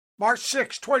March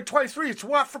 6, 2023, it's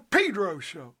What for Pedro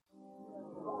Show.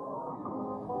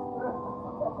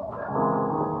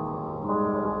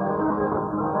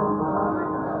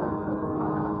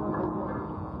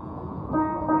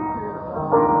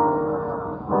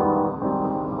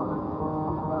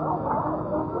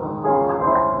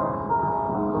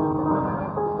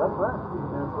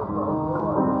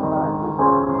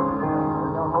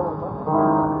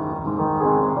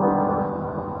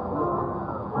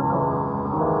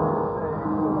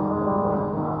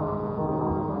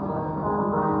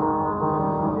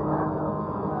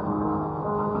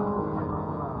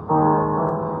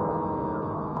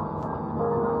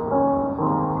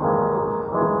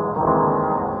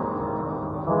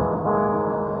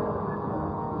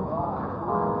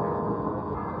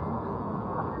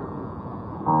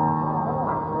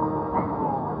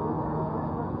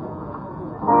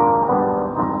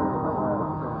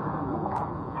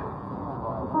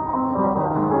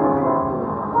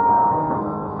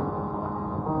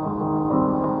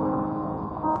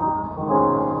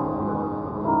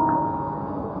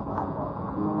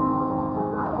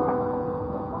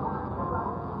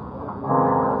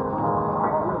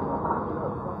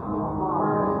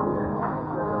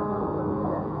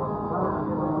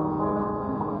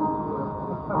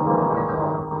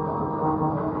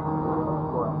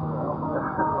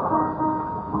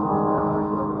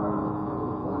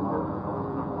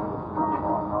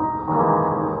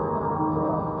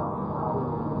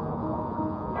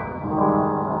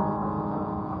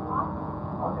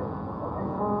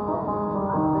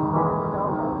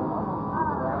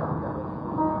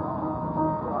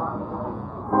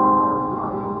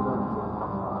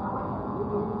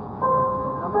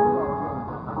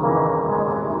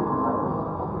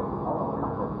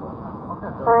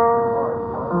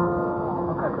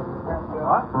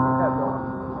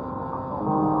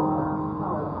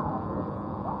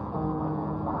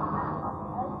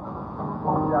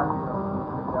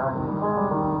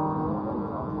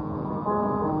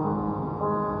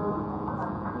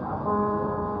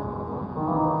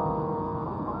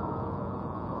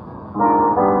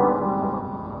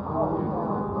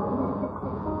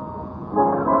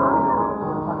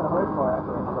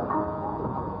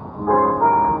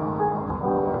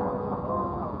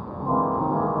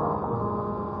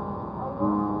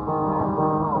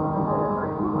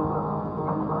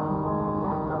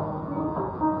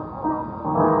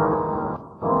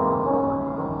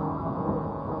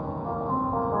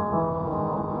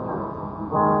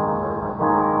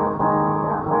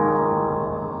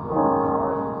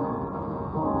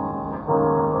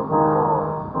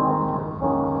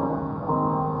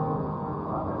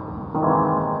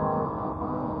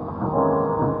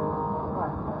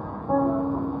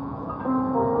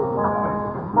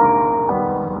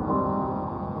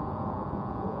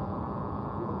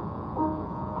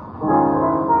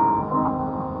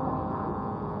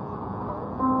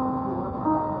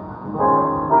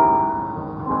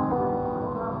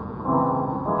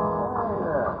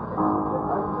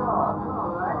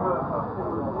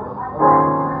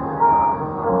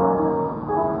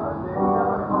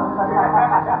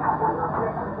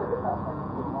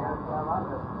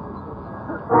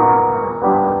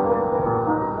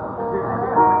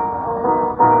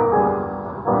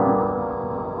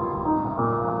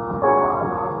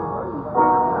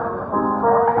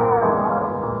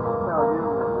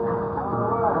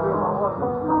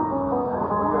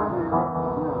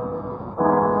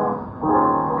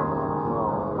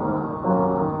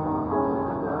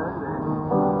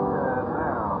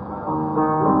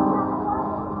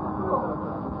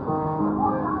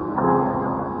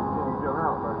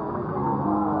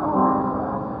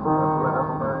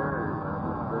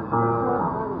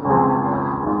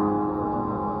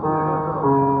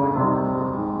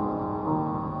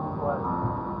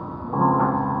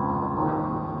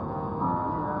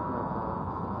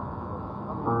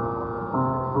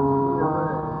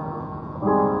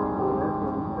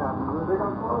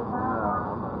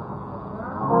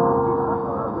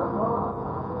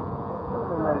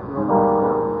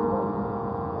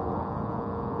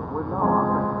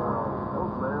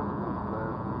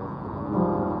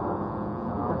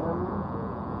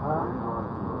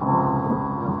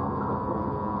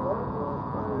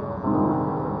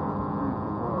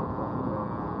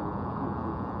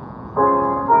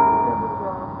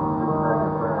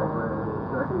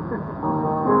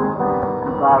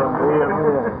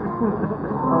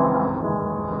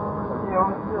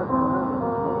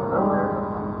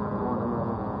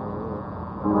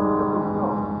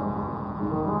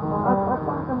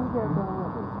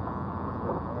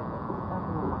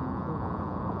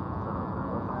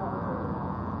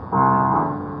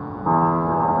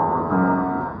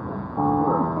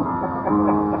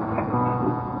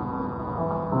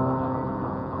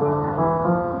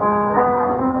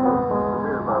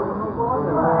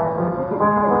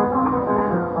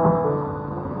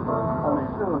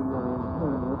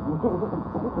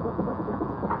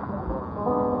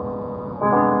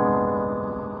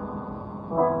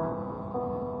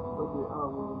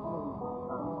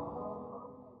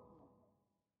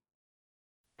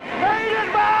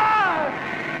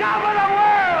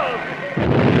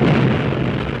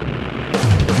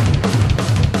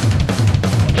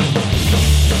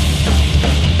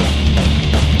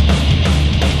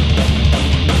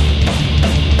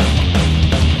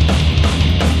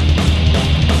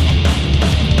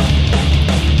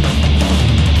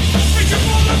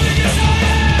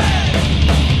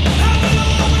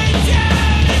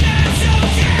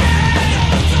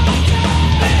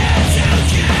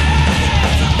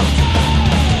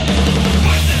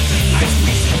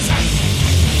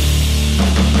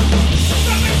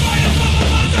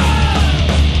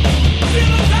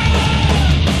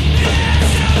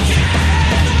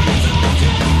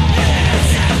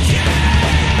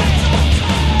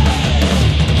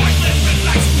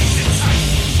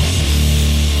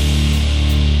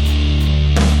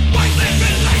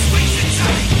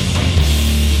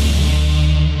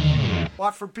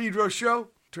 For Pedro Show,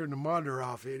 turn the monitor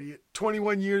off, idiot.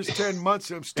 21 years, 10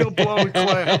 months, I'm still blowing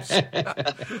clams.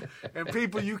 And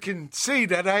people, you can see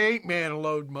that I ain't man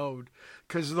load mode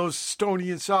because of those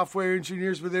Estonian software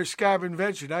engineers with their scab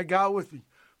invention. I got with me,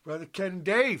 Brother Ken and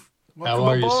Dave. Welcome How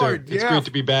are aboard. you, sir? It's great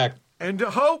to be back. And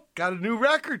Hope got a new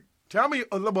record. Tell me,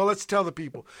 well, let's tell the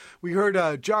people. We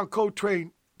heard John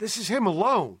Coltrane. This is him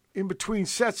alone in between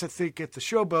sets, I think, at the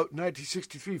Showboat in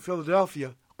 1963,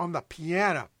 Philadelphia, on the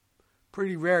piano.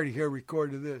 Pretty rare to hear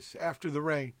recorded this, After the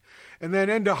Rain. And then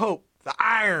End of Hope, the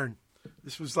iron.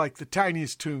 This was like the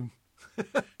tiniest tune.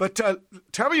 But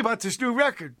tell me about this new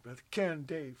record, Ken and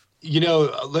Dave. You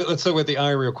know, let's talk about the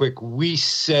iron real quick. We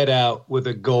set out with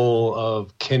a goal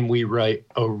of, can we write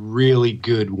a really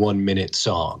good 1 minute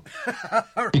song?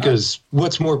 Right. Because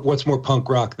what's more punk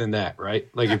rock than that, right?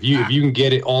 Like if you can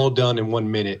get it all done in 1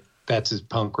 minute, that's as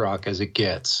punk rock as it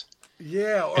gets.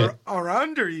 Yeah, or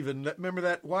under even. Remember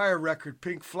that Wire record,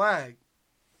 Pink Flag?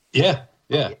 Yeah.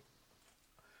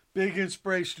 Big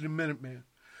inspiration to Minuteman.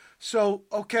 So,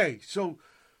 okay, so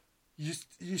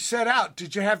you set out.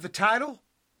 Did you have the title?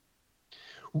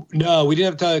 No, we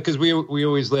didn't have time because we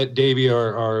always let Davey,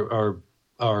 our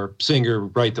singer,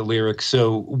 write the lyrics.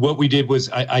 So what we did was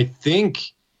I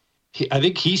think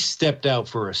he stepped out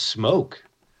for a smoke.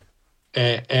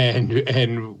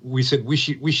 And we said we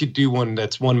should do one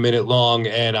that's 1 minute long,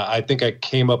 and I think I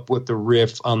came up with the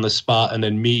riff on the spot, and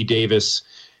then me, Davis,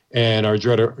 and our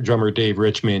drummer Dave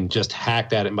Richmond just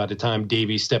hacked at it. And by the time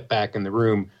Davey stepped back in the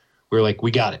room, we were like,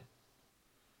 we got it.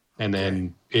 And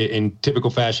then in typical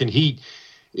fashion, he's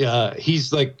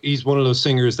one of those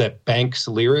singers that banks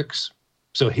lyrics,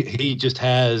 so he just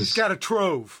has. He's got a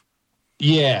trove.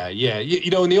 Yeah.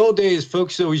 You know, in the old days,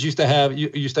 folks always used to have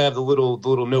the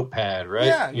little notepad, right?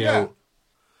 Yeah, you know,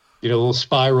 a little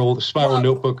spiral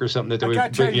notebook or something that they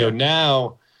would. But,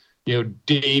 now,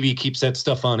 Davey keeps that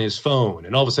stuff on his phone,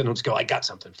 and all of a sudden, let's go. I got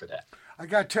something for that. I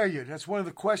got to tell you, that's one of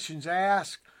the questions I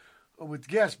ask with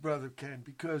guests, Brother Ken,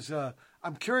 because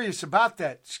I'm curious about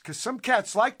that. Because some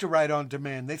cats like to write on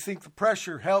demand. They think the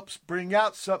pressure helps bring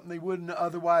out something they wouldn't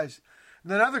otherwise.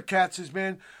 And then other cats says,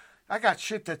 man, I got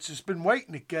shit that's just been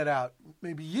waiting to get out,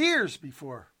 maybe years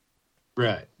before.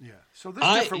 Right. Yeah. So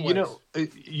there's different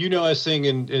ways. I sing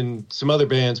in some other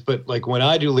bands, but like when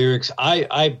I do lyrics,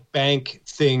 I bank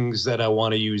things that I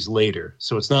want to use later.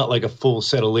 So it's not like a full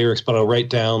set of lyrics, but I'll write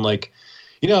down like,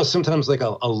 sometimes like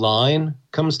a line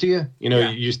comes to you.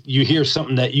 You hear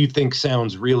something that you think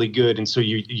sounds really good, and so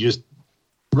you just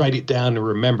write it down to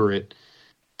remember it.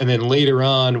 And then later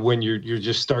on, when you're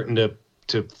just starting to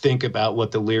think about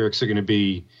what the lyrics are going to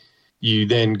be, you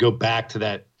then go back to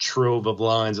that trove of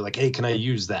lines like, hey, can I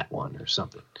use that one or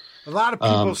something? A lot of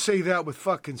people say that with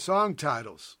fucking song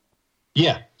titles.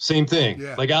 Yeah, same thing.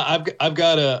 Yeah. Like I've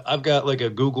got like a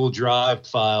Google Drive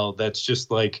file that's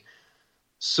just like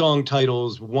song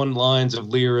titles, one-lines of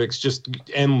lyrics, just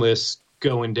endless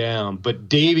going down. But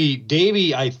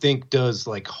Davey, I think, does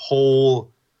like whole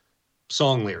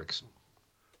song lyrics.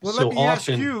 Well, so let me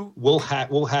often ask you, we'll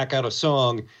hack out a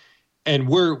song, and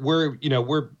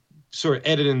we're sort of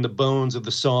editing the bones of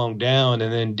the song down,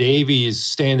 and then Davey is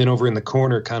standing over in the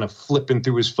corner, kind of flipping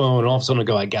through his phone, and all of a sudden I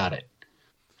go, I got it.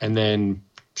 And then,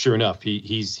 sure enough,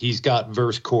 he's got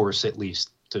verse chorus at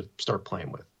least to start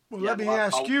playing with. Well, let me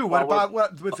ask you, what about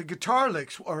with the guitar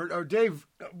licks, or Dave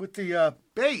with the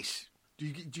bass? Do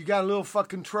you got a little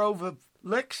fucking trove of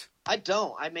licks? I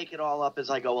don't. I make it all up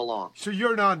as I go along. So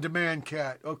you're an on-demand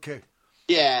cat, okay?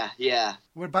 Yeah.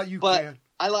 What about you, but Ken?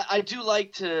 I do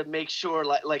like to make sure,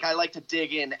 like I like to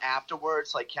dig in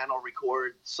afterwards. Like Ken will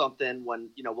record something when,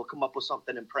 we'll come up with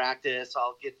something in practice.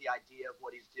 I'll get the idea of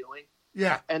what he's doing.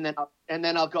 Yeah. And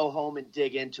then I'll go home and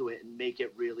dig into it and make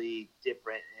it really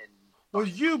different. And well,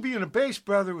 you being a bass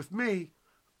brother with me,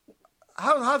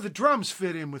 how the drums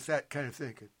fit in with that kind of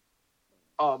thinking?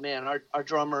 Oh man, our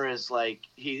drummer is like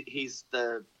he's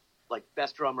the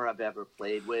best drummer I've ever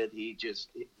played with. He just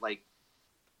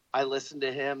I listen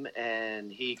to him,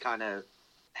 and he kind of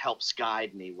helps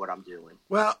guide me what I'm doing.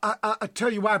 Well, I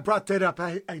tell you why I brought that up.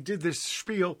 I did this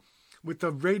spiel with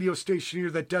the radio station here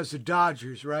that does the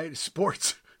Dodgers, right?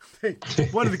 Sports thing.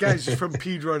 One of the guys is from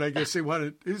Pedro, and I guess they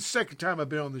wanted, it's the second time I've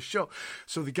been on the show.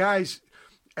 So the guys,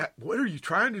 what are you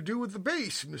trying to do with the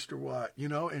bass, Mr. Watt?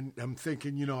 And I'm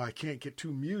thinking, I can't get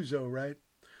too muso, right?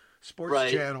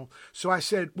 Sports channel. So I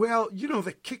said, well,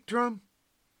 the kick drum,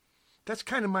 that's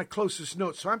kind of my closest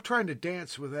note. So I'm trying to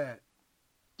dance with that.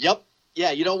 Yep.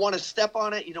 Yeah, you don't want to step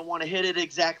on it. You don't want to hit it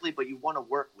exactly, but you want to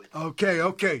work with it.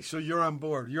 Okay. So you're on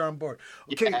board.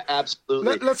 Okay. Yeah,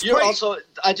 absolutely. Let's you're play. Also,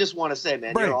 I just want to say,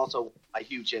 man, Right. You're also my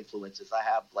huge influences. I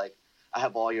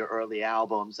have all your early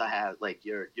albums. I have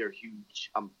you're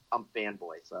huge. I'm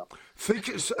fanboy. So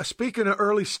Speaking of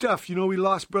early stuff, we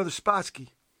lost Brother Spotsky.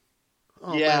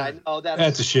 Oh, yeah, man. I know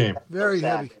That's a shame. Very so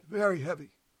heavy. Very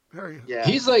heavy. Very heavy. Yeah.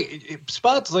 He's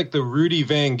Spot's like the Rudy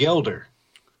Van Gelder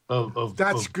of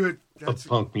That's good. That's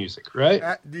punk music, right?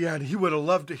 yeah, and he would have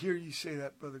loved to hear you say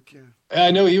that, Brother Ken.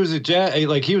 I know he was a jazz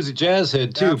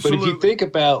head too. Absolutely. But if you think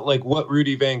about what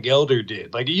Rudy Van Gelder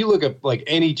did, you look at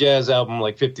any jazz album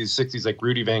 50s, 60s,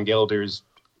 Rudy Van Gelder's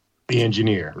the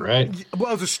engineer, right?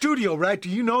 Well, the studio, right? Do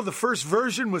you know the first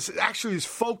version was actually his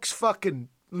folks' fucking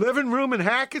living room in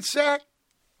Hackensack?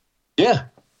 Yeah.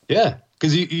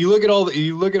 Because you look at all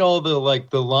the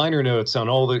the liner notes on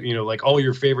all the all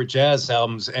your favorite jazz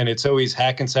albums, and it's always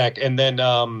Hackensack, and then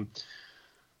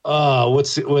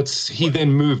he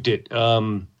then moved it.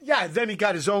 Yeah, then he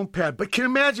got his own pad. But can you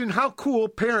imagine how cool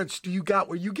parents do you got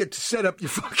where you get to set up your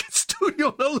fucking studio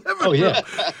in the living room? Oh yeah.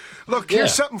 Look,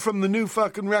 here's something from the new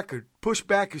fucking record.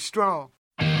 Pushback is strong.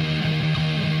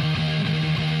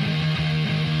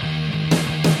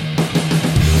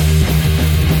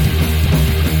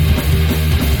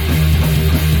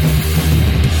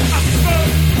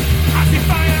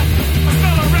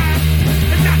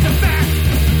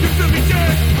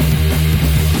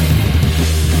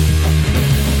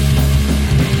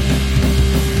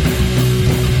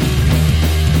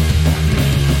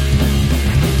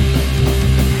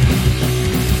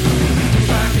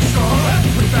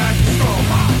 Pushback is strong.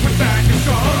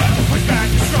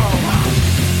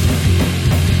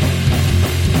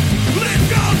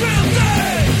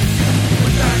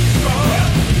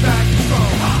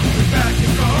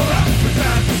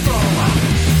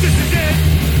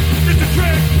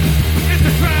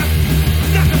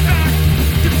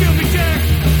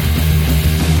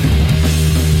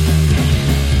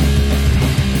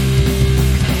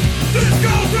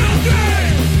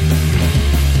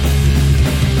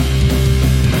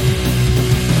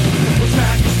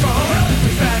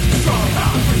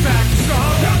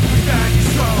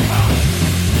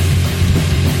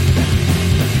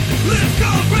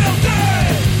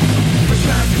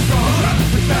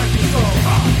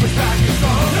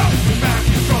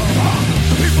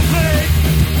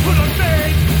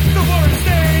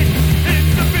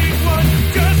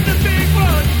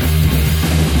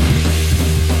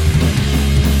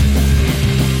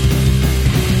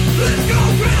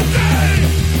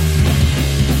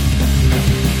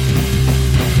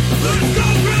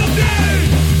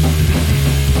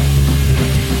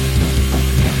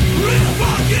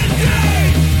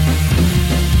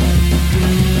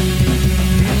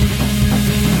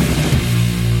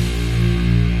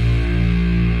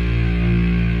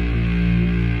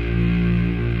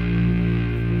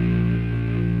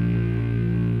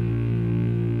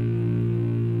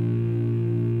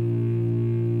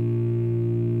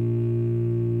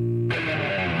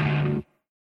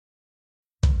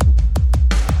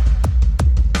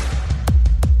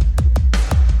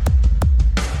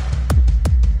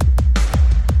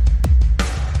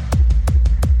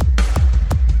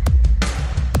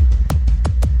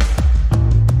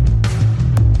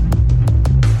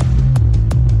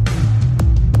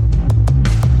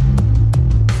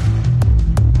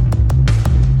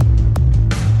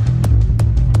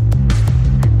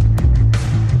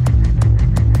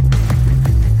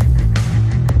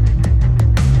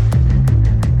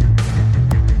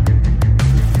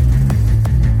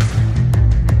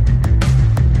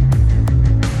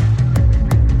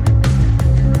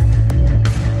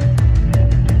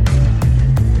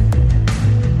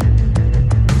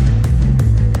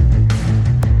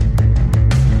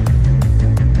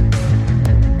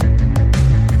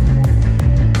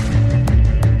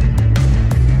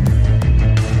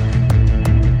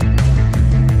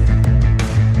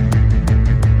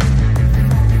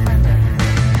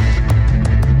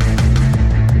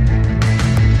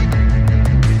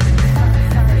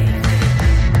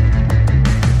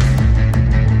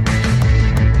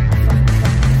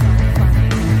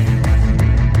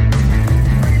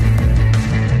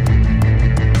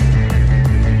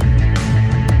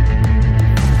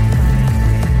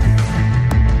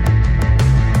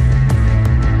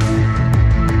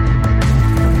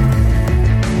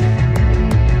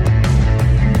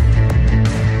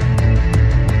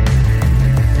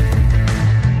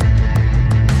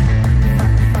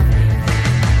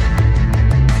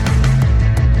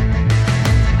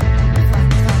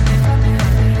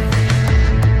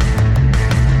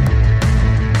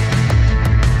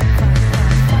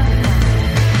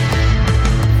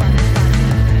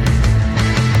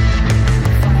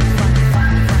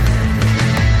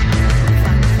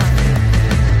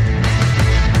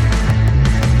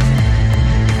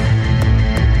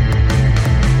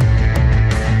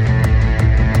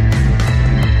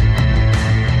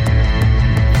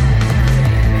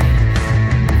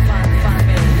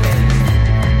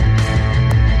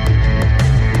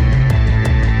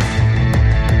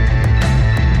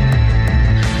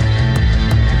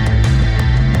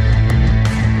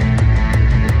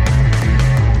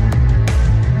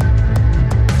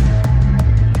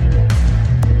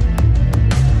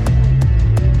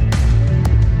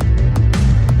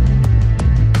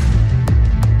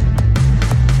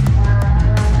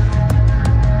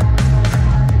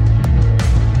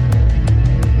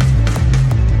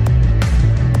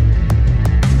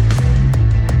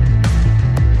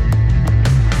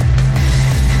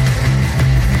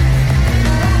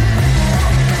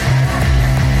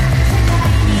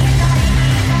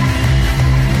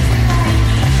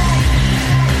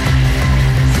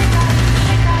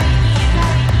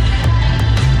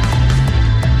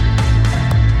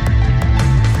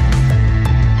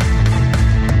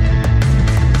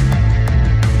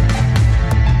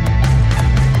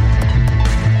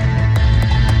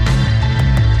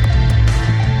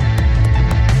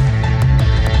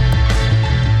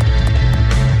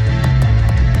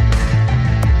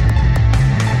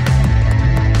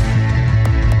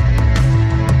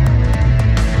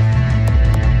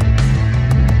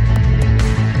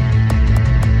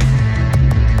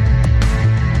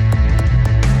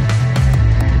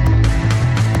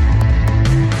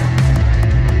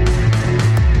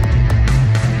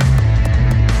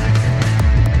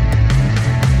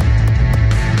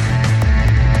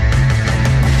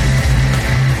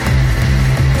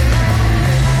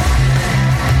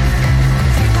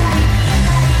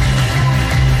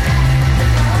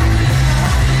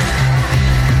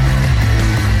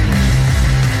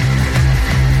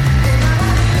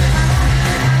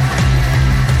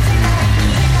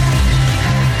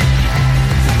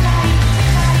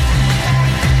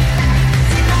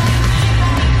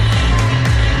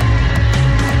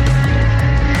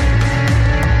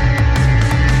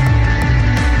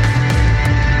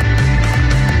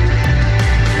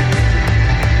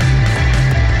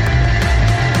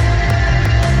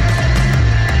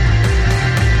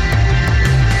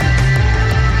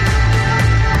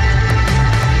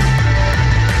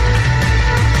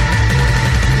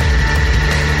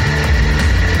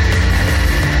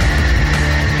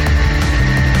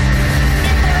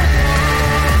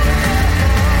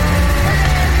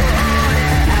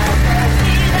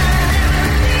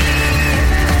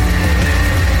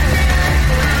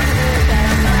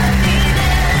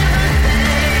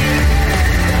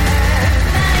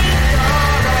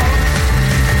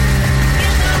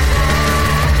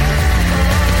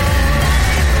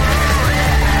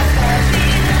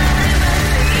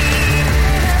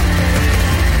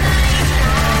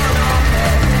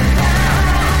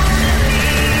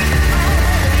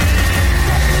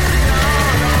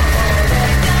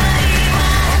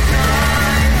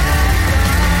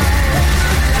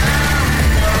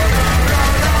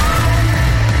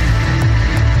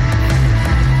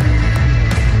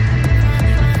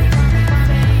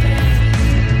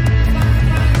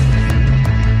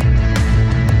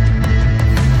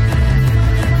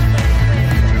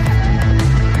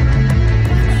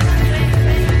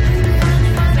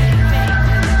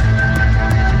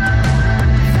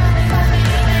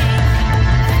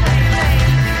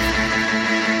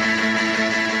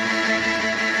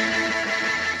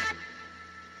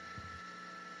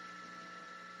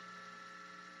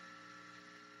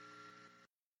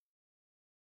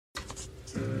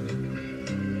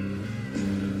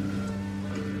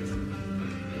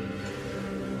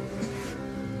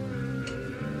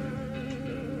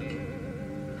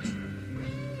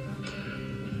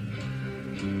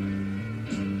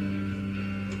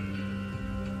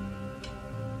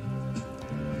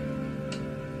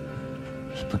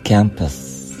 キャンパ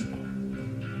ス、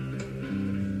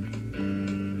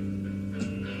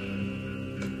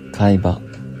海馬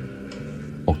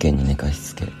桶に寝かし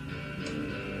つけ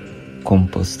コン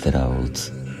ポステラを打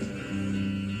つ。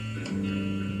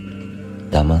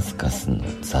ダマスカスの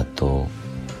座頭、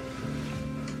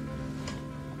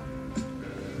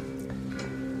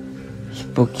ヒ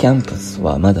ポキャンパス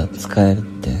はまだ使えるっ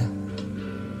て。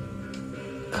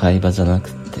海馬じゃな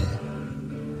くて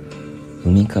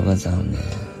海カバじゃんね。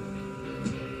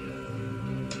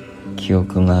記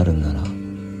憶があるなら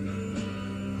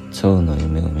蝶の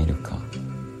夢を見るか、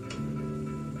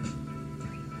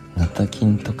ナタキ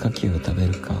ンと牡蠣を食べ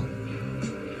るか、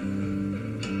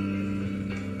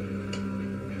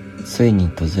ついに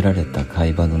閉じられた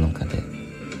海馬の中で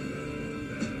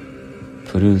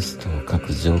プルーストを書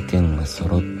く条件が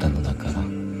揃ったのだから、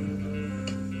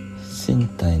身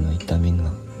体の痛み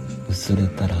が薄れ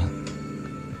たら、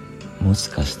もし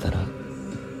かしたら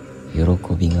喜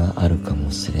びがあるかも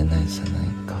しれないじゃない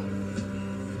か。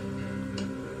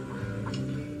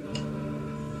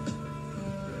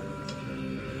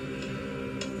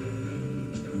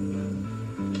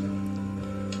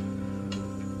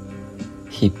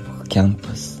ヒッポキャン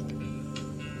パス、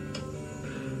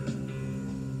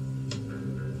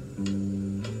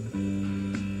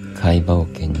海馬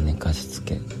桶に寝かしつ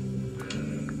け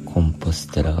コンポス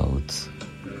テラを打つ。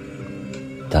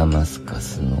ダマスカ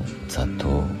スの座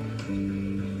頭、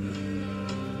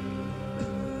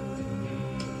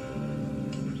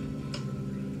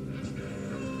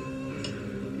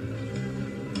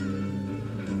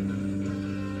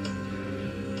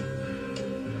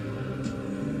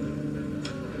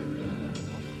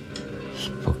ヒ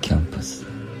ッポキャンパス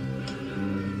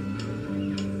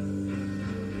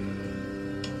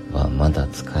はまだ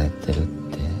使えてるって。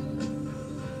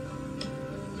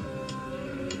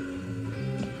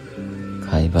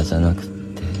海馬じゃなく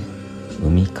て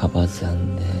海カバじゃ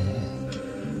んね。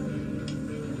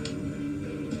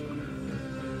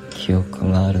記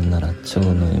憶があるなら蝶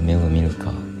の夢を見る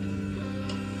か、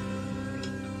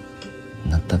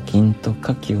ナタキンと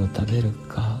牡蠣を食べる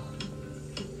か、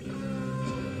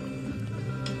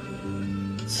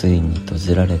ついに閉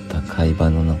じられた海馬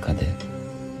の中で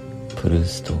プルー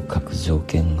ストを書く条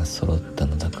件が揃った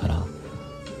のだから、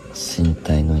身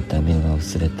体の痛みが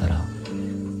薄れたら、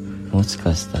もし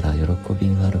かしたら喜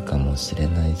びがあるかもしれ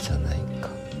ないじゃないか。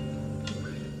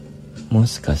も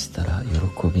しかしたら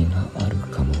喜びがある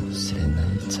かもしれな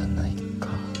いじゃないか。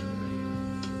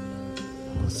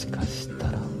もしかし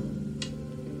たら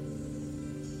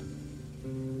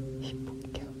ヒポ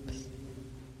キャンパス。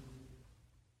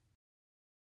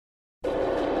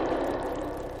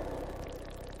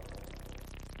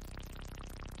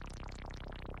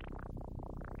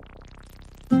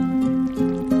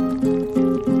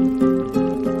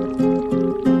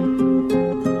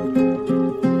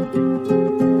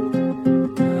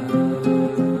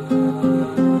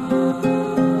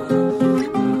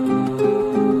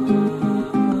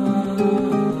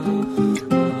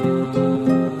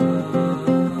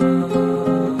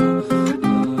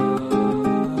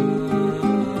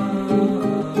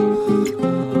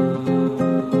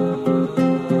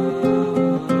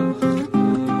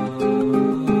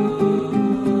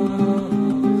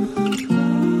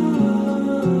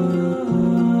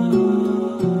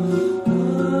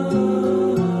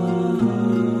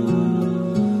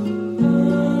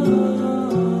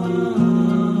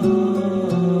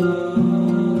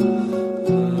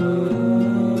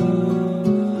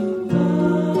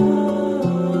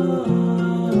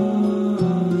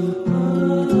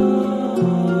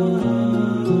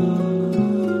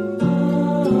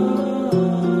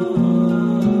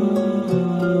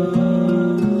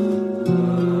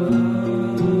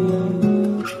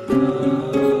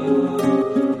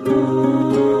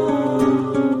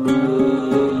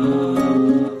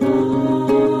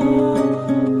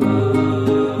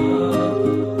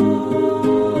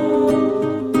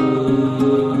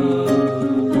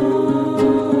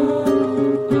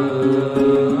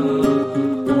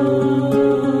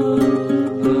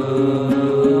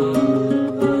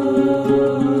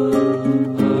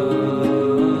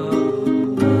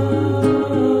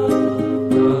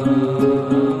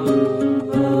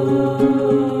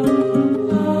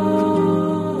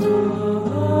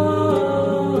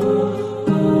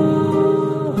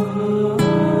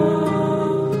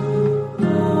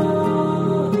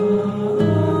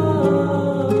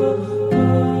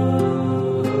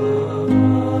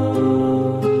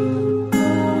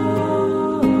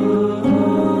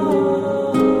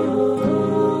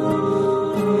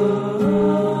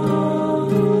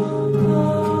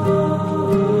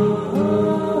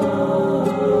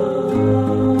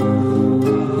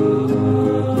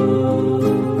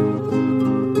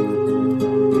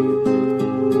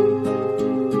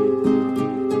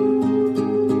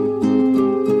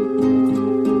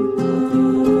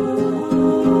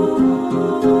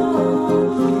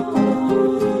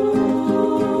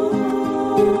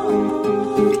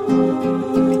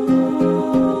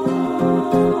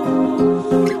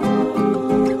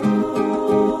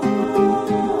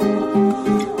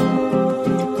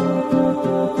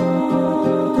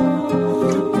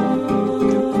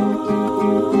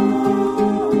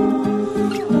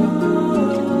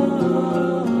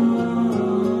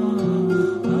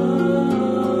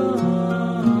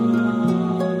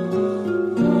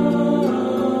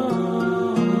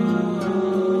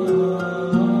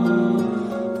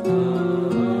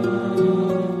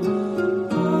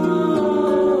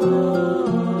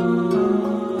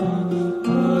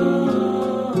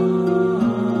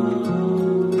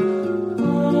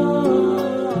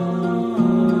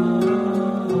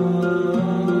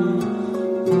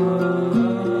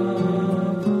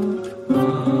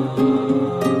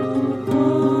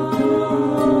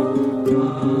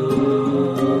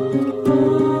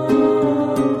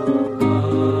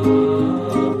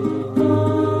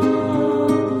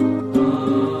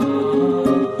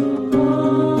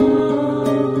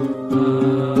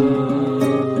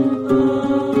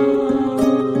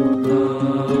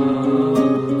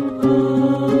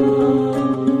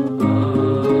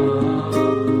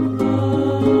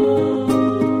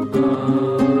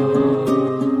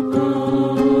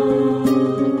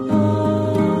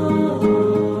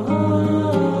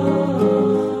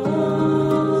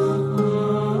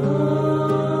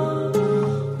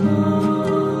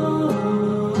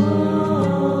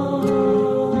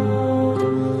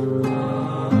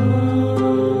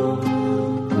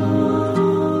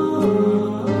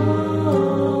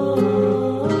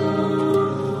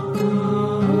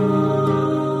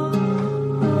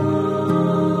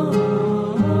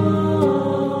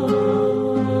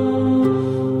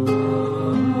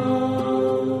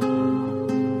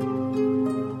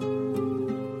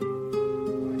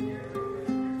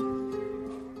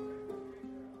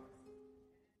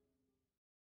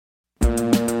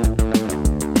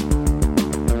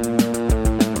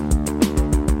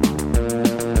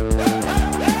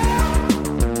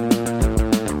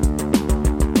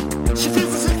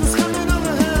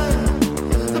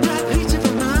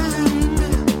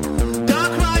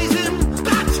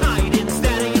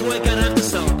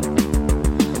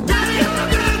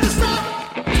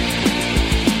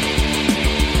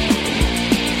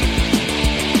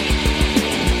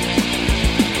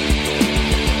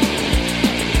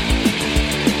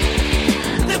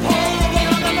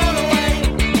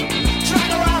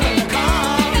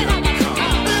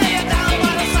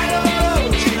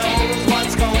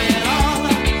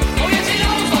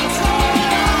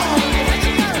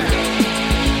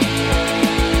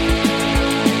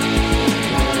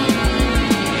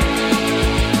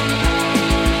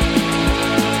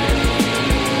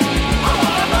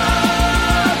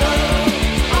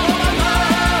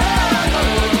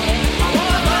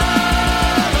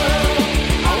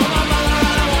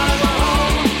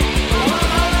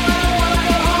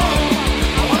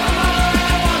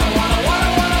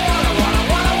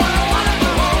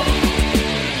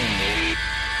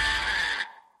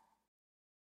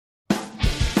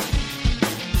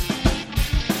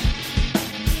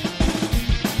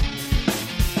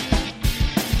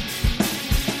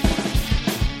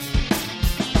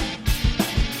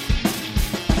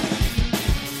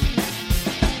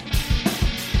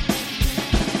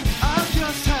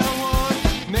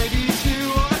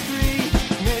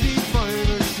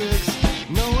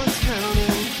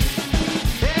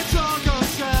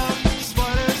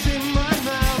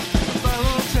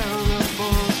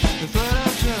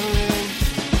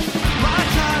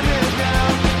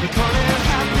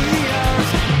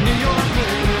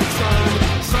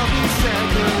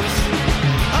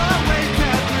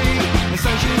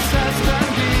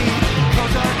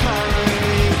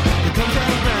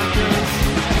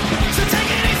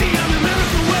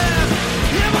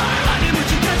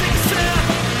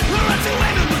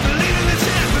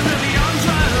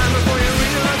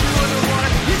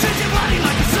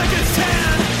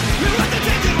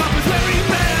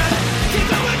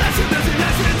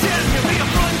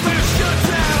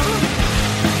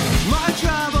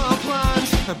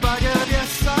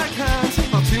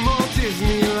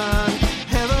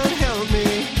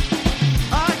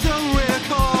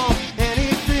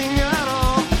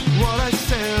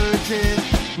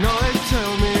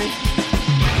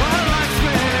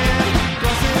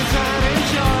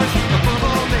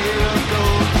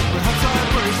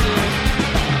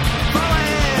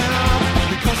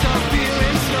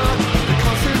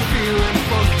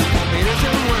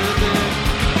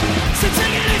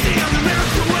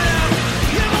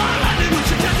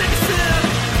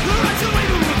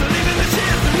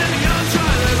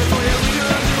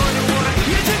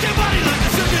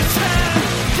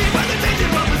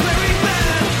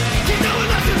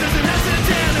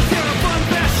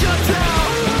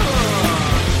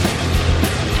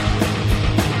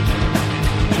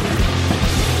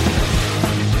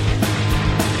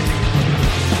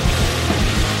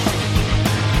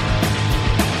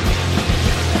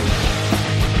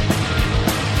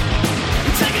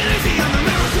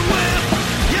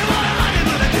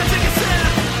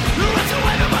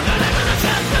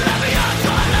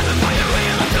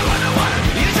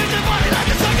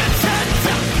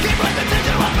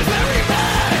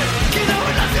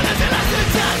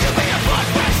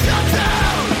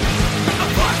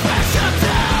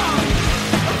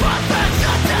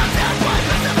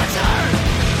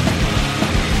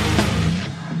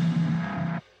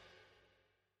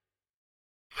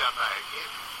जाता है कि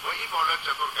वही model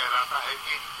चतुर कहलाता है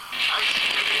कि ऐसी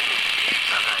जगह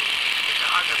लगाए कि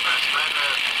जहाँ जब बैट्समैन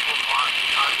उसको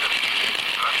खास करके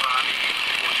रन बनाने की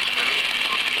कोशिश करे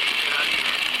तो तीन खिलाड़ी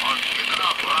है और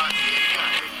कितना बड़ा एरिया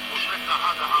है उसमें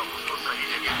कहाँ कहाँ उसको सही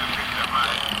जगह पे फिट करना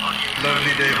है और ये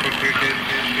Lovely day for cricket.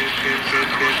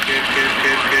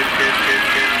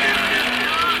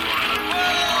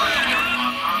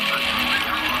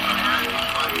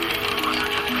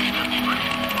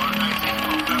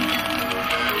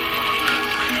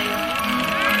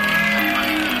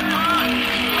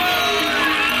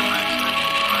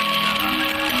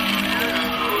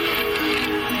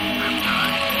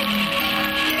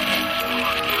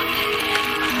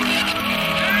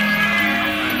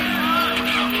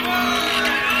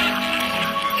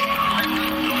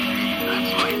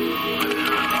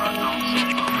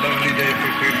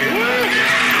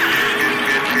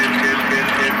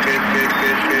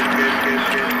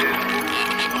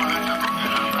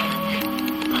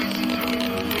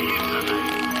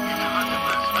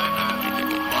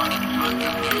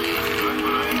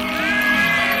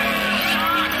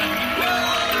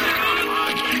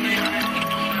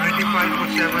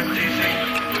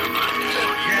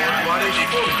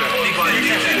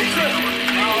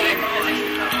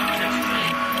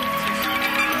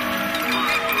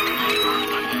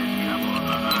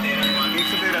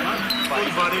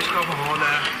 बारिश का माहौल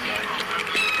है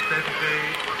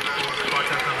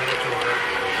पाचा का मैच हो रहा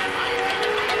है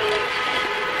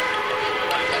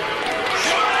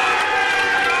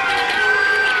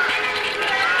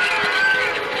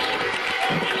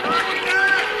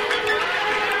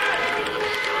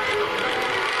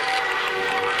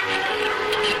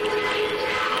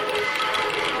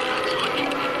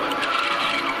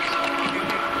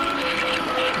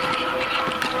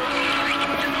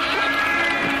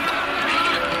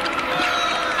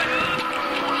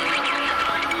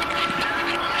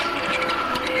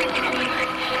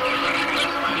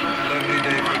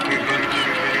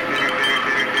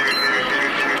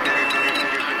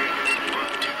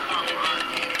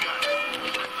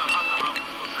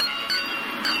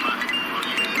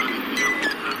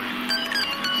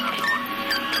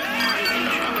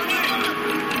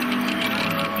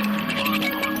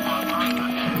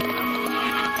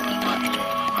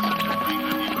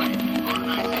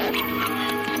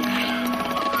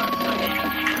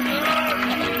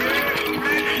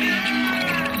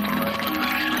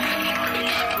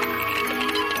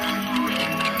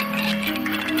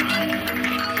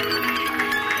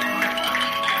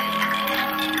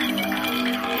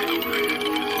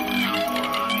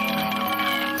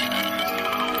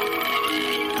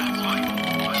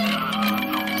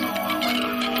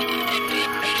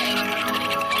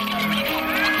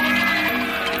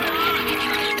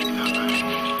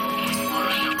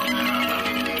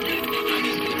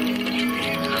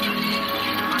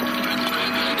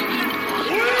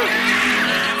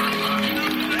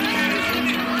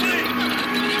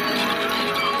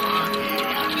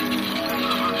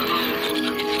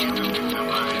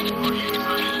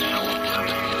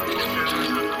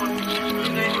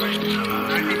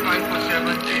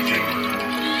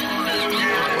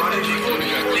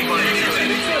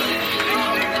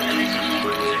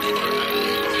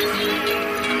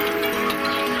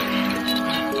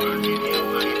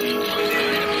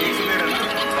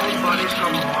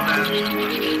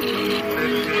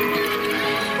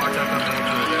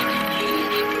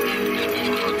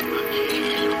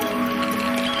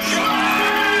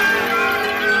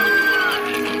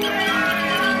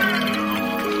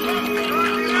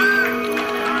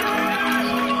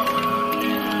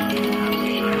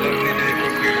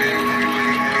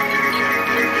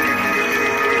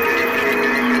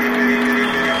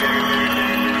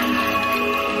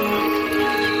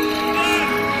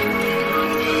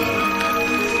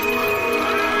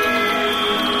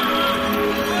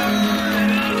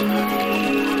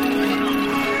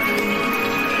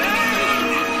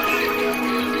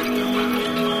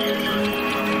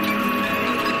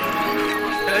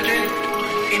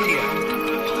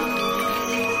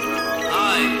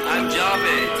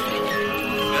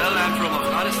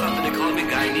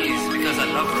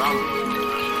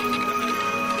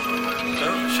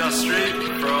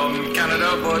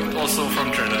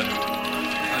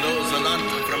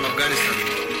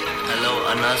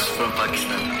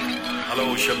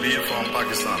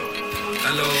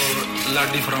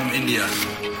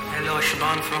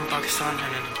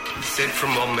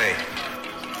From Bombay.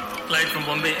 Flight from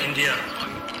Bombay, India.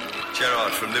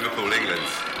 Gerard from Liverpool, England.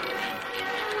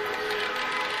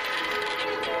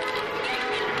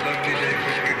 Lovely day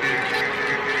for cricket.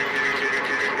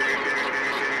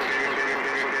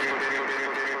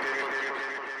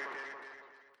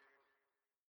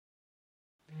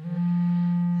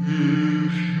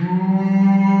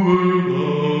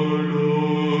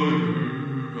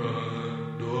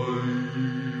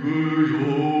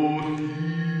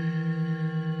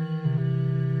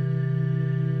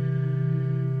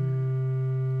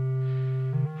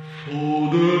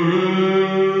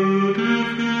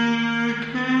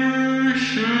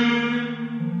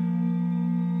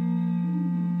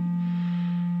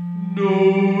 No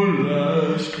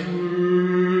last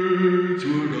words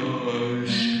would I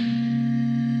speak,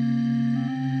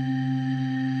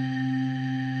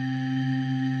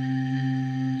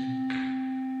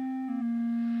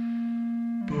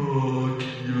 but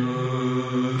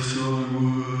yes, I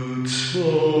would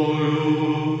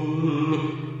smile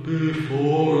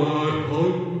before I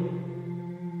hung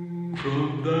from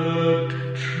that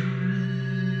tree.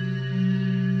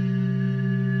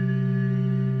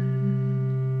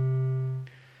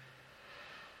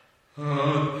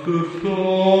 At the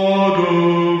thought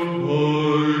of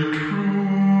my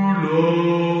true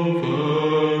love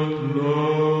at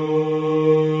last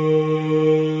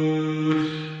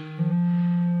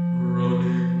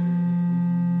running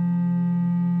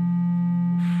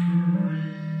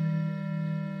free.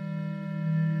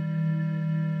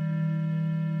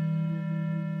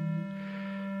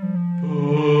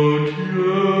 But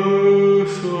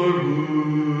yes, I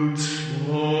would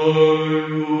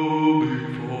smile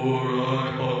before I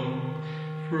hung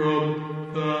from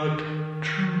that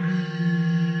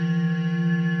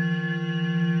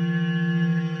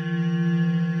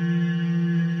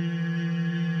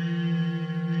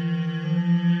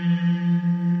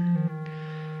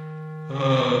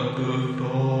at the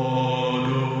thought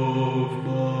of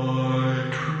my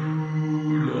true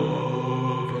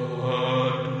love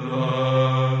at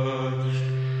last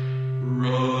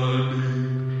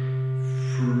running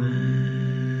free.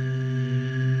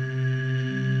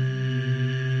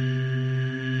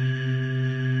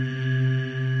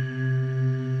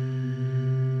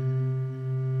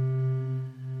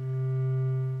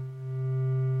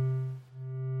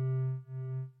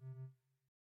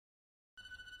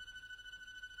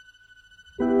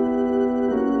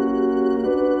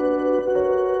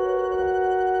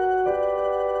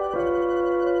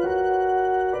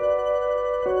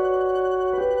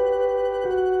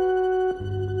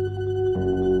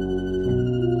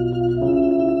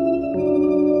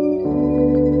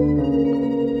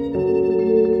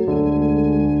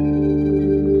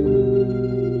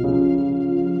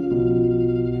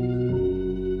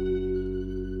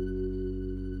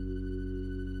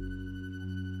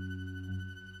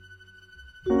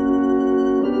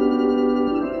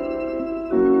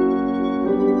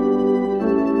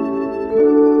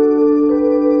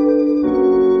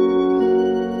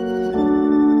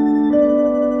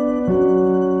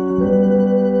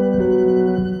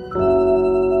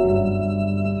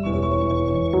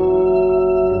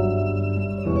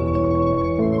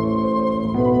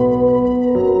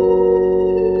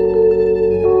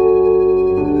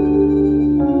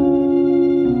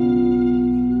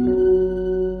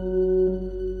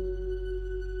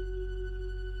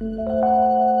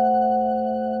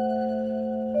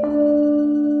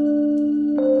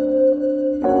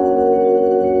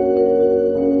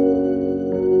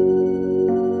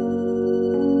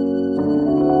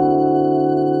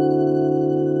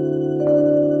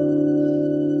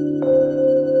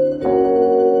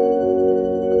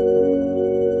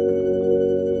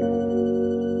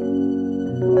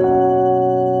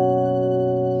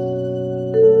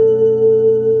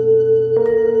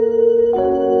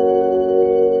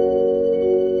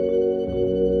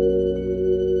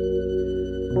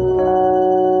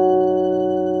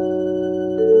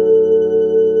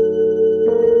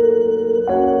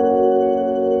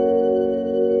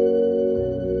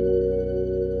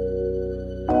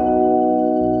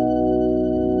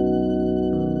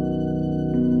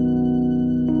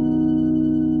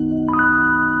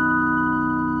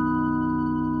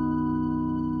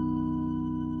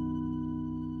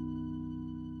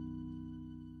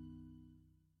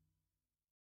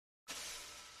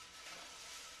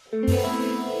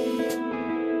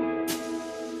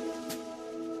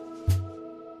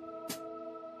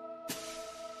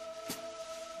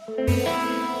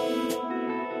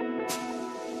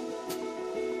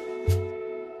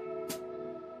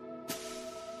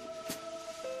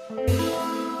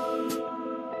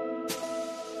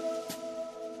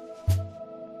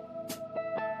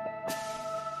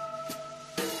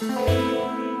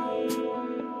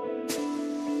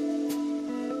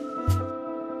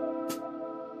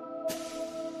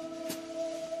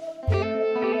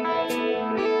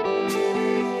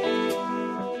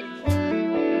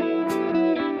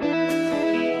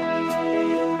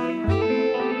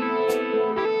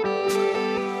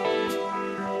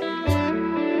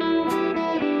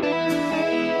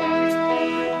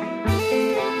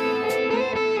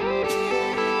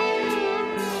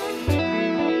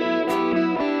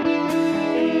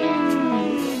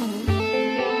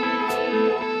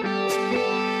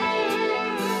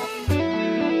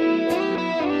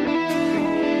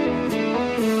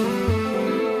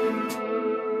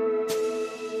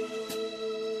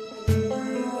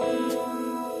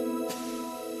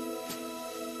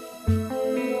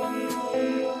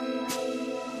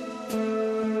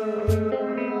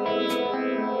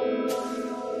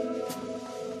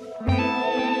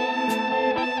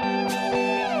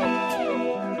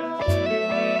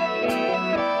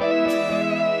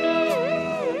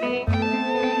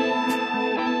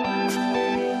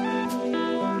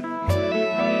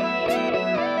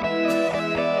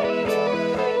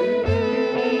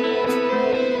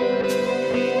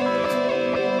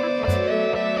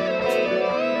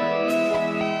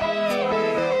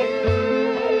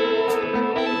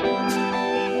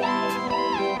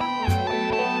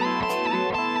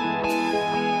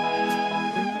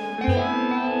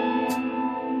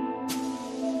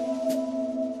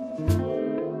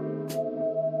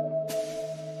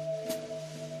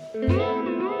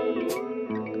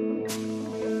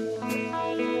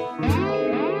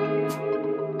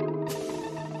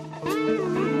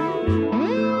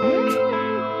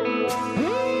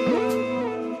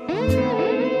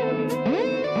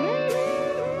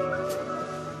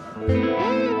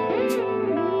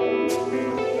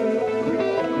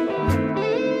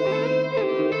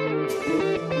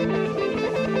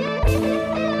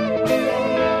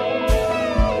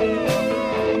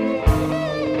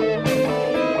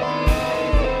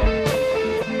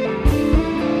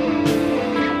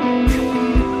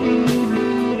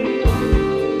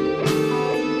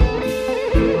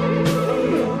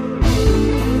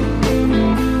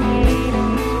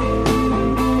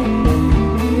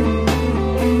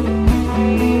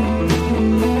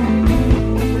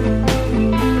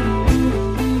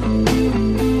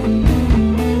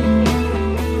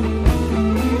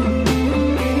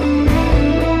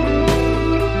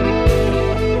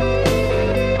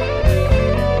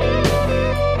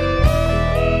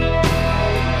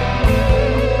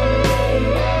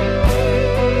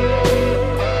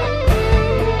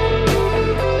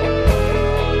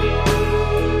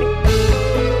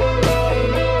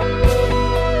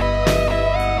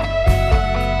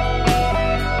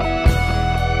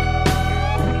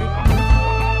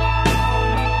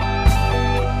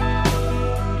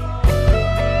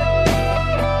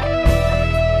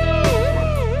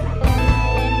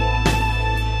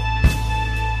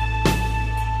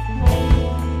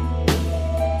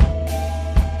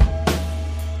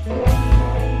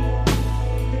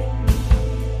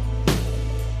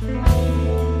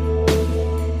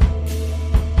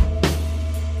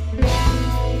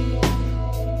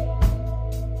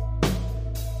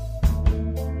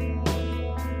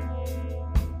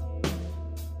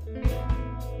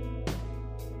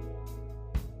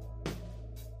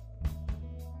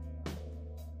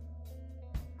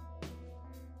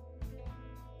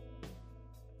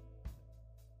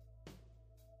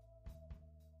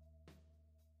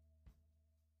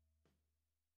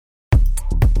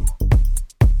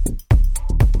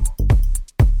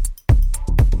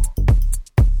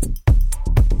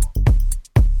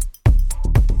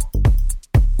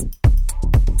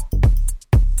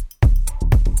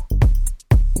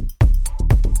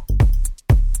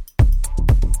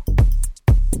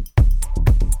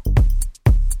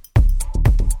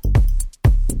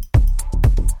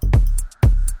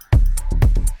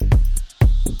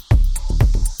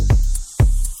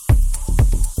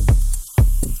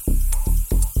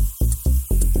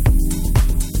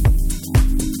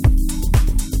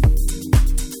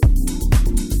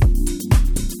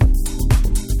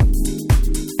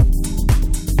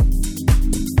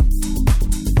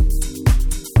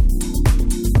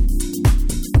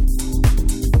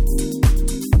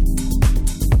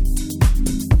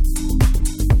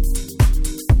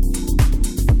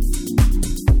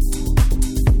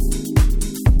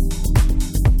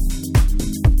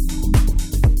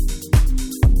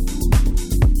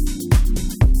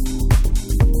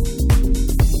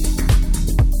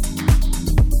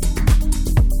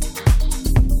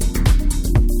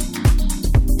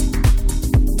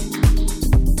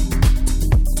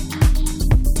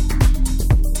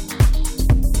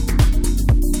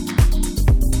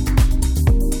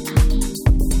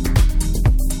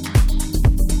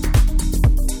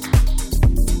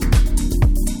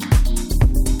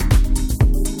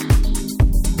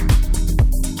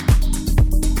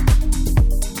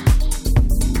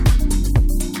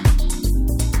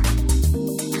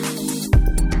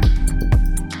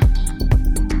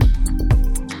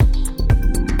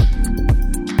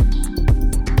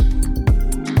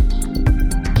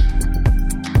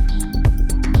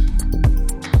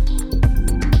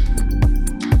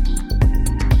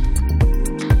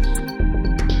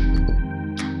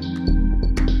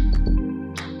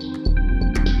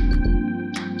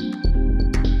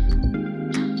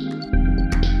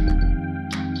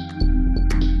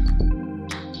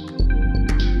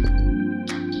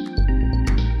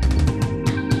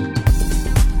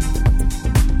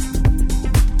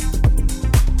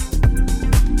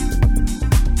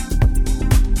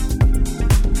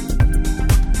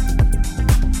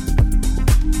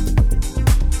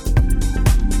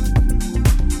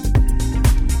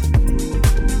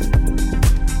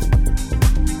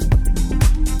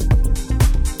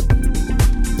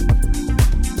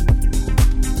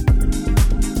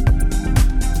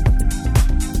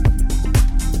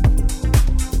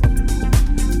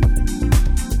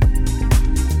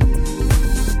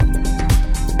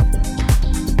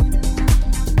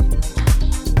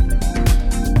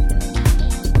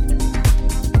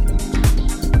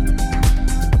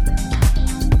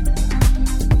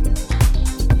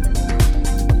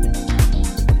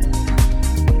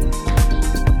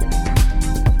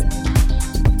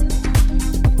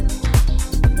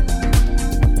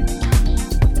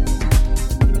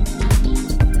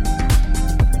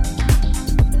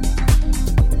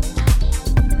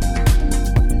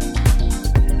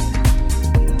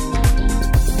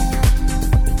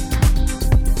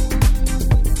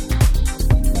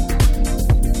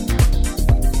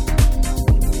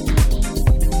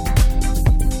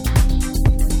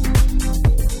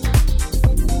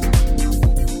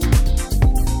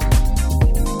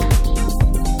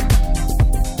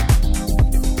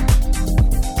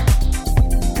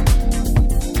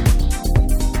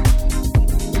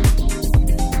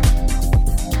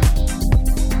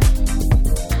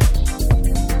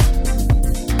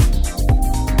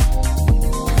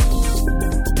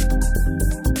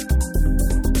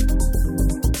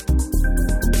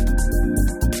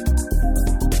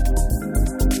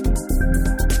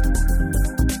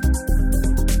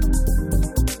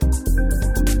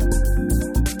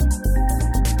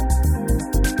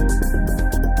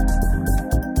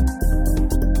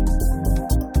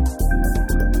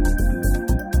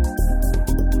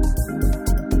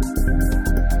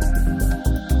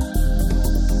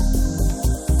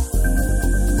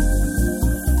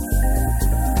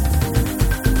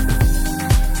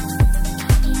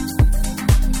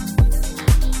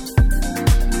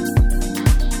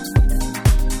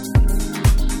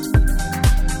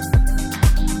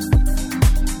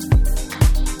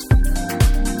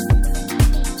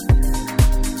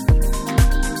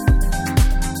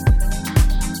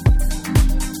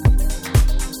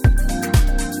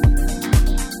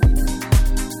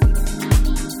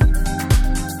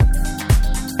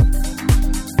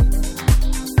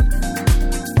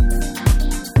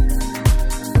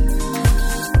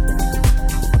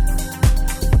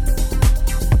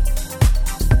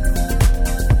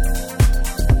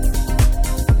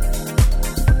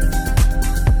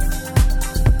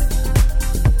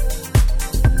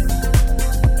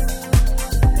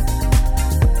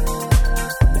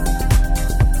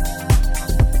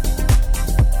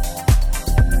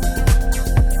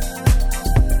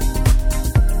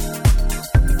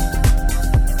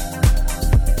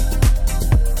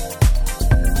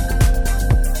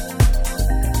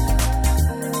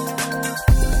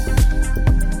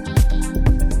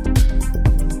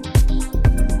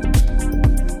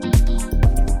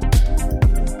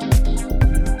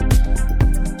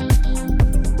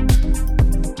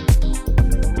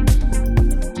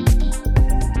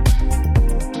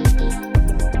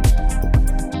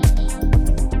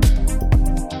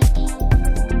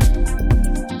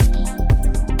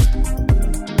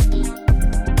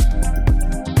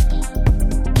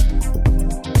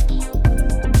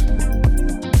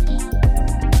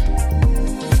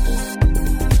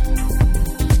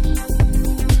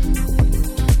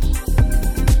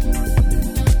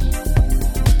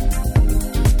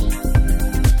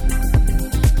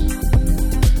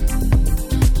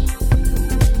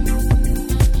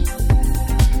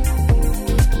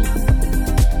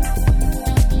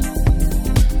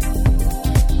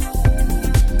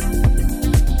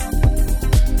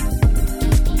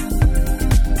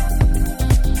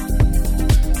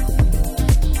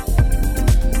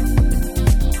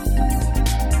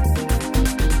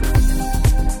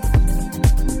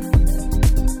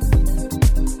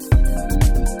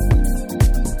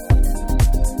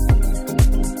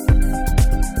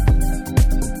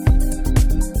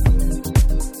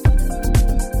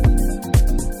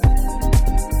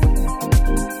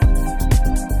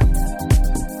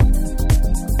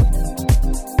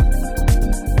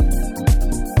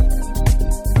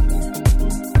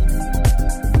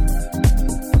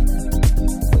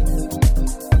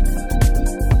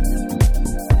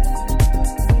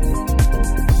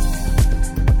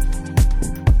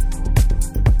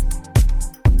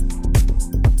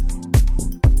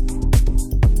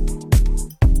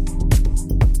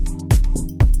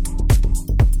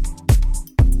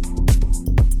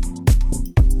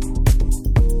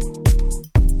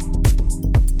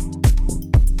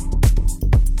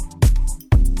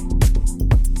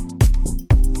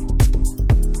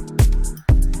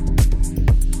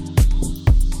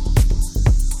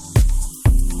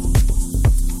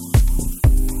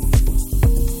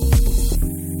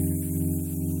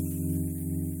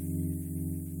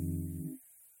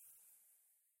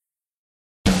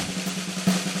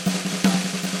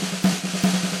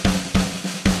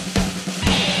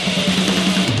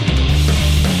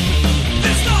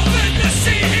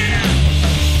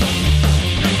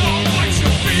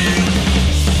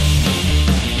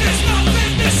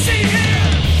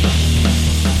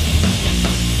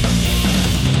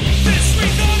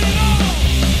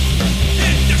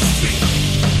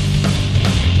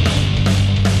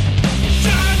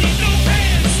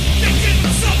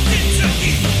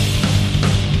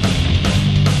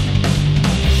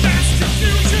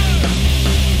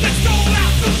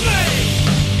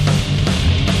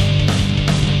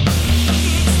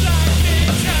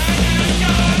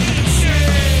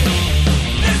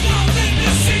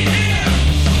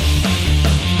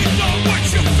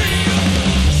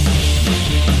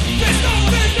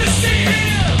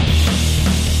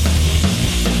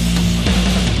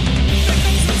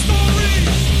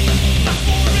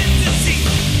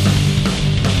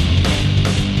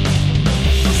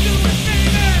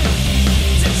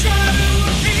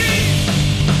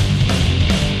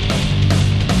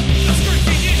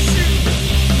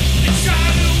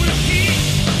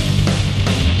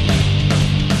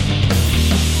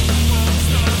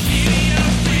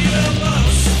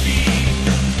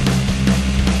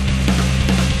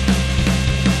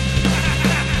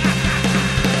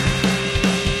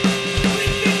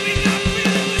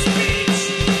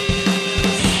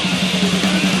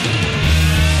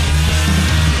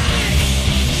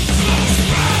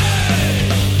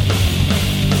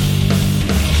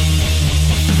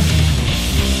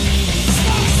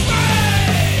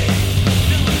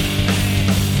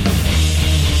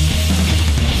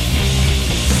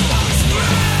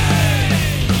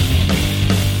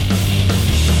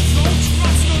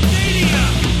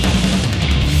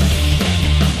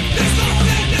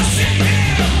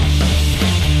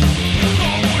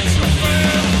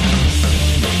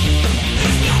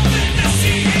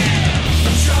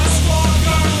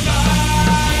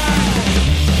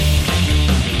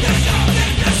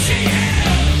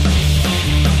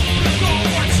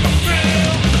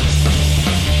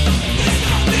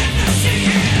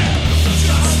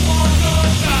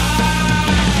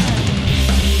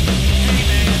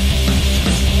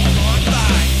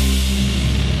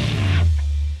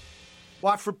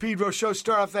 for Pedro Show.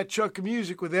 Start off that chunk of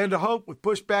music with End of Hope with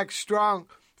Pushback Strong.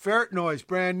 Ferret Noise,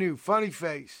 brand new. Funny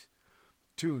Face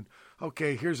tune.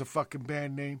 Okay, here's a fucking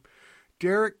band name.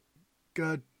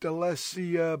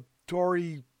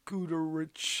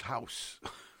 Derekgedaleciatorikudorichhoush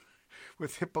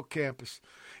with Hippocampus.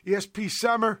 ESP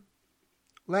Summer,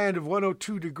 Land of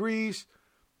 102 Degrees,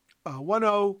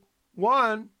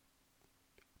 101,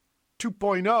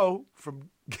 2.0 from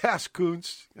Gas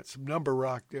Kunst. Got some number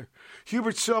rock there.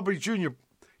 Hubert Selby Jr.,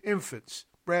 Infants.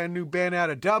 Brand new band out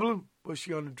of Dublin.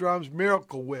 Bushy on the drums.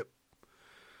 Miracle Whip.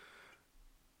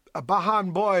 A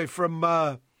Bhajan boy from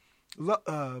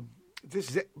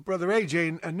this is Brother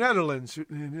AJ in Netherlands.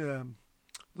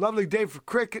 Lovely Day for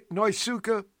Cricket.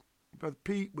 Noisukka. Brother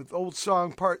Pete with Old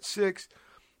Song Part 6.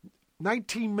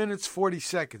 19 minutes 40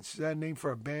 seconds. Is that a name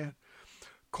for a band?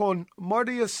 Con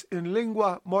mortuis in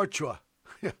lingua mortua.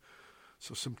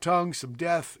 So some tongue, some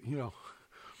death, yeah.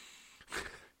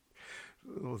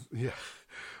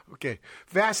 Okay.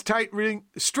 Vast tight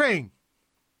string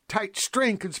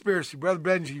conspiracy. Brother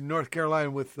Benji, North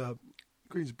Carolina with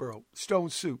Greensboro.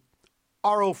 Stone Soup.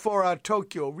 RO4 out of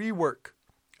Tokyo. Rework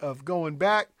of Going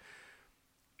Back.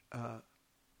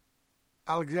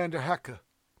 Alexander Hacke.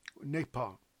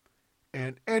 Napalm.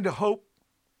 And End of Hope.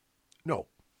 No.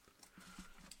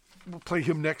 We'll play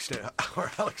him next to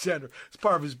our Alexander. It's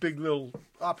part of his big little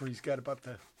opera he's got about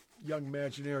the young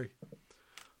imaginary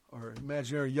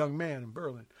young man in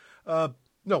Berlin. No,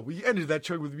 we ended that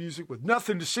chunk with music with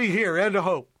Nothing to See Here, End of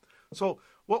Hope. So,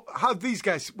 how these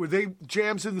guys, were they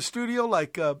jams in the studio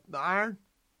like the Iron?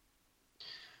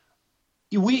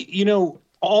 I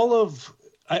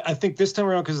think this time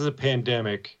around because of the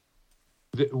pandemic,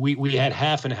 we had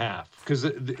half and half. Because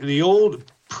the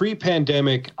old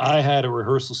pre-pandemic, I had a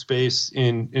rehearsal space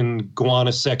in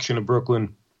Gowanus section of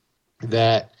Brooklyn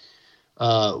that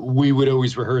we would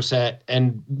always rehearse at,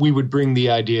 and we would bring the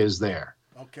ideas there.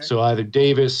 Okay. So either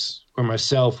Davis or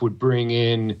myself would bring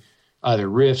in either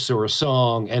riffs or a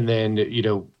song, and then,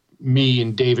 me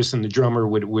and Davis and the drummer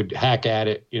would hack at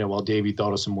it, while Davey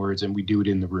thought of some words, and we do it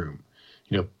in the room,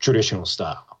 traditional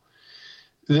style.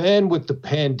 Then with the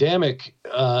pandemic,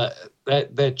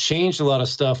 that changed a lot of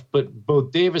stuff, but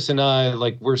both Davis and I,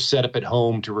 we're set up at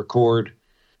home to record.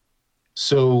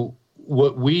 So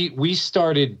what we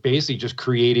started basically just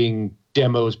creating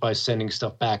demos by sending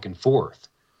stuff back and forth.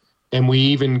 And we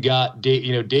even got,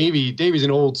 Davey's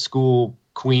an old school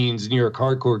Queens, New York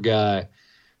hardcore guy,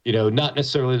 not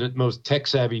necessarily the most tech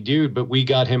savvy dude, but we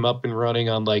got him up and running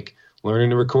on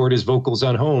learning to record his vocals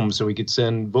on home so he could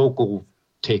send vocal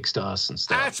takes to us and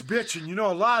stuff. That's bitching.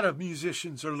 A lot of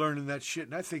musicians are learning that shit,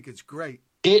 and I think it's great.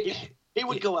 He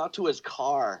would go out to his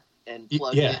car and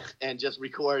plug in and just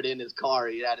record in his car.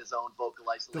 He had his own vocal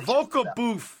isolation. The vocal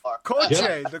booth.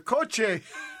 The coche.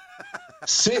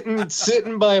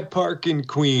 Sitting by a park in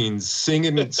Queens,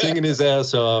 singing his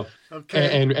ass off,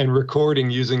 and recording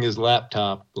using his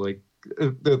laptop.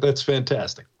 That's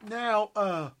fantastic.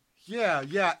 Now,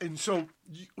 yeah. And so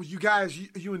you guys,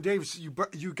 you and Davis, you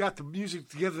got the music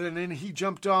together, and then he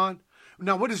jumped on.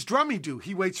 Now, what does Drummy do?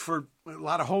 He waits for a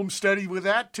lot of home study with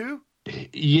that too?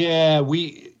 Yeah,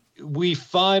 we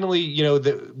finally,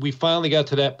 we finally got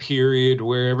to that period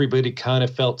where everybody kind of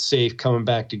felt safe coming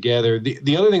back together.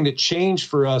 The other thing that changed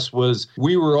for us was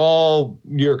we were all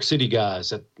New York City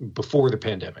guys before the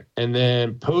pandemic. And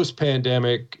then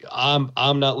post-pandemic, I'm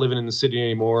not living in the city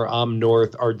anymore. I'm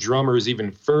north. Our drummer is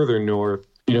even further north.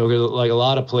 Like a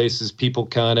lot of places, people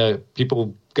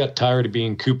got tired of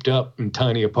being cooped up in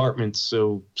tiny apartments.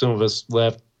 So some of us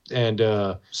left. And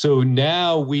so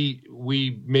now we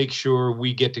make sure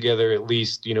we get together at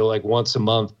least, once a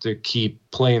month to keep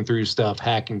playing through stuff,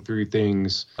 hacking through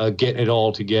things, getting it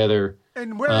all together.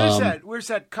 And where is that? Where's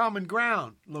that common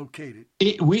ground located?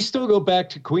 We still go back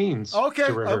to Queens. Okay.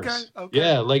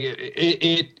 Yeah,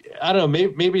 I don't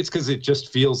know. Maybe it's because it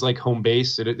just feels like home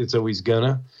base. It's always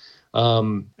gonna.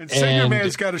 And Singer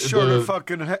Man's got a shorter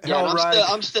fucking hell ride.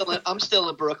 I'm still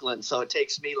in Brooklyn, so it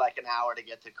takes me an hour to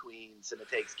get to Queens, and it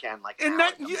takes Ken an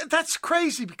hour. That's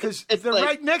crazy because they're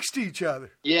right next to each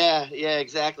other. Yeah,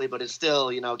 exactly. But it's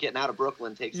still, getting out of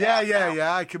Brooklyn takes.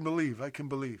 Yeah. I can believe.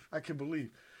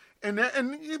 And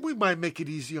we might make it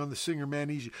easy on the Singer Man.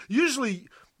 Easy. Usually,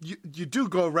 you do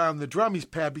go around the drummy's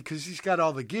pad because he's got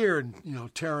all the gear and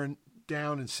tearing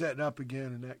down and setting up again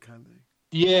and that kind of thing.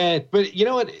 Yeah, but you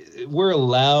know what? We're a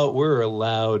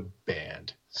loud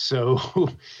band. So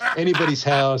anybody's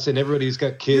house and everybody's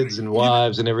got kids and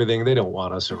wives and everything, they don't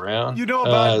want us around. You know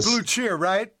about Blue Cheer,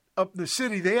 right? up in the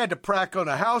city, they had to prac on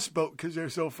a houseboat because they're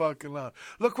so fucking loud.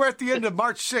 Look, we're at the end of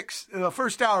March 6th, the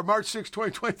first hour, March 6th,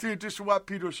 2023, edition of What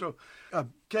Pedro Show.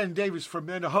 Ken Davis from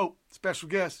Men of Hope, special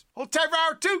guest. Hold tight for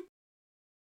hour 2.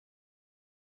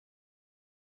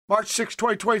 March 6th,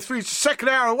 2023, it's the second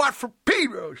hour of What for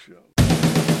Pedro Show.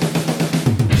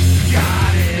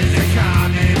 God is a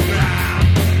common ground.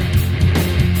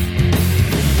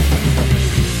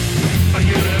 A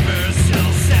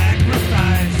universal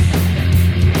sacrifice.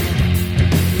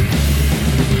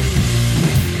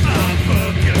 A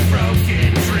book of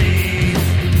broken dreams.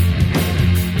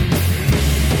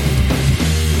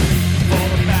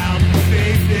 All about the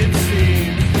faith it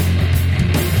seems.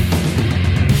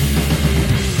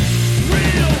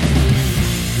 Real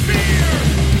fear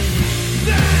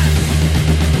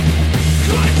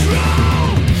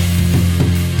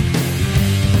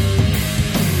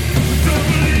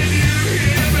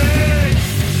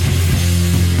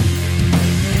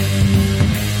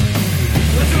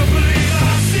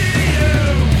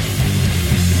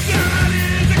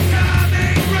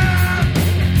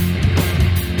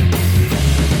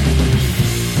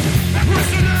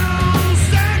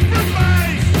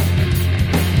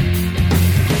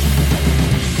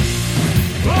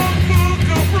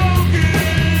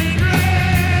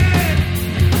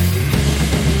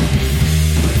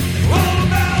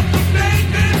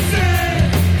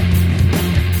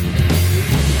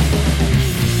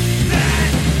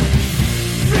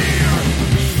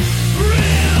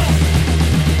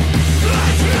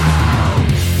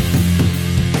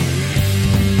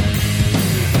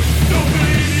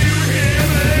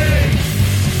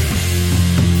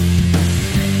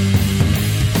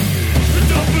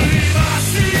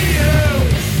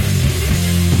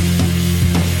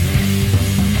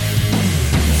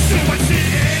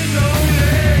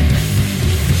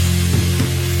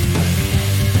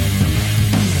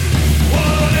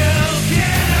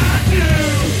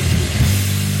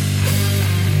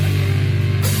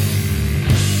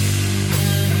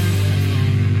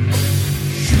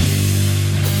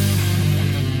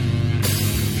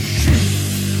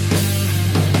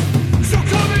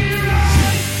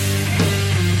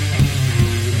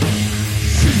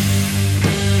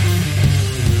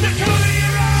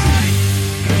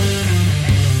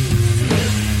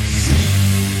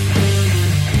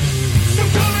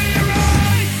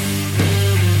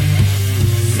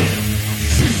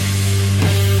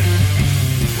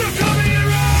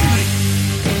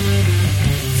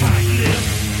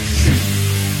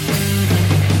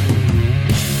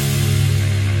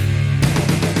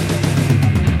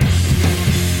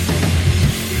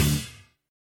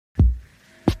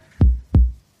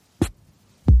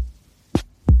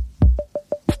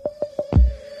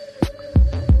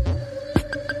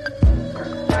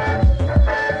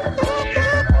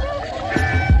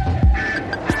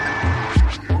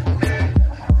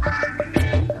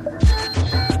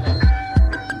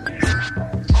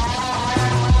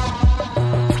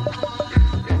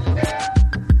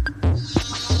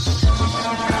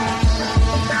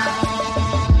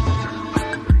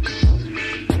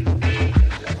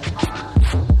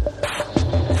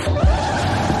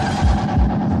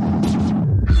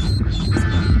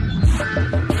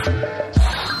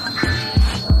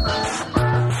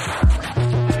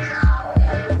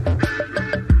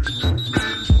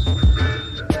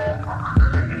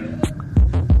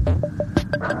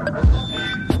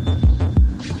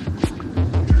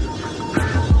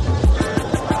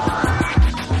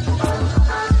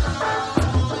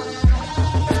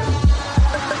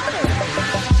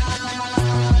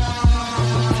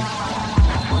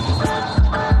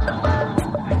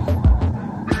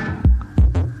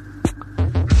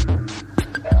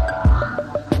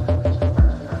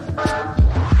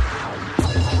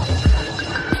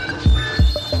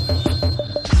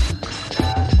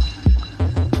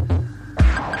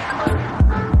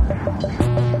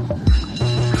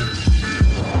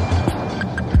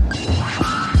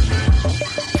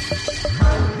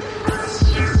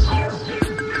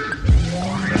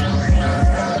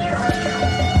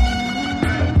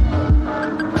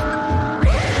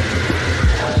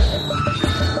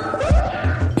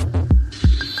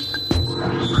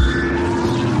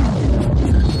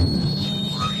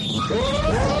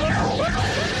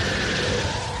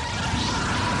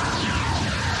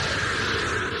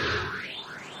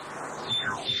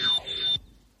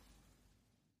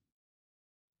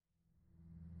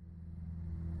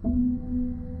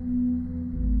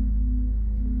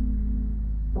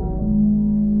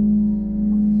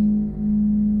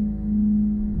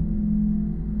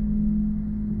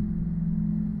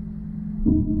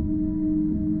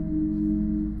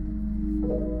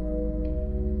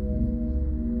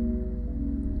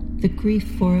The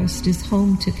grief forest is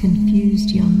home to confused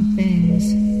young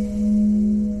things.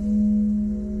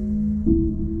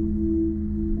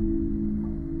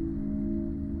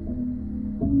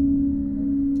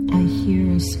 I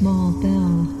hear a small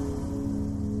bell.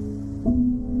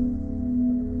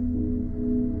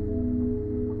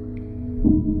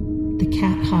 The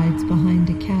cat hides behind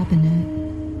a cabinet.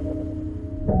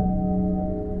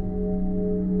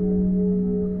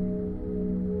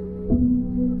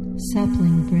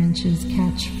 Sapling branches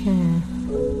catch fur.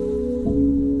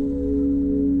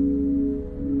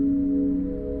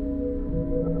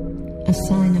 A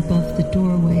sign above the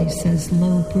doorway says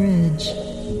low bridge.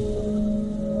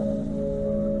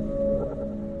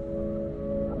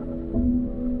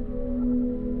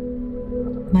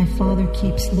 My father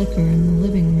keeps liquor in the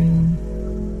living room.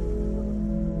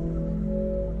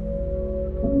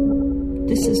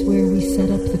 This is where we set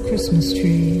up the Christmas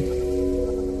tree.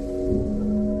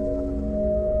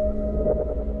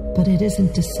 But it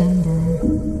isn't December.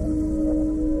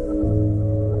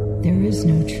 There is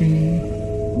no tree.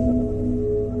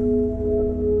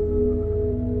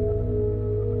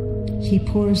 He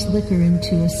pours liquor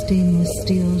into a stainless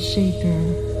steel shaker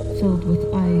filled with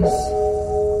ice,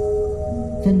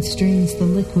 then strains the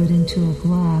liquid into a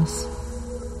glass.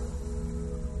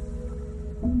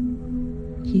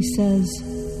 He says,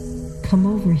 "Come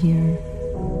over here."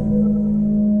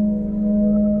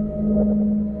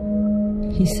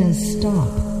 He says, "Stop."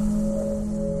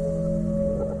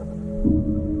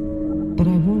 But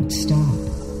I won't stop.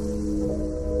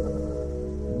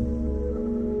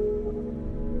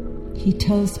 He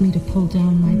tells me to pull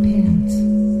down my pants.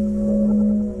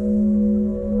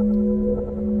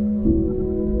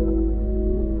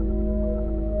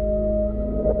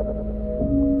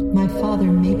 My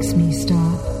father makes me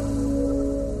stop.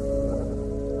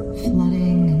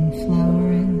 Flooding and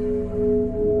flowering.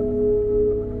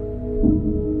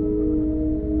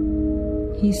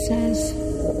 He says,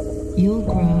 "You'll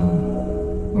grow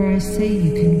where I say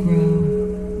you can grow."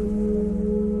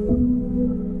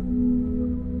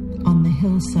 On the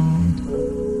hillside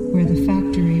where the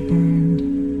factory burned.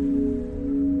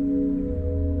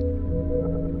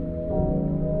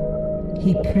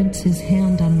 He prints his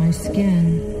hand on my skin.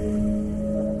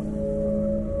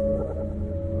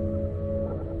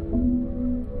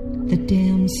 The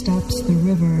dam stops the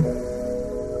river.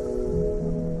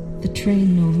 The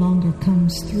train no longer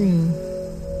comes through.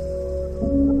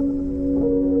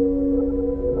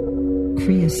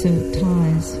 Creosote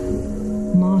ties,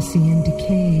 mossy and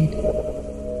decayed,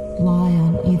 lie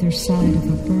on either side of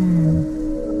a berm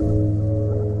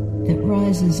that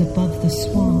rises above the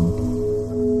swamp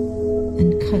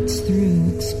and cuts through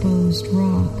exposed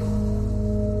rock.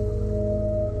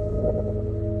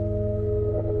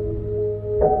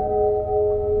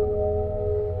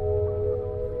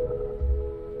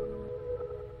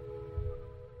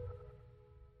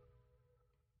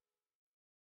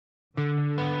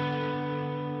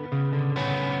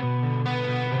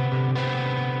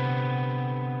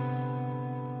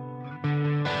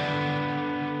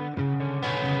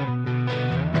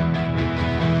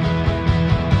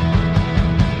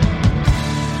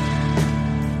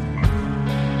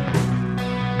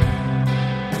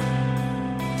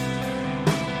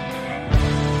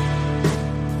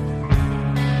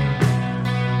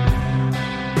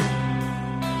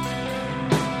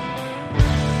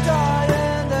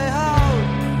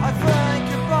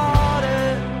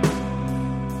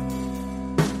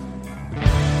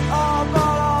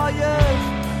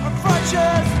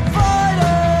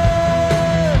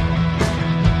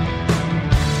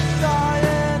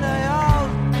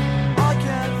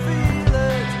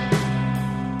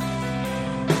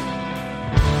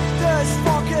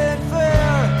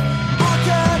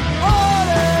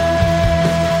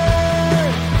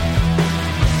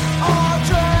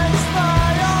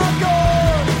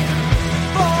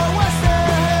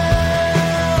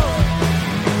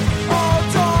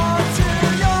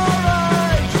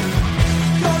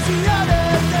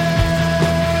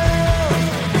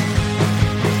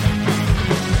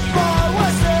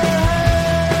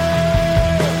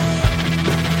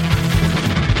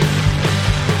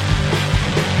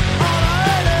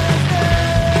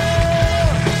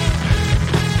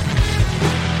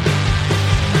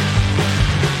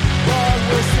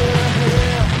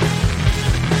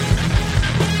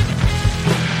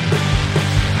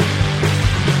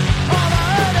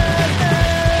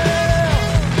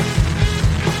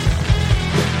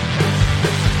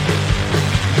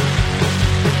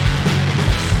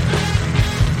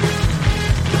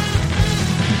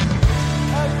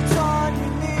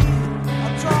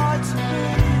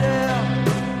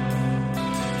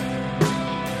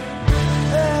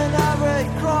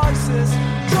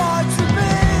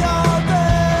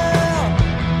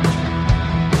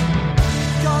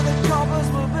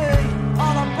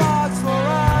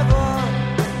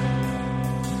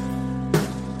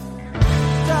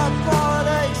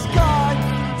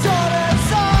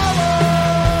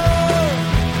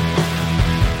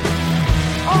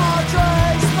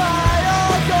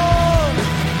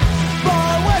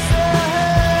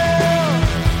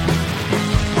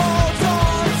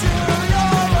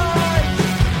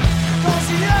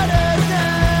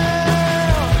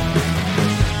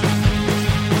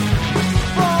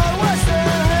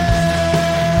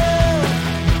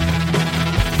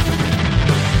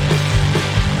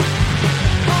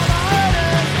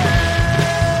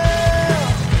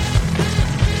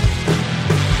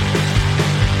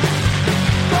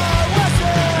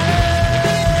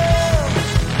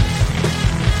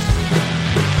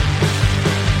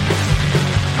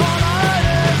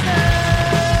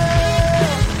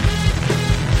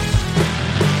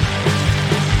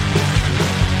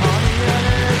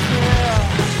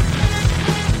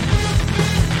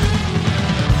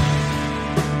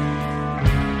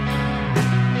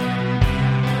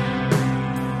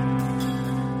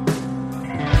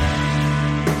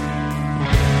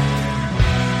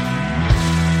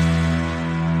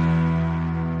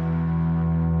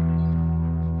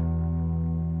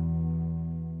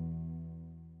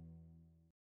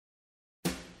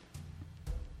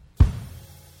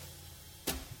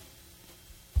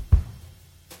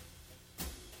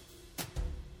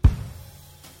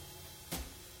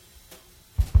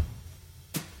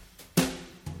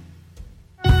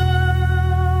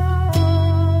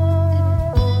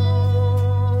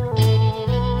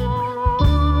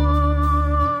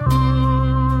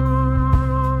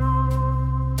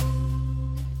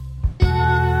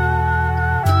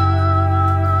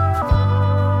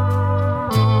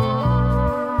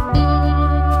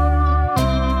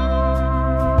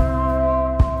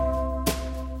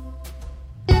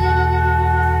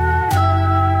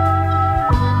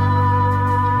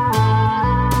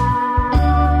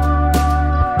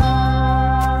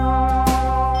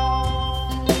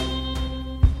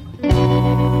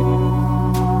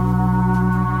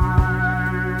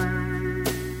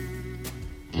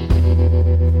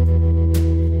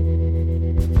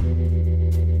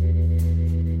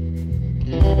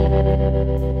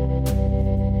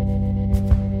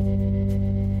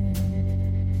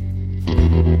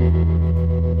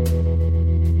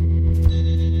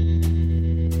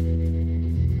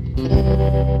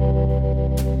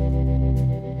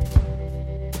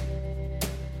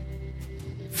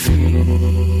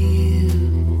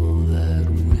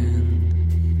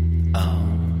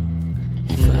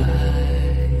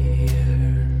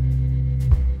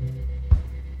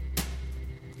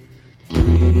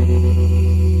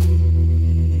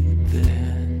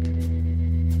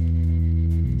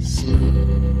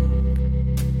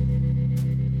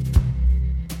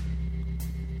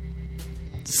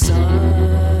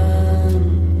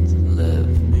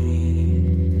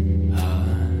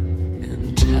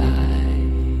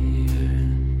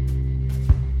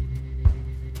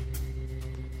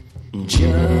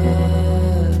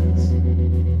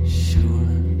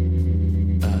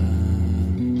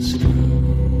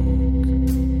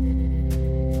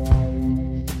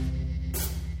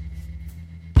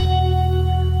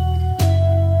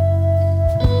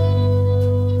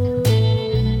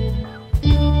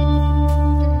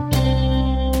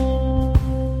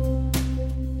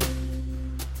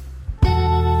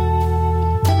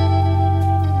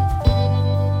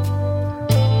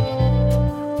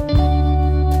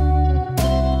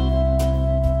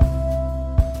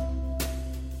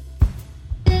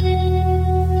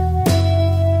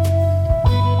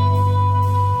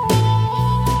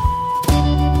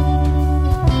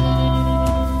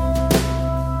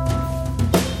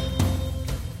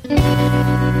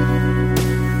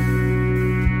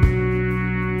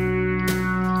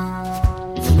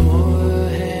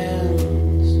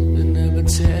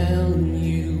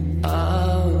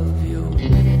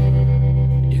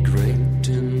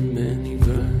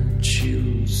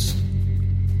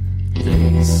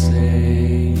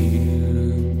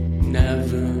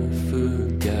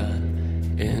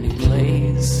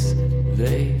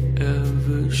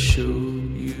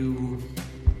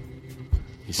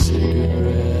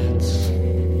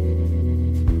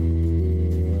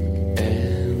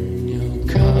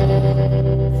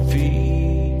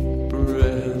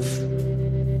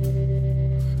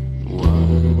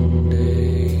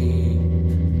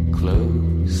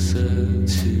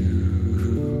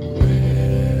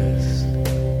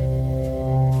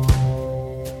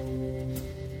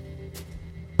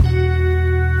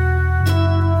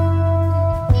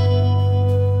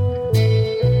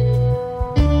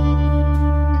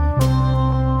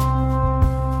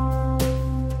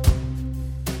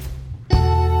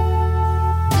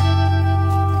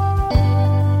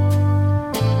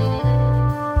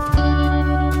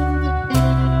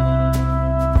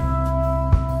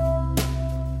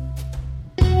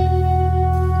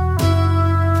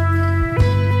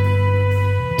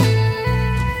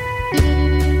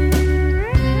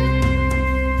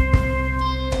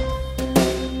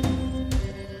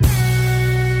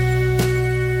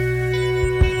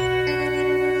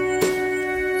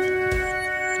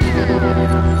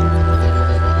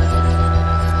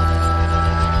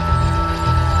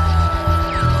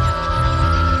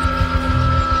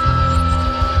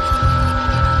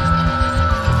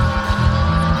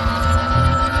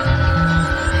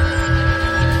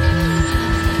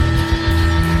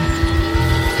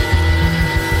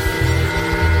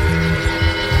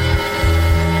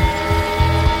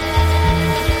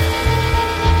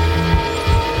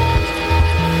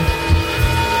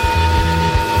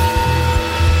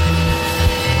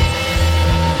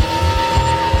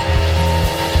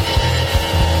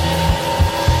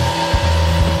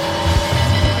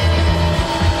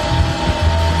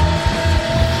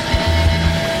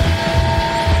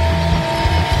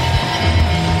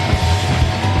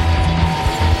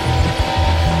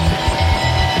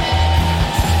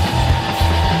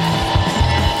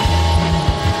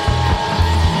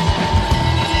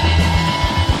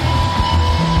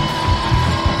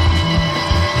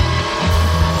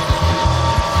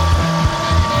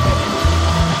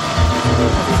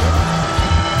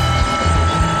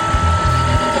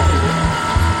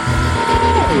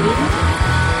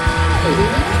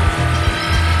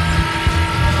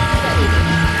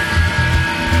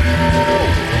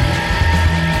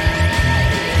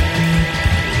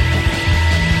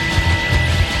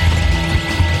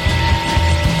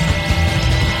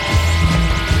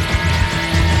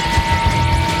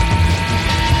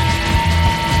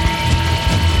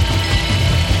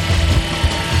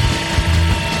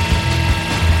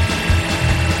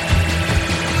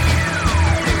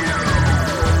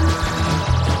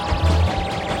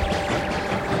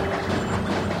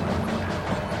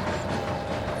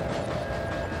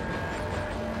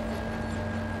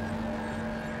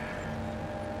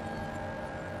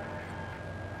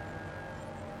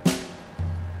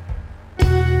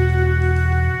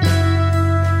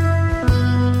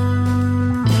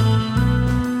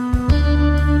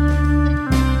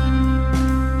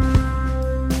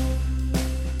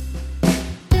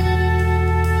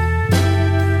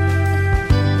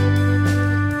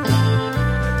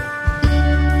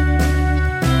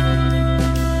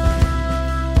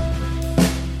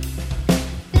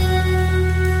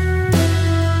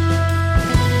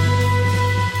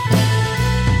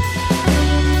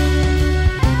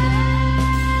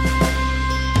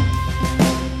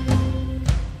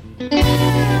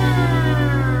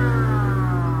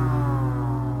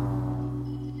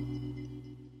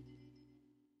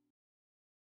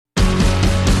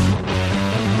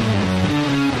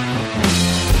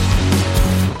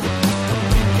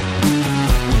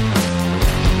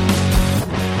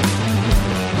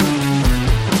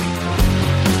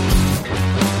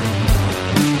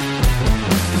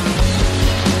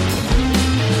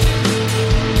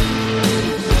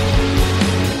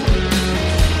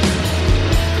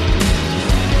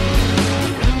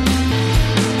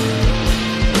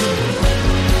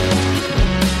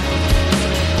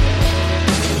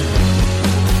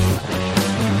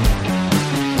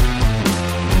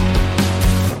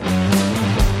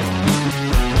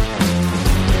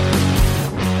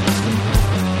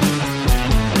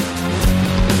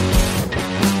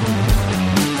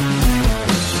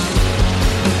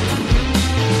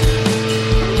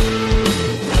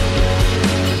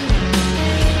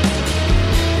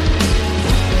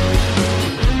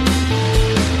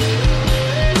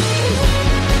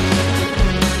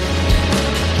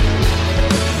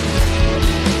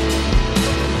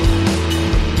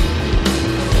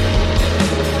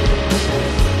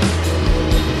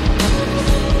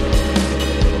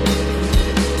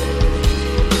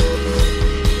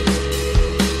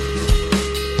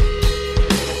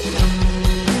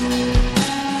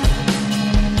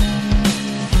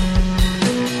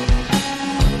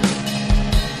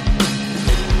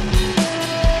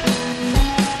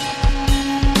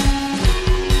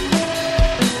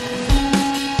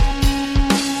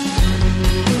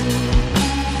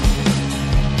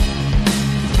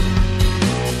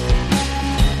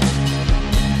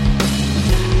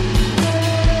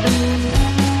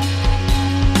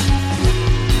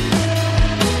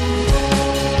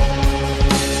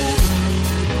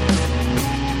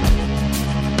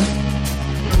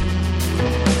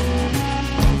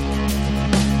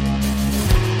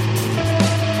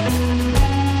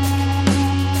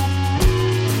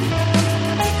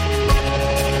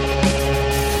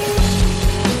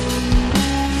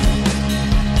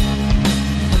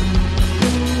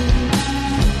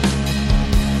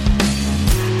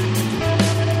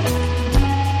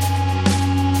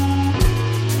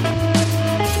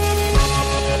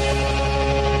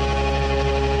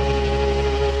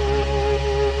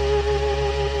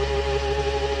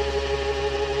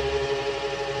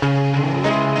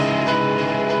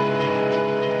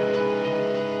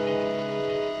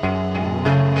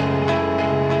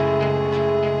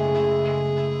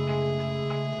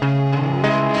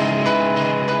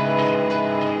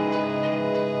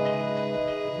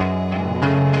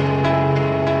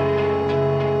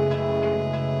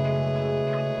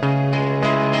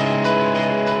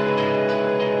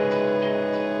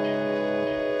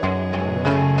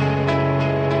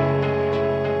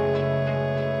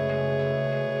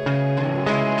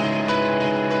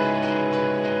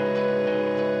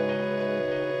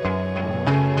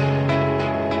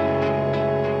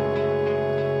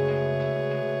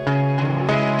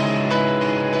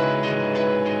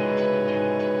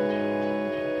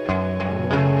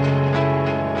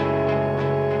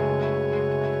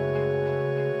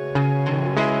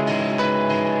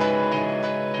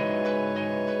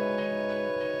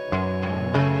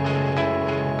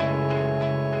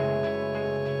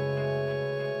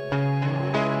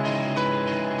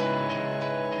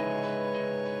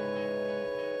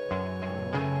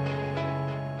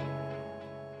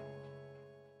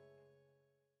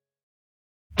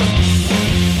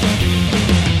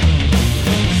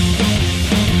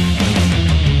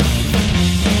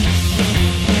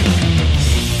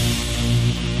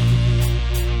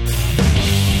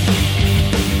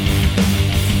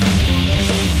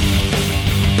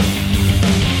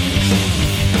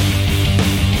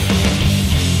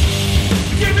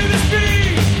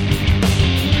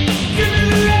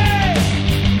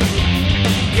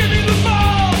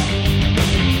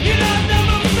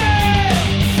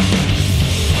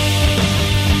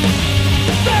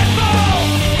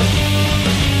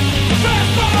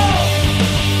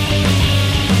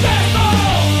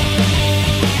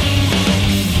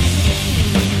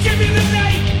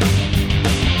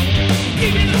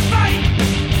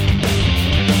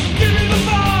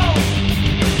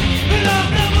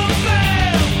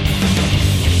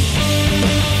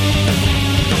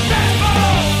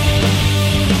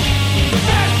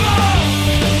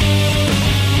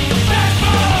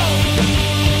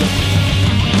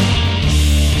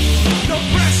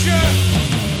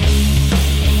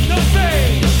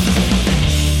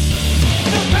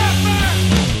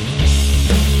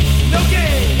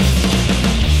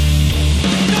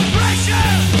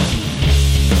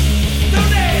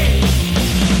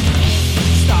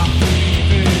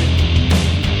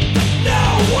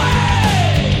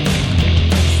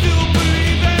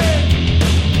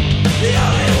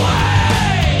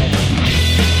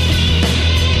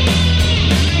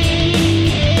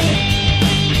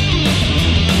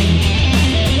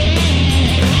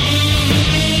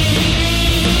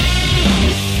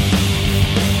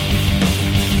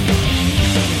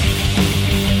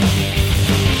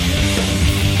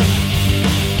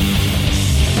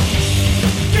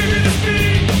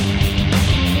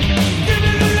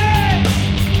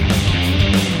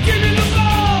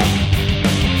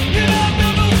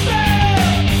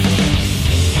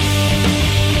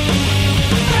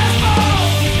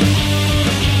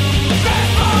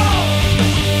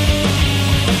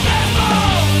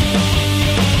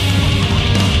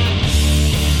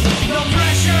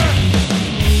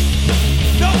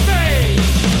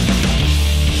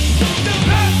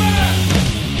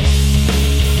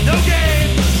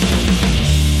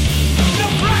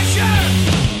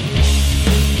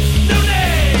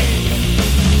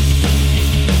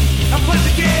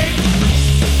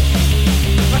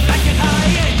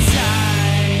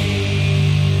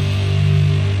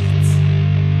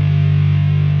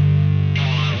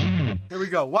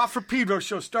 Show. Watt Pedro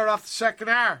Show. Start off the second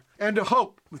hour. End of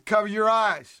Hope with Cover Your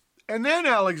Eyes. And then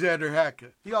Alexander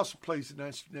Hacke. He also plays an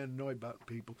instrument annoyed about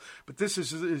people. But this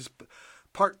is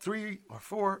part 3 or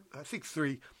 4, I think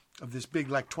 3, of this big,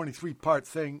 like, 23-part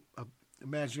thing of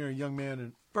Imaginary Young Man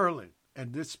in Berlin.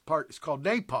 And this part is called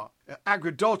Napalm.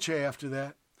 Aggro dolce after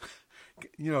that.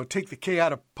 You know, take the K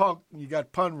out of punk, and you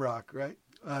got pun rock, right?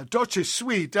 Dolce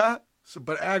sweet, huh? So,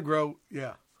 but aggro,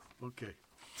 yeah. Okay.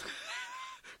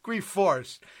 Grief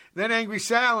Forest. Then Angry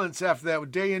Silence after that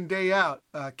with Day In, Day Out.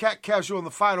 Cat Casual in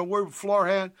the final word with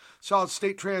Floorhand. Solid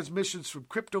State Transmissions from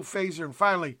Cryptophaser. And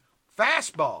finally,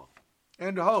 Fastball.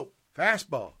 End of Hope.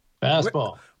 Fastball.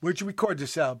 Where'd you record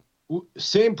this album?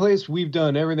 Same place we've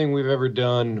done everything we've ever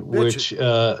done, which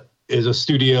is a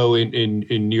studio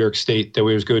in New York State that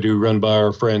we always go to, run by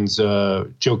our friends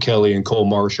Joe Kelly and Cole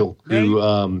Marshall, who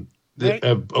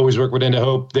I've always worked with End of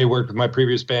Hope. They worked with my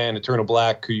previous band, Eternal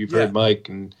Black, who you've heard, Mike,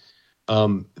 and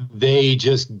they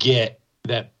just get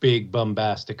that big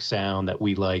bombastic sound that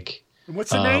we like. And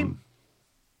what's the name?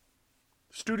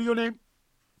 Studio name?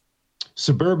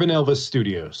 Suburban Elvis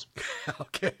Studios.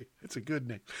 Okay, it's a good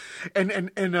name.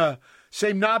 And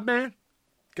same knob man,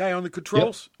 guy on the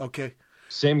controls. Yep. Okay,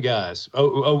 same guys.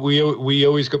 We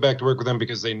always go back to work with them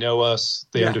because they know us.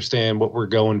 They understand what we're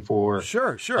going for.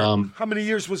 Sure. How many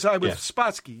years was I with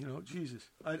Spotsky? You know, Jesus,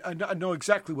 I know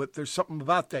exactly what. There's something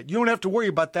about that. You don't have to worry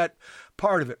about that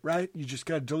part of it, right? You just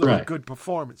got to deliver a good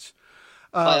performance.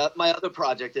 My other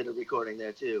project did a recording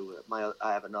there too.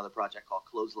 I have another project called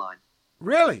Clothesline.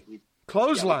 Really?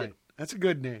 Clothesline. That's a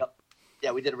good name.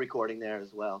 Yeah, we did a recording there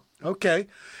as well. Okay.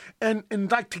 And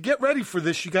like to get ready for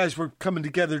this, you guys were coming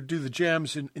together to do the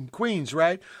jams in Queens,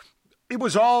 right? It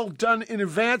was all done in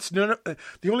advance. The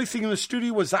only thing in the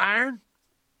studio was the iron?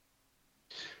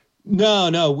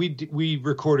 No. We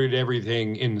recorded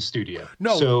everything in the studio.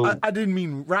 No, so, I didn't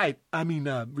mean write. I mean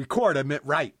record. I meant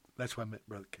write. That's what I meant,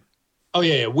 Brother Ken. Oh,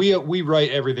 yeah. We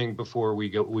write everything before we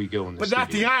go in the studio. But not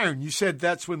the iron. You said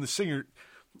that's when the singer...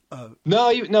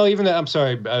 No, even that. I'm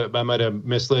sorry, I might have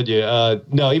misled you.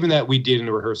 No, even that we did in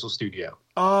the rehearsal studio.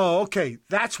 Oh, okay.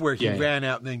 That's where he ran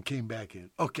out and then came back in.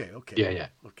 Okay. Yeah.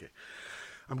 Okay.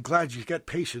 I'm glad you got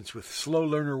patience with Slow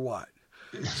Learner Watt.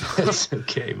 That's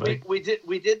okay, Mike. We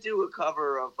did do a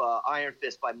cover of Iron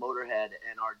Fist by Motorhead,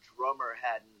 and our drummer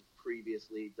hadn't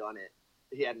previously done it.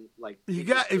 He hadn't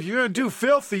if you're gonna do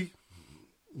Filthy.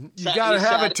 You got to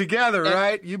have it together,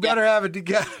 right? You better have it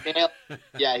together.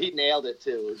 He nailed it,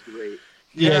 too. It was great.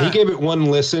 Yeah, he gave it one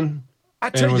listen.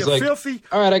 I tell you, Filthy...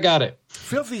 All right, I got it.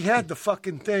 Filthy had the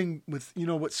fucking thing with,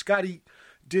 what Scotty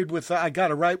did with I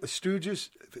Got It Right with Stooges.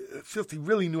 Filthy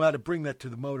really knew how to bring that to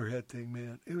the Motorhead thing,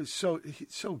 man. It was so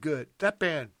good. That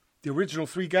band, the original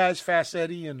 3 guys, Fast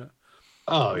Eddie and...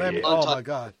 Oh, my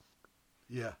God.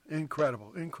 Yeah,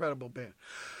 incredible band.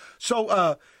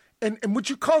 So... And would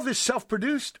you call this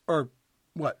self-produced or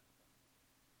what?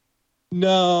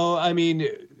 No, I mean,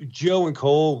 Joe and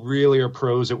Cole really are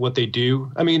pros at what they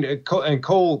do. I mean,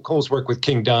 Cole's worked with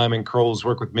King Diamond, Cole's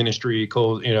worked with Ministry,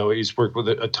 Cole, he's worked with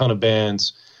a ton of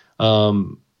bands.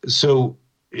 So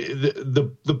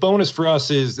the bonus for us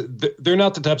is they're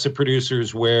not the types of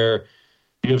producers where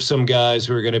you have some guys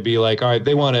who are going to be like, all right,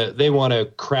 they want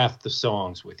to craft the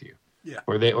songs with you. Yeah.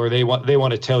 Or they want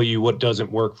to tell you what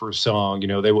doesn't work for a song.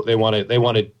 They want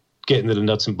to get into the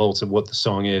nuts and bolts of what the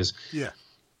song is. Yeah.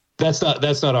 That's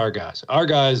not our guys. Our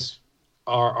guys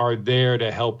are there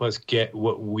to help us get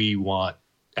what we want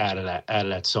out of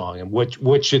that song. And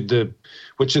what should the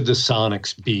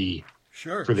sonics be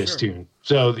for this tune?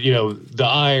 So, the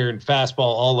iron, fastball,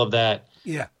 all of that.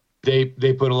 Yeah. They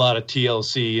put a lot of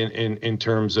TLC in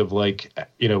terms of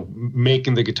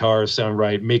making the guitar sound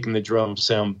right, making the drums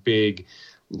sound big,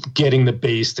 getting the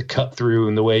bass to cut through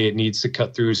in the way it needs to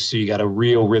cut through. So you got a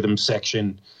real rhythm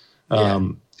section,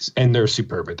 and they're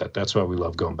superb at that. That's why we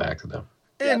love going back to them.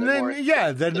 And then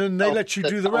they let you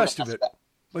do the rest of it.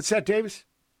 What's that, Davis?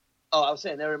 Oh, I was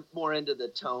saying they're more into the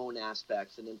tone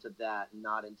aspects and into that,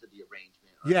 not into the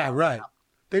arrangement. Yeah, right.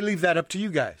 They leave that up to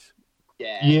you guys.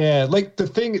 Yeah, like the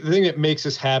thing that makes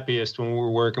us happiest when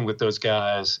we're working with those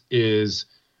guys is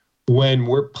when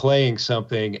we're playing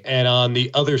something and on the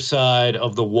other side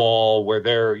of the wall where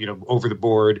they're, over the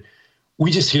board, we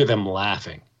just hear them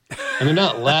laughing. And they're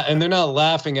not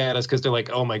laughing at us because they're like,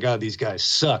 "Oh my God, these guys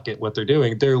suck at what they're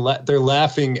doing." They're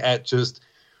laughing at just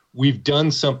we've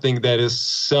done something that is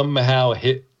somehow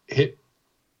hit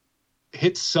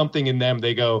something in them.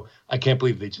 They go, "I can't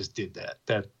believe they just did that.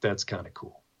 That's kind of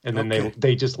cool." And then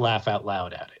they just laugh out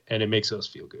loud at it, and it makes us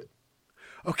feel good.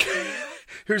 Okay,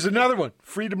 here's another one,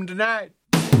 Freedom Denied.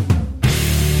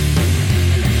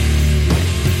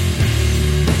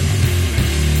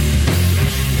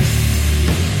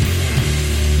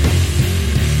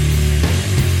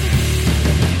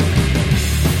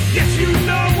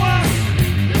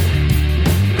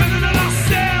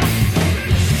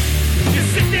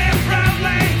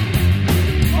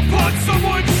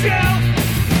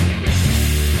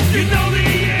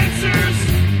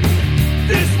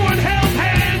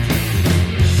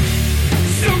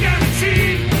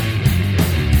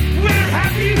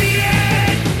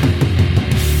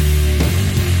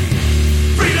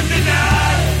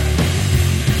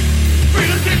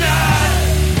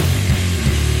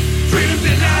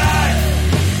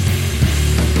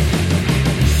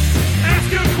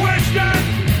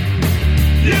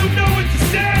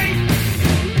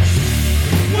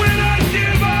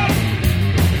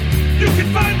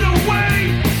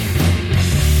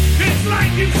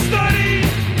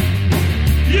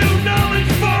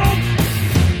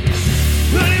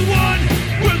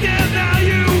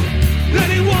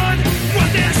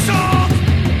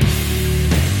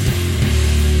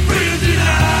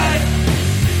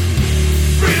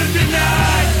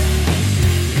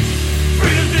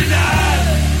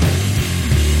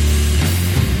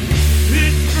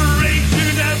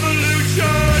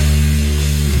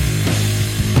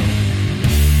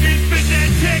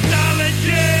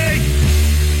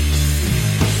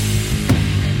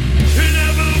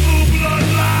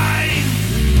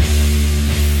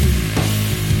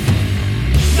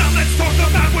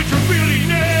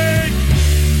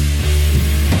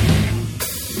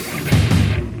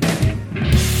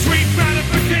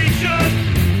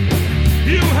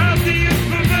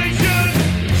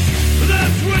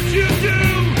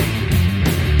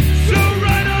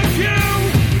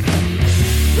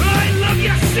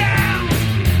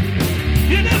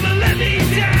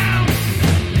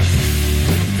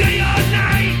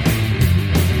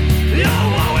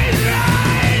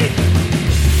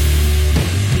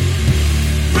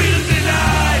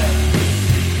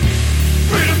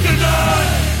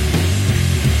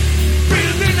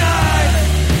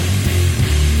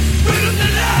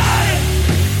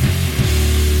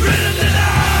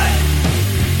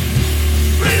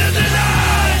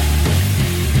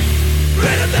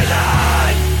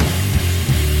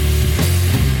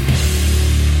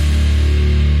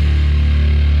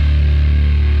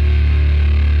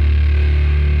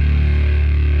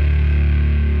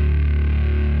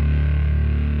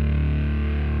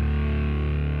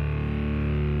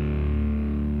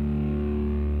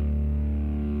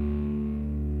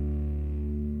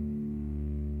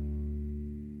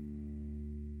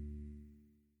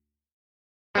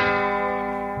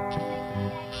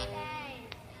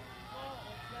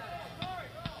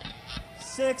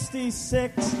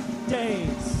 366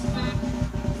 days.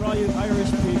 For all you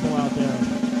Irish people out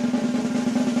there.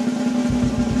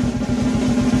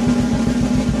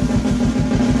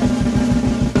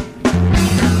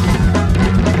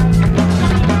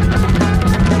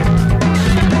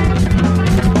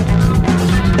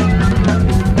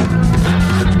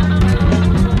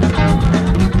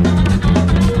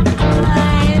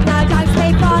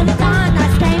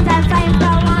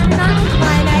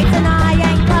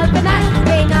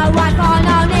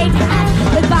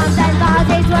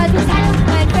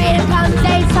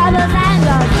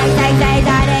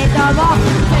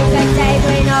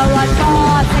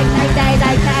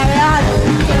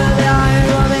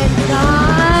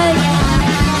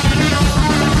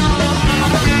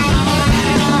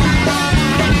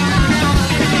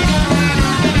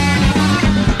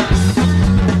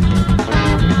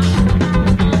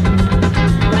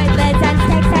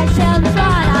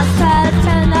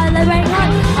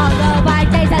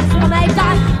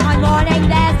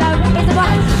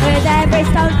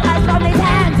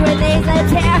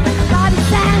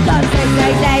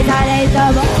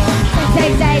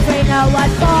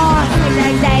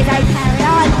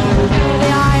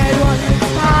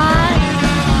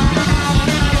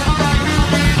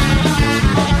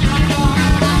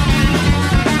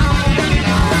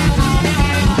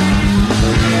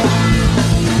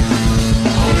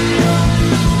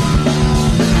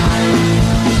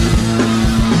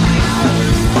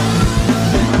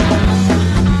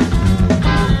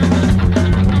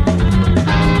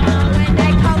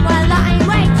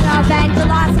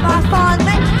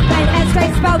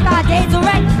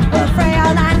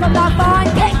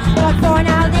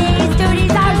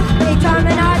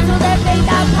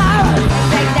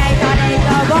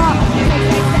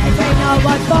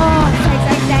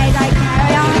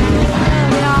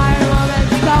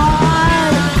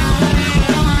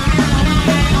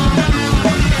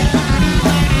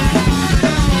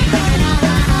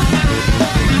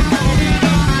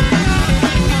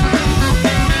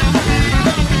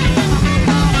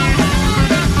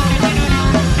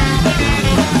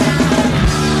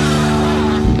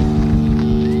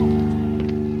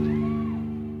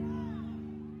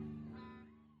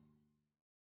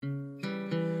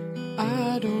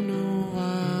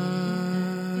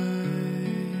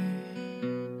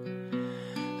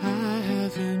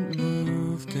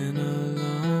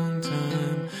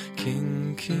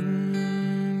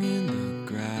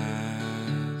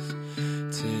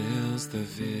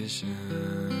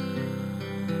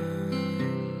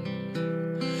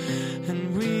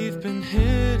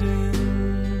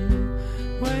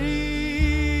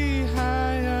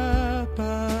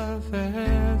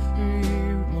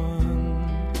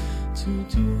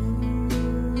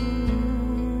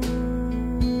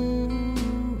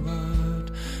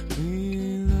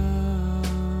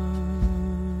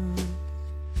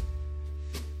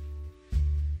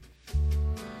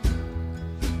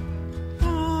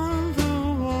 On the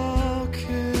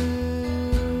wallkill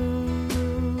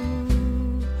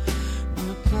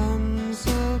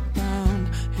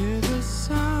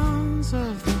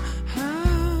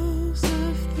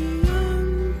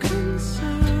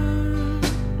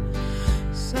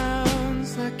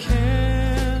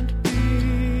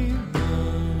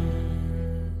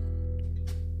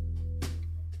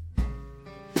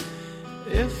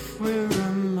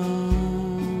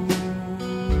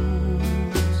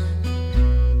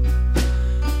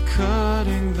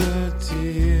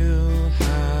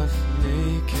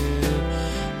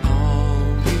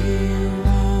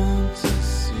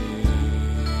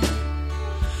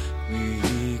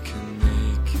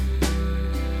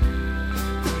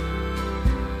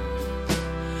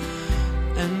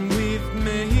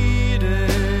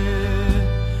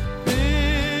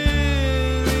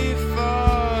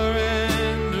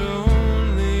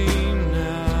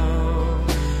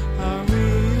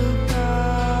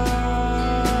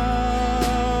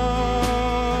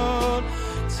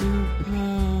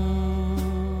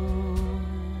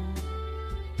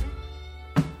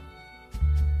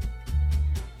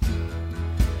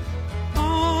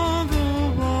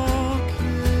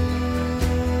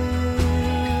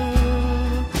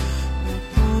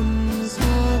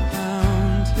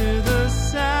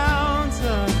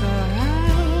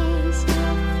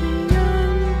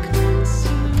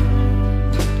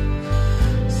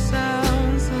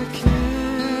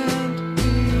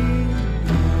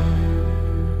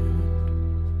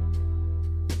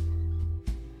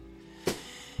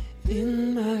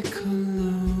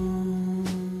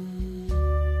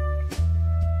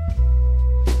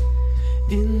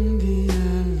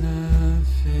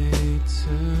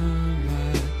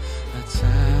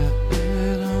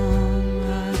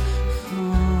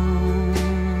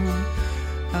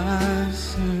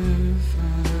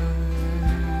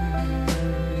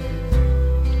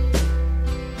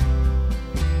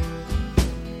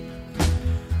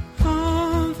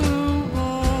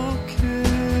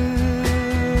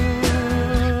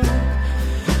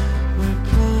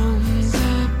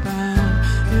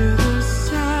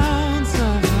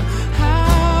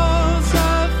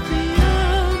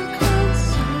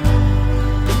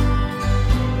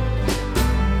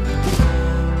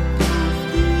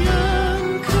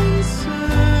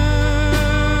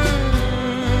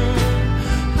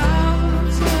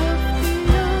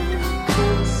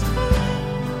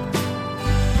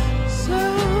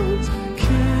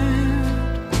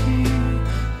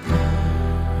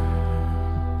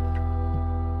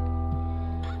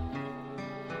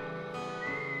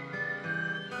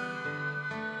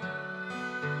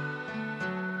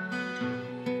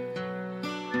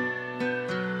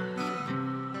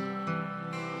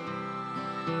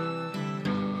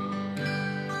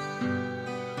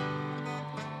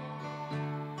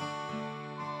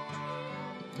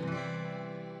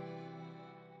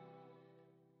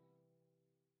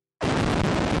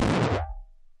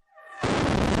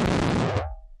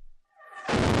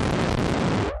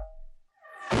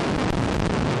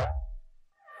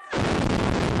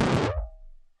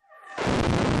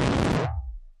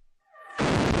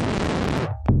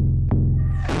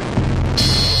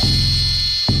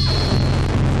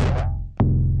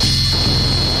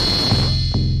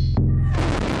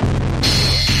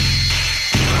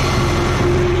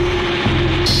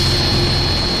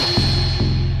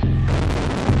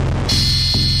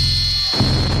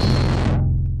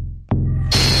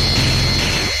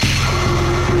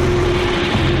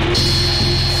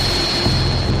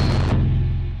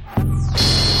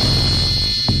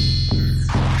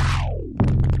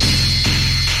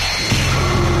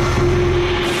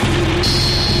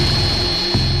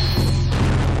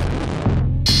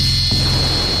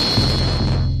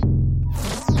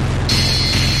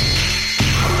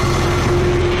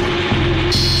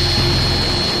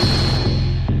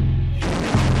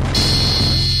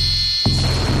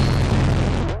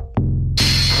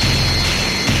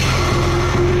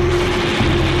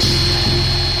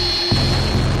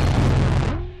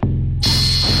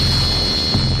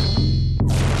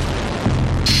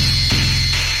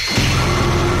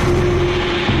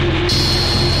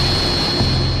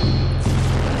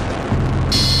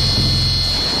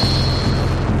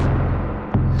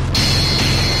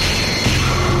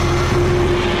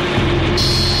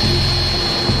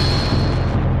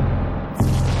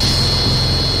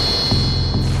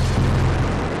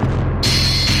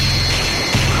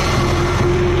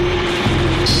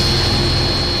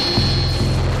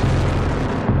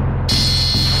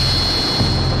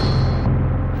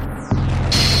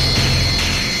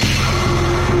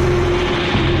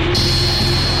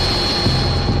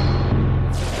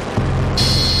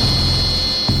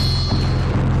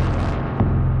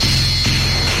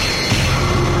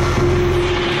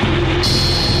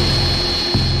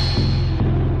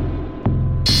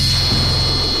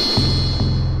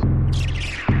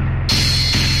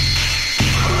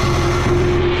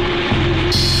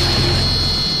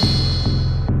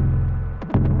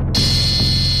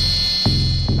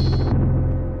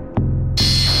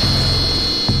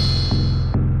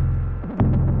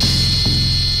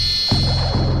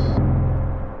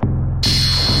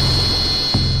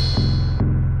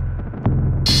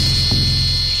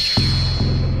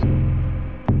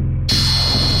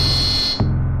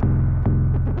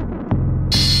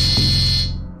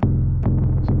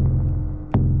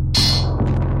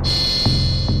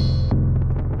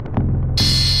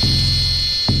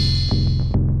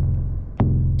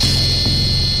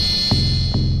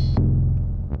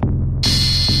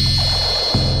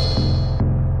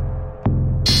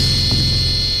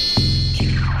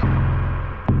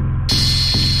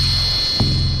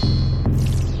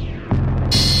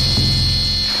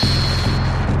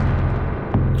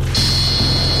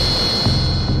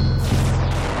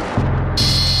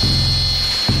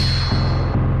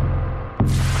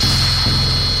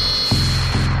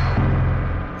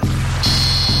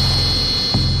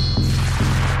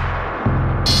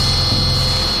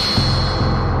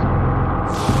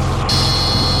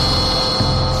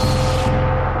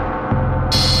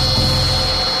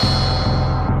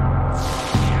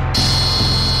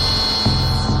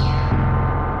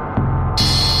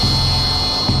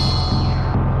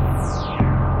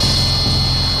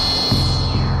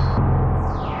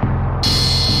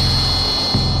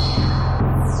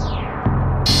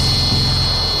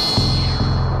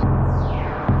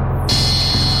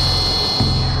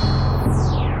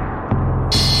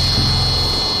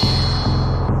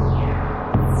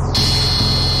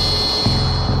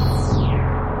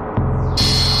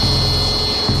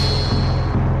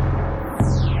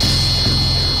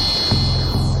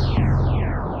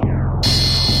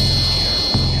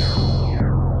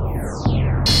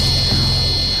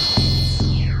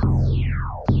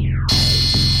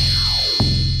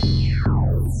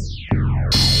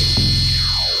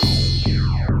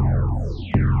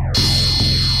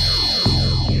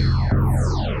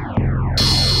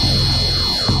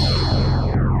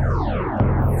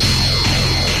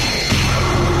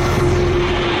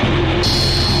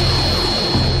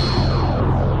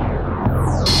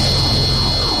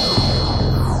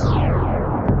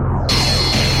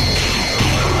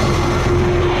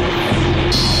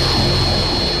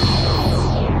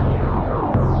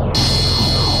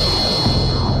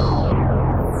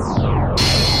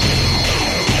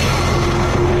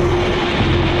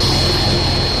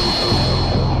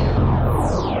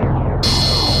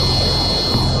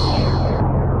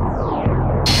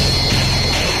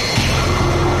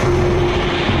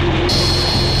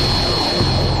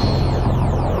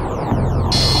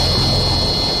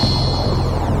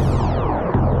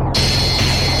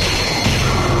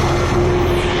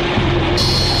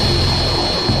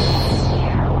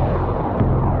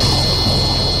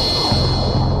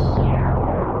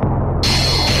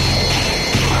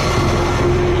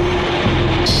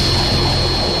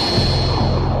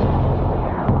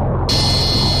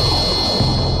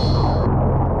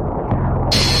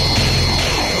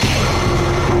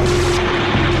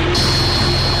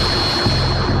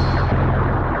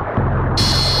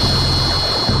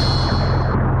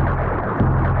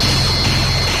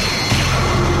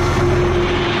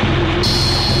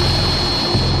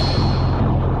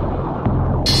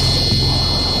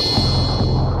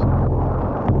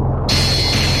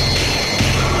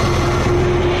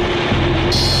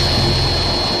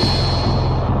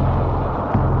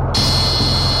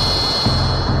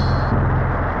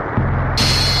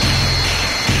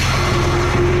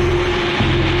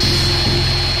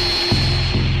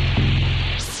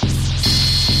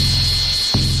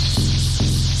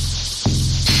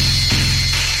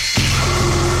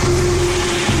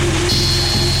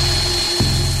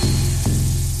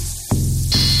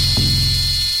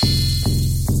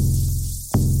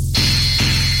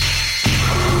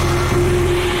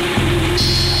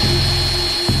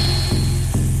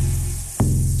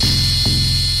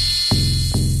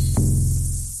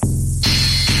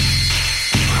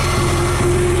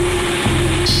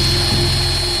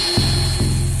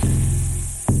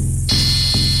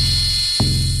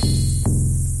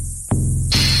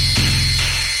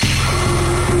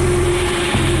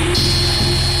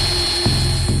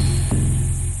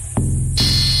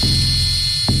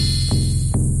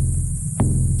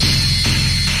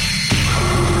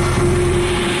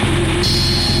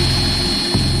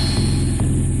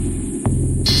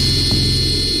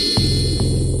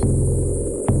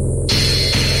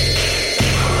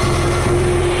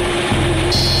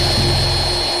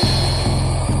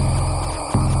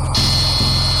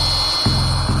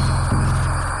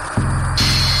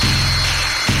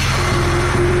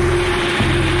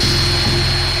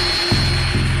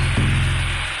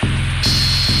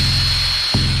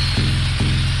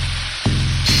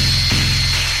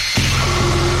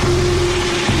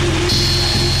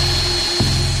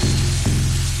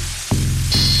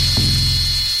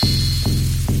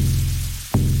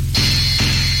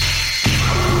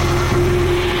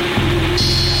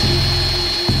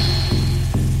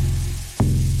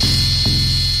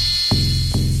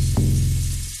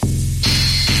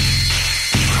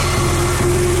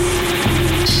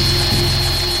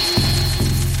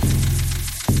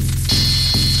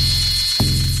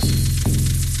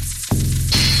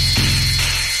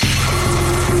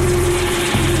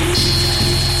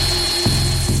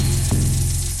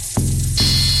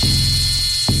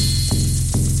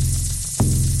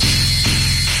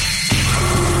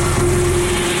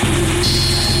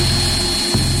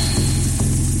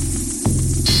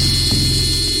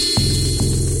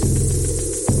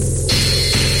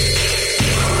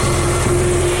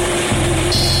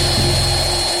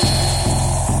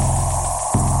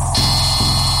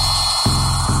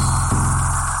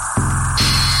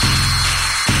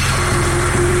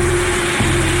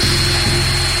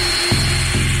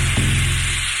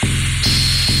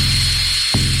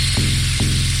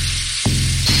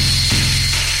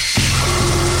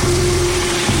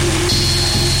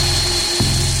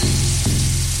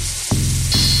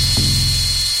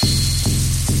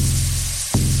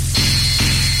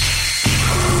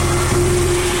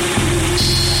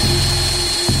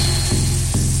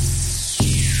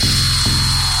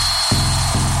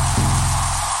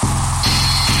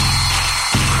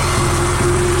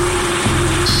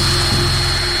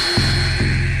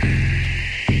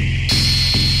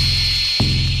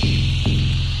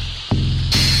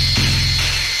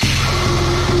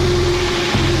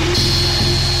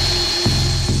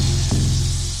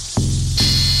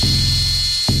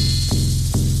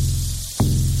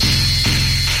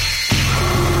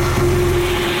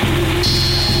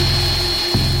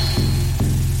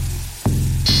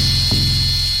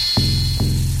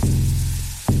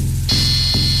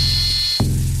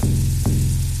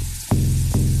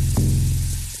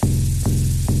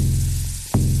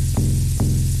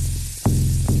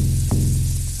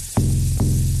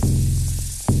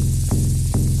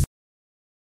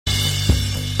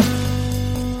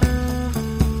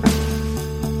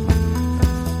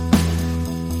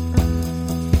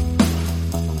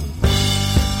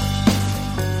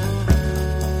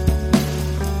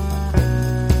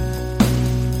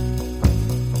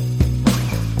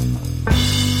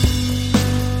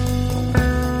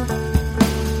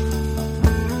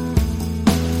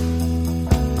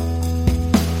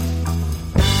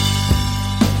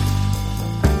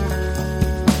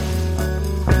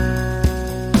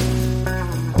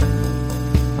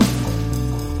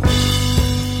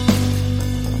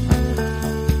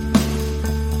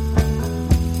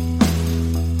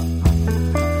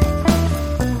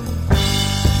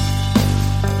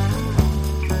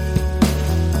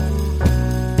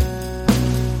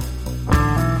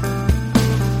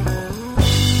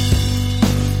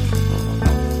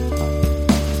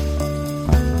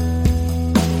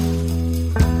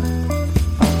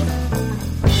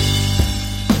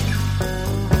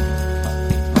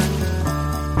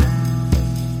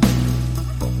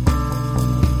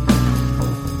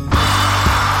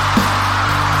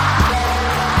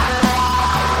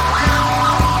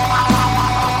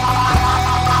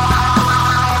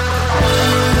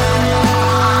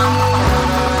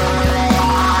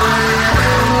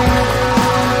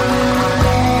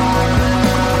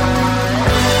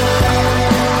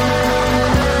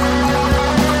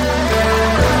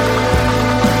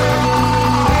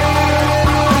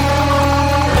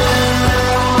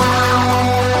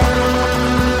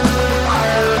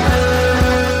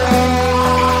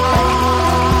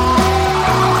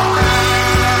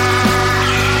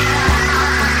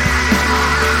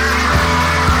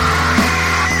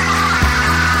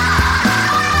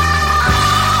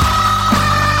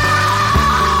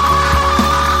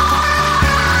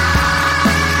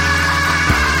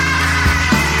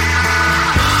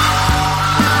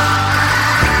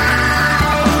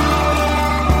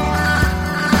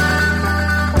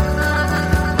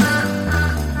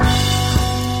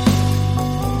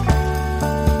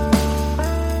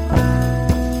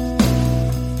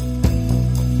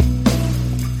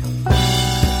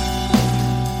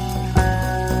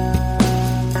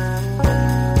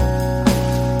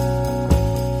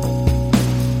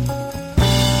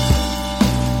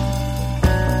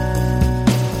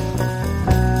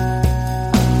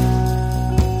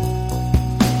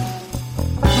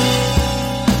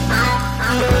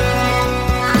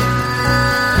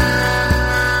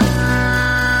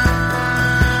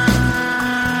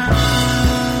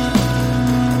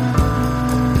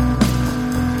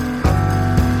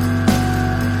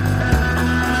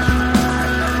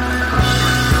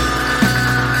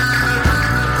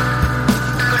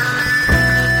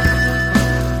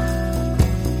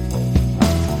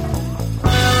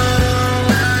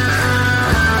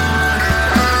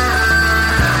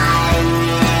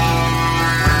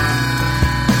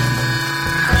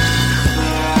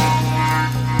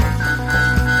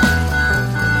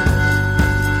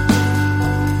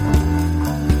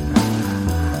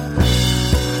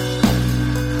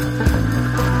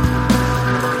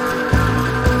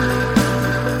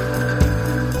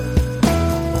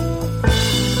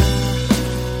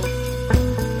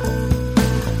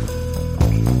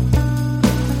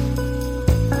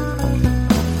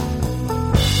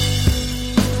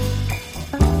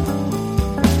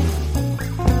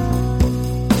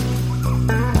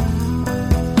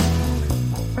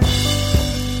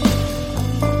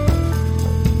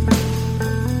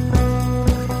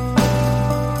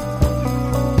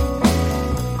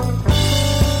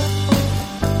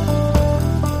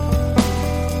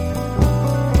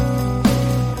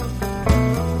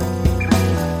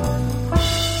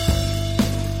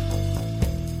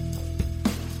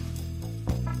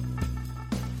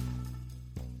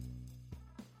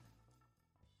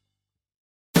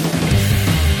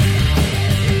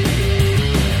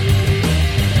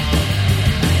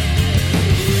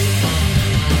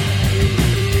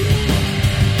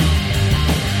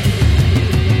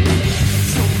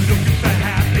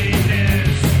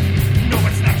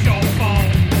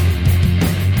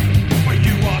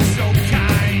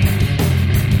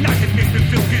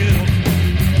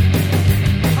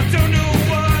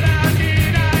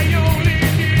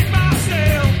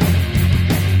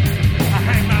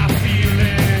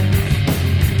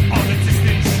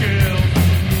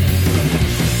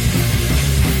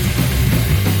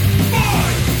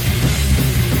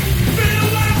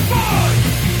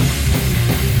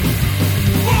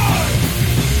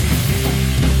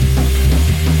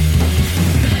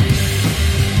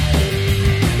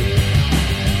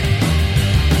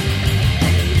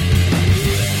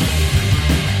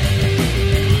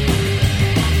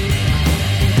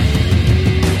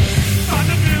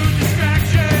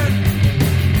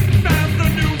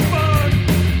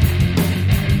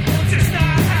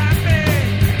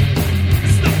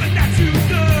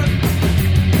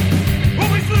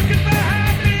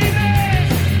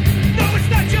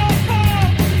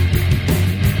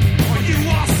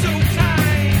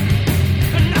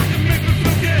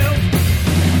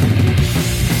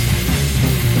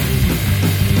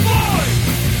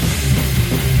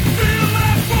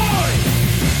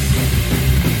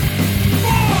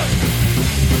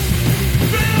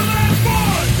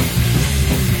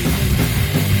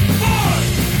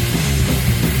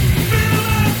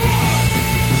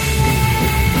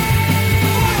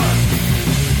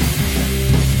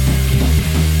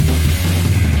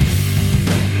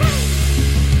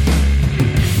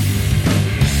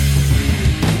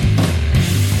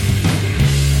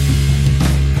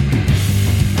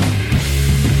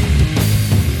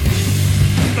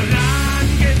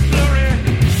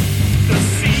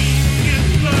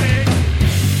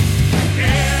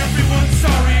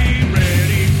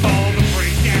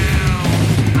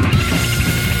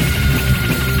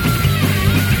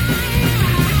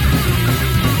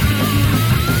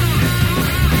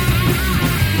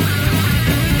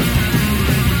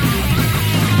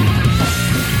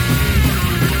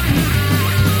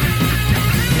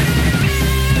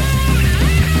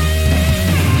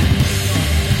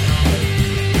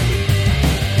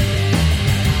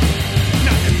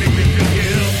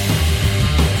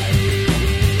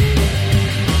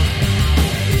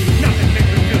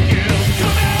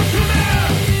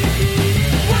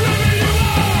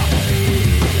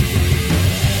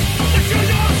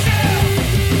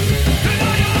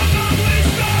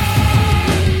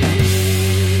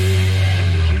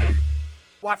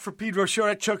Watt for Pedro Show.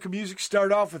 That chunk of music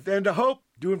started off with End of Hope,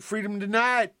 doing Freedom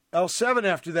Denied. L7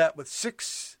 after that with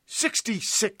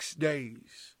 66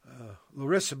 days.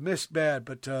 Larissa missed bad,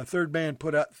 but third band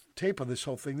put out tape of this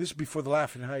whole thing. This is before the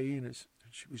Laughing Hyenas.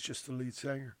 She was just the lead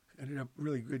singer. Ended up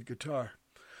really good guitar.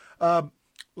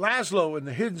 Laszlo and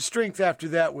the Hidden Strength after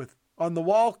that with On the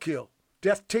Wallkill.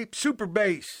 Death Tape Super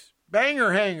Bass.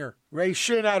 Banger Hanger. Ray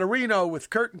Shin out of Reno with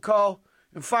Curtain Call.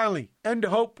 And finally, End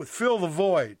of Hope with Fill the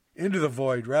Void. Into the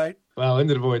Void, right? Well,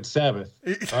 Into the Void, Sabbath.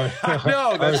 I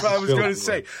know, that's what I was going to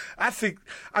say.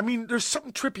 There's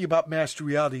something trippy about Master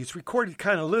Reality. It's recorded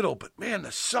kind of little, but man,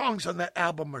 the songs on that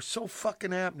album are so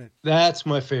fucking happening. That's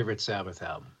my favorite Sabbath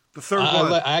album. The third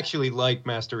one. I actually like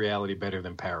Master Reality better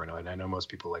than Paranoid. I know most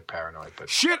people like Paranoid, but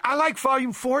shit, I like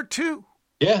Volume 4 too.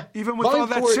 Yeah, even with all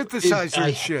that synthesizer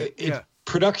and shit. Yeah,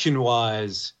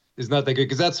 production-wise, is not that good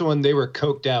because that's the one they were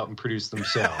coked out and produced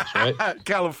themselves, right?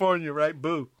 California, right?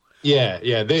 Boo.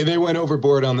 Yeah. They went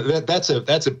overboard on that. That's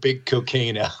a big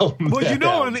cocaine album.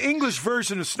 Well, on the English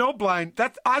version of Snowblind,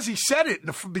 that Ozzy said it in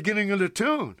the beginning of the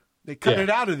tune. They cut it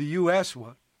out of the U.S.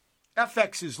 one.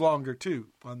 FX is longer too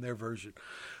on their version,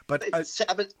 but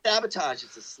Sabotage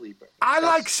is a sleeper. I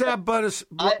like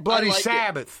Bloody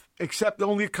Sabbath, it. except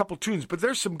only a couple tunes. But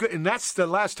there's some good, and that's the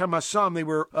last time I saw them. They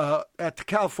were at the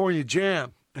California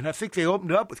Jam. And I think they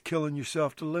opened up with Killing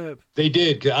Yourself to Live. They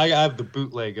did. I have the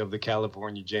bootleg of the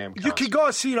California Jam concert. You can go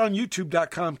and see it on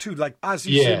YouTube.com, too. Like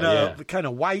Ozzy's in the kind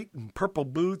of white and purple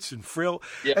boots and frill.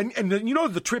 Yeah. And you know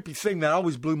the trippy thing that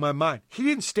always blew my mind? He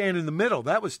didn't stand in the middle.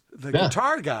 That was the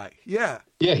guitar guy. Yeah.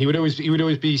 Yeah, he would always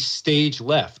be stage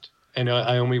left. And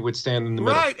Iommi would stand in the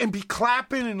middle. Right, and be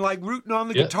clapping and like rooting on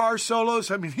the guitar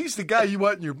solos. I mean, he's the guy you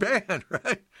want in your band,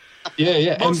 right?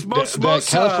 Yeah. That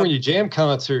California Jam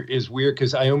concert is weird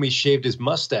because Iommi shaved his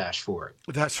mustache for it.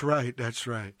 That's right.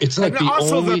 It's like the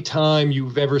only time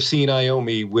you've ever seen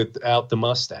Iommi without the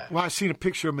mustache. Well, I've seen a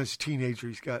picture of him as a teenager.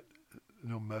 He's got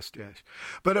no mustache.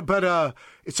 But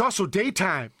it's also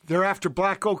daytime. They're after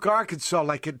Black Oak, Arkansas,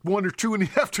 like at 1 or 2 in the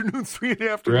afternoon, 3 in the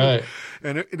afternoon. Right.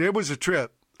 And it was a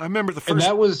trip. I remember the first. And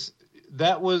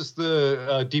that was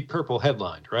the Deep Purple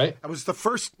headline, right? That was the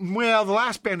first. Well, the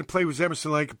last band to play was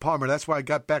Emerson, Lake and Palmer. That's why I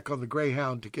got back on the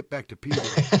Greyhound to get back to Peter.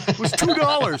 It was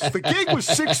 $2. The gig was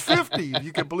 $6.50. If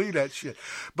you can believe that shit.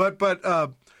 But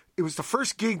it was the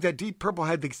first gig that Deep Purple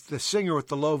had the singer with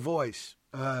the low voice.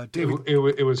 David.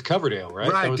 It was Coverdale,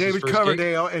 right? Right, David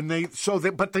Coverdale,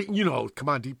 gig? But come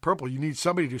on, Deep Purple. You need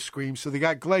somebody to scream, so they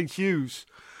got Glenn Hughes.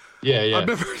 Yeah. I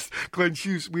remember Glenn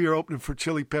Hughes, we were opening for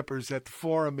Chili Peppers at the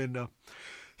Forum, and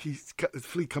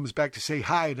Flea comes back to say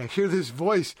hi, and I hear this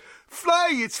voice,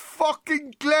 Flea, it's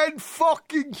fucking Glenn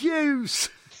fucking Hughes.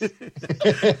 You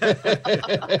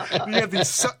have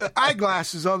these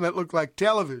eyeglasses on that look like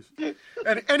television.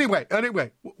 And anyway,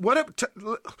 I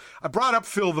brought up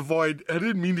Fill the Void. I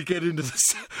didn't mean to get into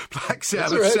the Black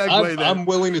Sabbath segue there. I'm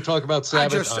willing to talk about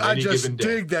Sabbath on any given day. I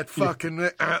just dig that fucking...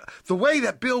 the way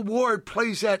that Bill Ward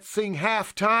plays that thing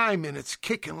half-time, and it's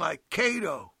kicking like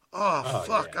Kato. Oh,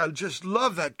 fuck. Yeah. I just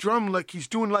love that drum lick. He's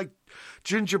doing like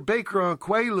Ginger Baker on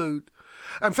Quaalude.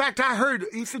 In fact, I heard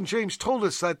Ethan James told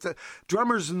us that the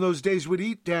drummers in those days would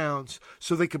eat downs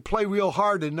so they could play real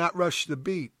hard and not rush the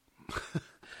beat.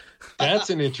 That's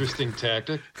an interesting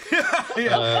tactic.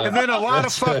 Yeah. And then a lot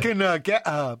of fucking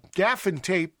gaffing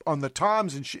tape on the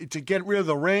toms and to get rid of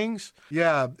the rings.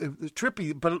 Yeah,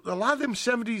 trippy. But a lot of them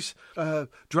 70s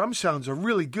drum sounds are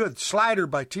really good. Slider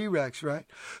by T-Rex, right?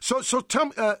 So tell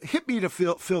me, hit me to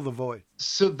fill the void.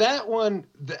 So that one,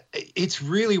 it's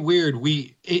really weird.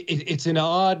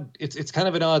 It's kind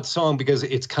of an odd song because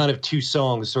it's kind of two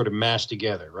songs sort of mashed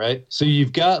together, right? So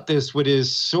you've got this, what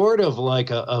is sort of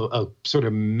like a sort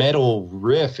of metal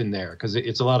riff in there because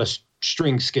it's a lot of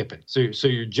string skipping. So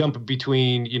you're jumping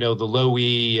between, the low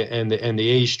E and the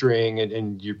A string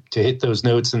and you to hit those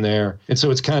notes in there. And so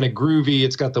it's kind of groovy.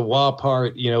 It's got the wah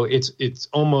part, it's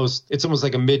almost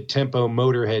like a mid-tempo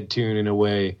Motorhead tune in a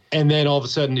way. And then all of a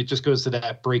sudden it just goes to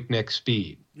that breakneck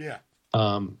speed. Yeah.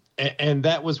 And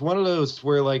that was one of those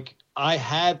where like when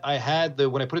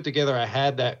I put it together, I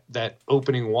had that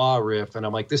opening wah riff and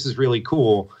I'm like, this is really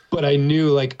cool. But I knew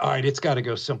like, all right, it's got to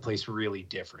go someplace really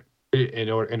different in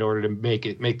order to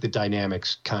make the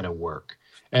dynamics kind of work.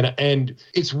 And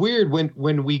it's weird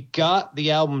when we got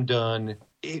the album done,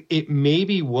 it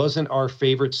maybe wasn't our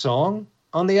favorite song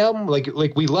on the album.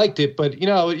 Like we liked it, but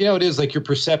it is like your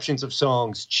perceptions of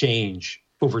songs change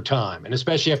over time, and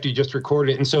especially after you just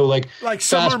recorded it. And so like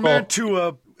some are meant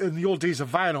to in the old days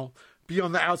of vinyl be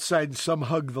on the outside and some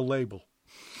hug the label.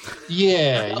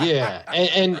 Yeah.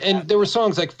 And there were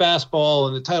songs like Fastball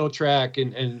and the title track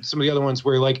and some of the other ones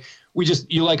where like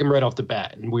you like them right off the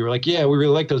bat. And we were like, yeah, we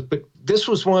really like those. But this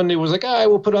was one, it was like, all right,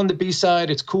 we'll put on the B-side.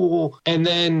 It's cool. And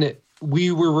then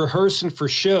we were rehearsing for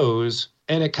shows,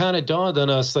 and it kind of dawned on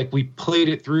us, like we played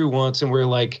it through once and we're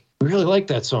like, we really like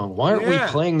that song. Why aren't we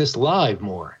playing this live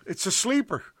more? It's a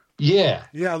sleeper. Yeah.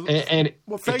 Yeah. And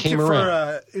well, thank you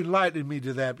for enlightening me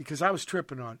to that, because I was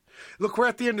tripping on it. Look, we're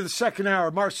at the end of the second hour,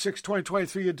 March 6,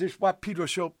 2023 edition of Pedro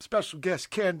Show. Special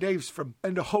guest, Ken Davis from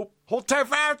End of Hope. Hold tight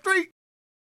for hour 3.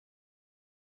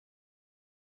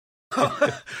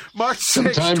 March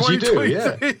 6, Sometimes 2023. you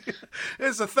do, yeah.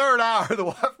 It's the third hour of the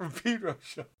Watt from Pedro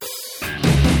Show.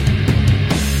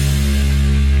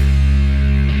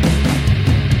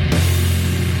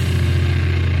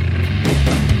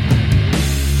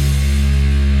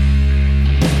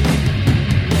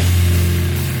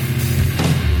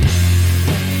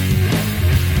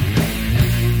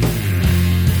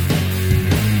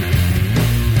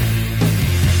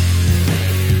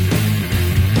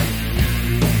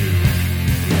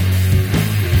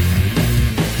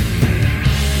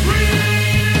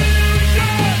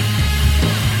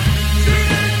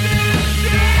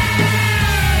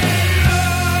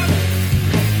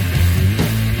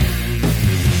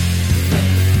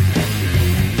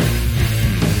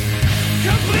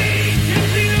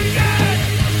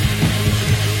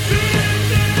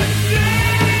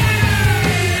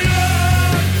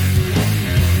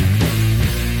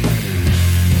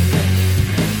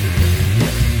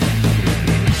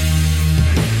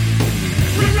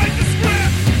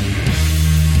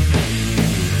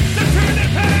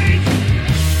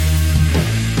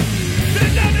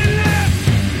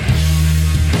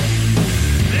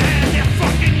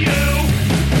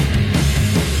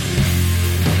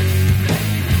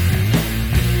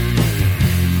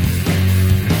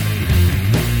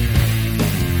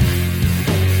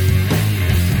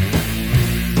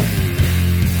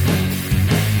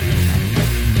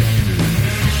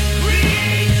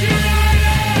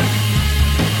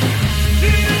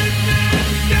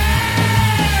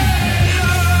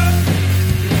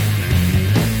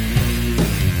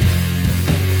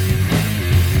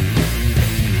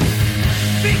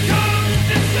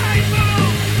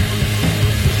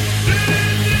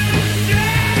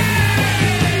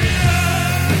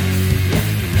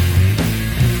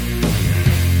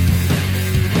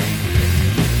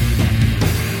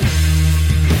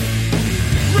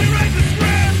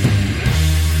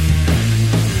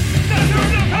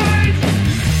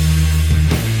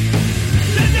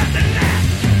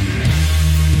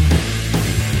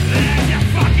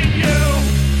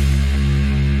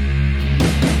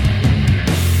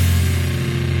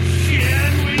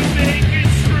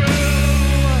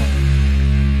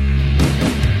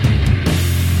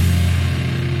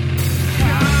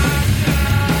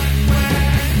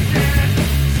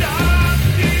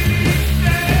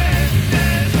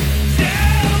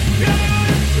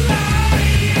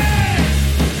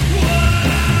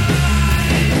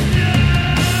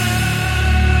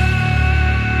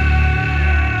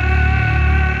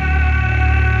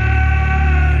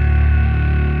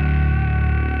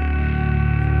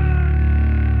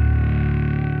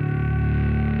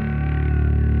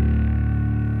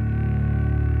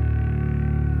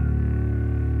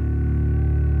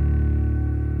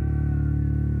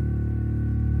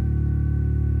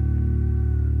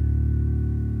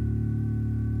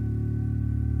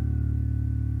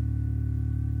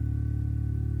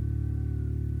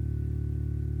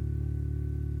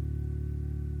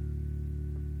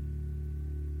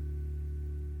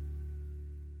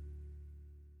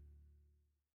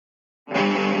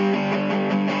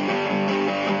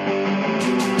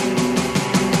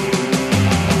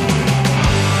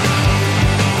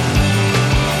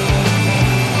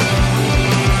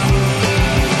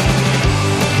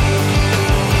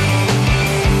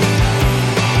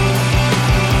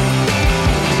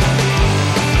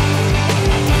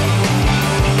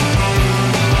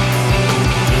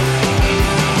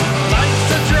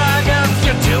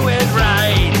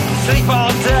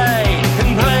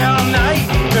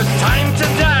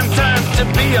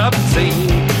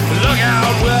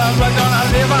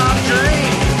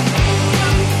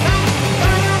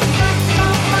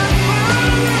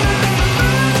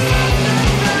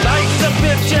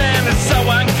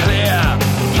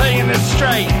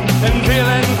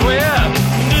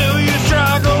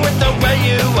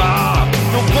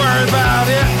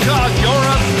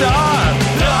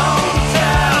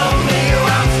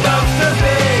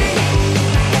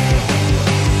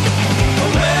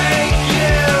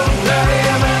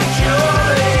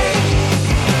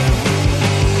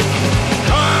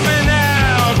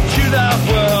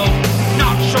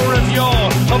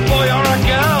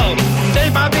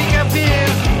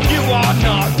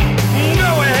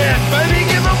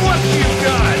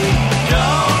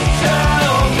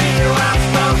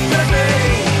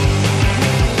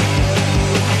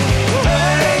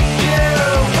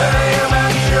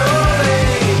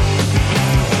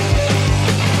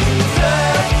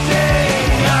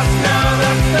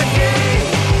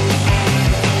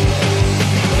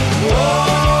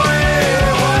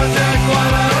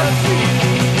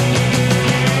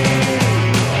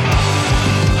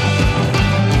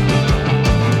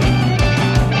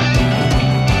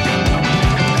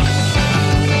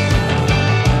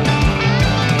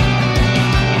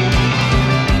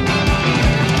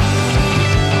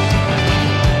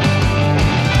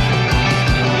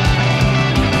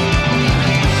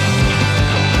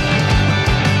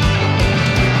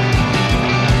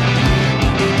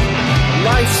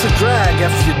 drag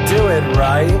if you do it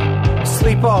right.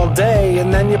 Sleep all day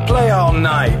and then you play all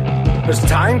night. There's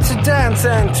time to dance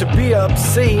and to be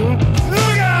obscene.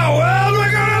 Look how well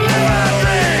we're gonna live our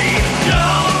dream.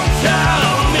 Don't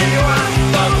tell me what I'm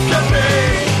supposed to be.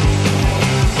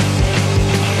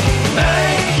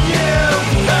 Make you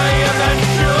pay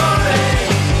eventually.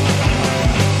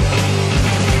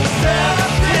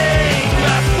 17,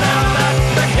 that's now that's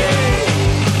the key.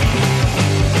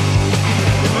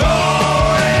 Oh,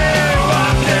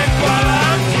 what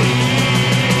equality.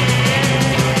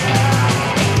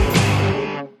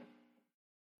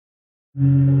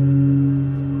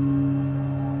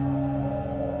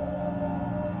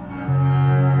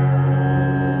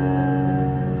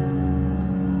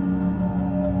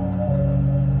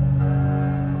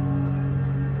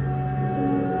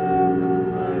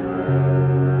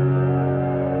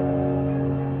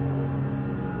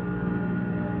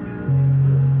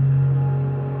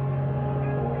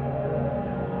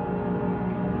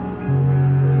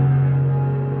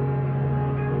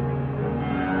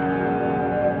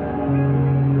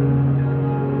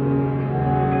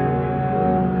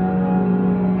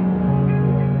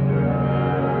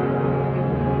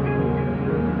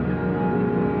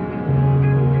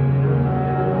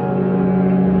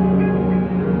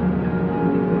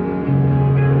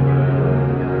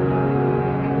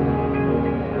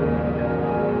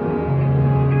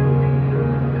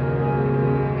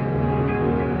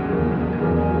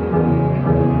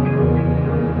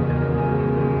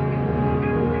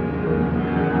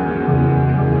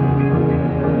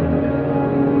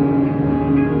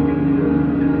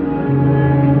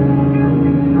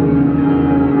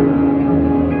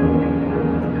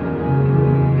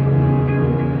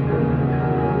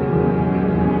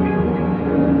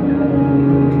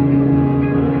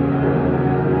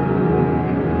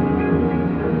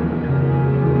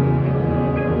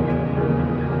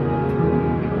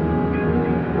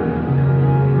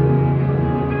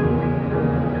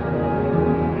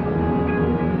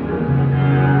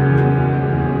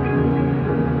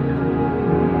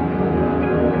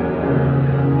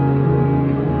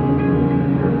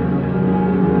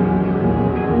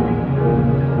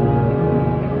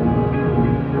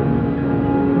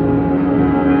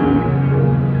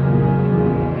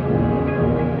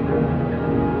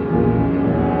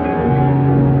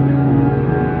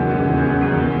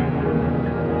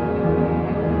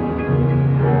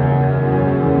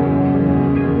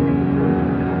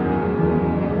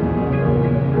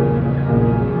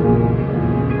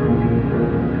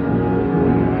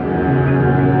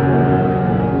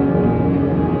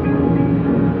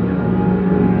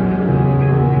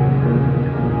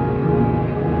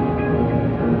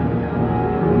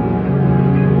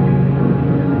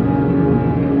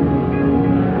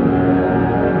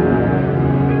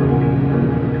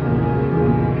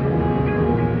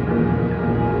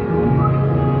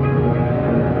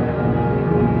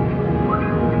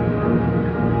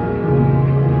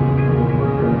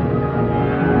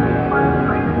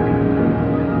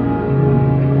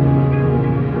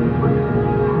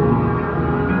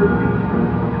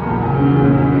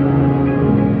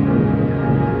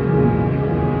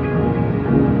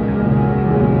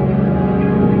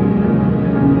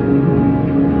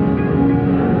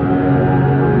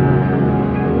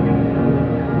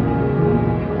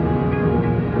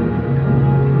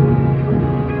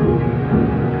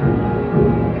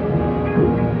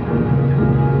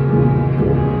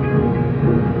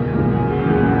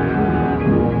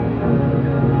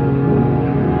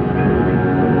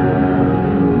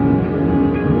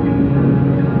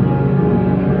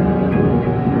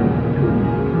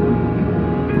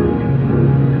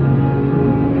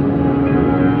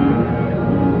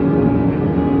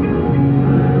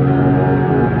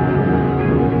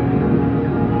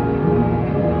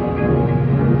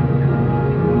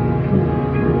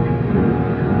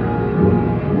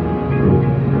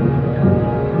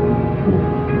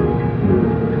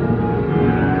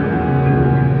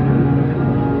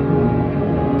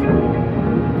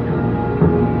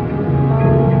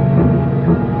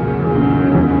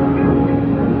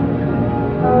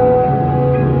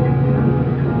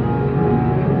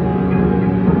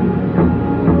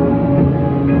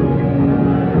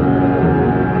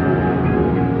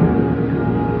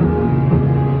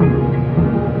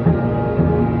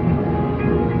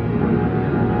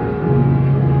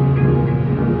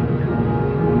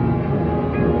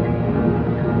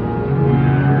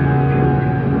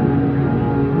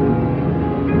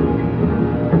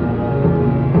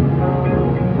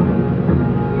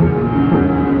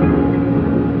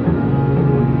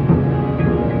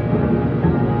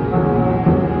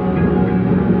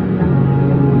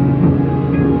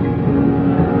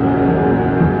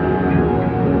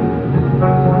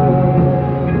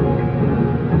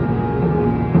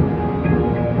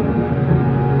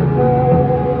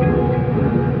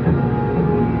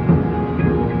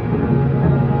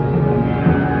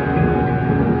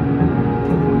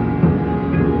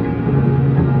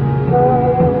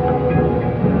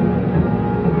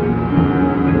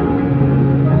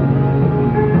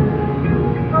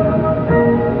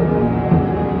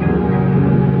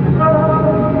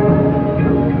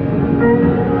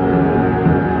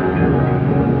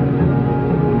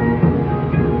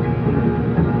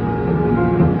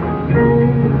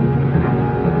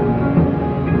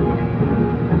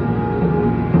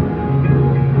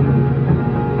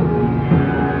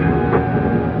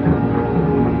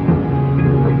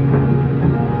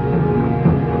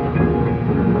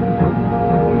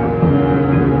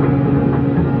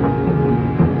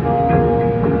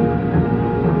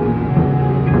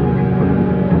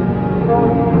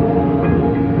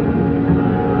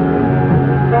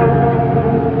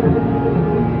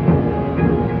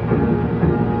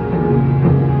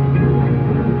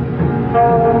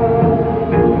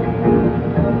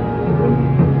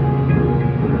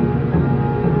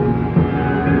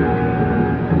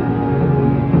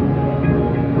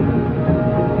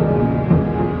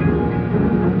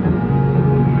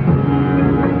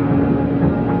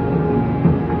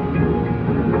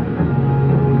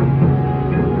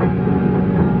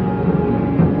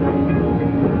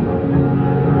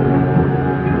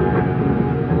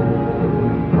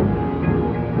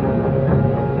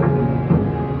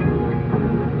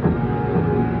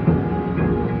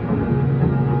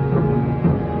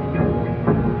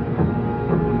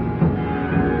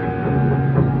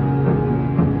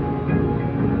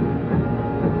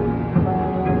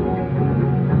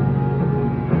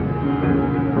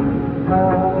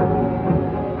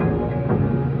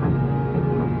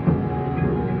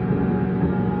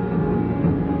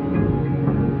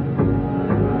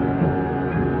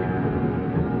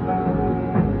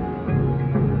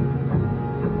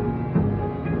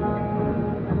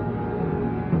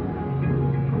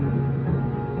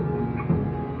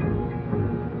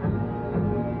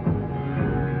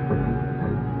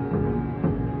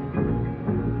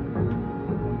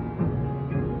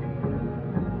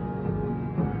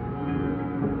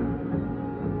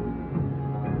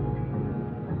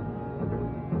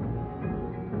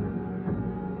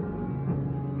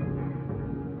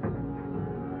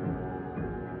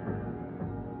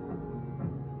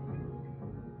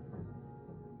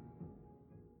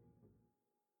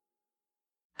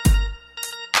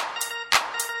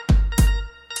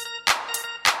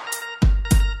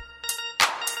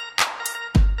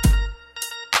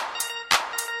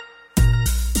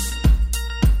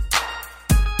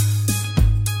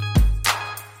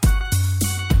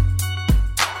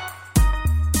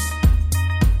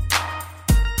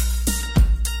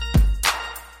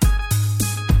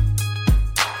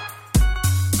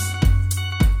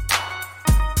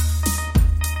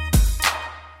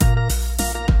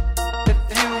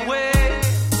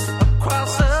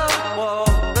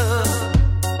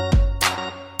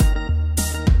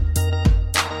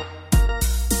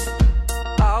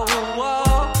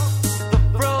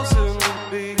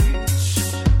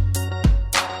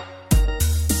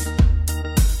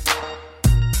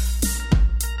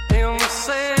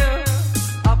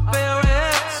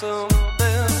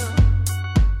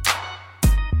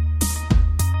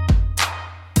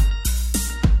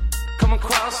 come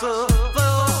across the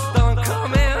floor, don't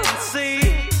come and see.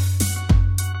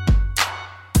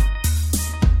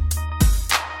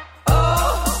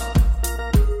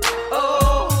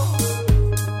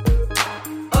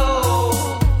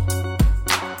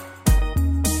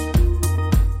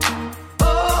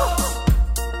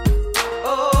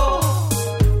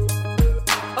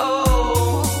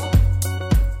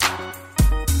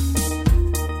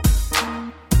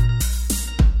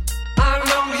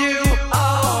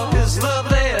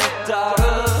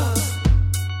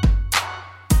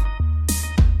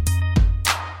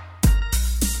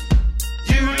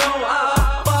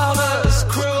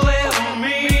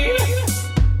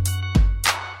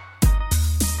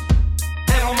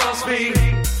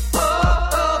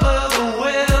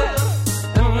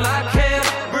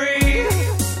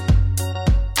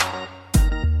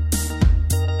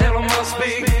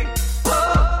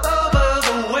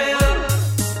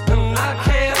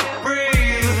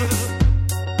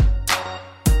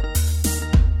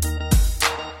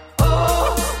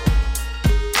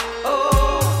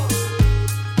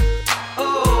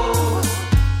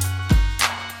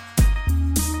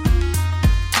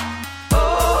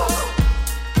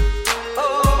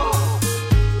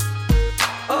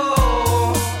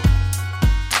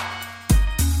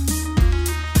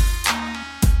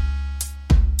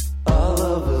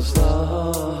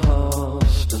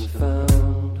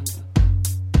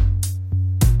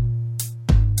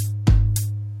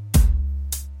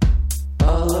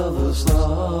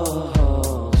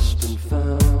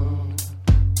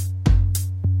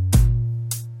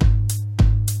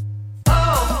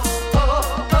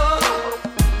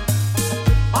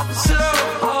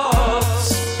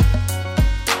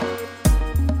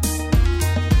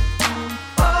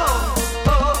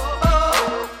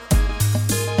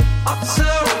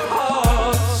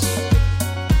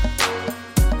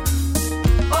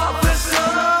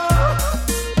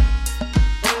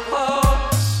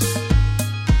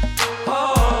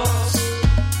 Hearts.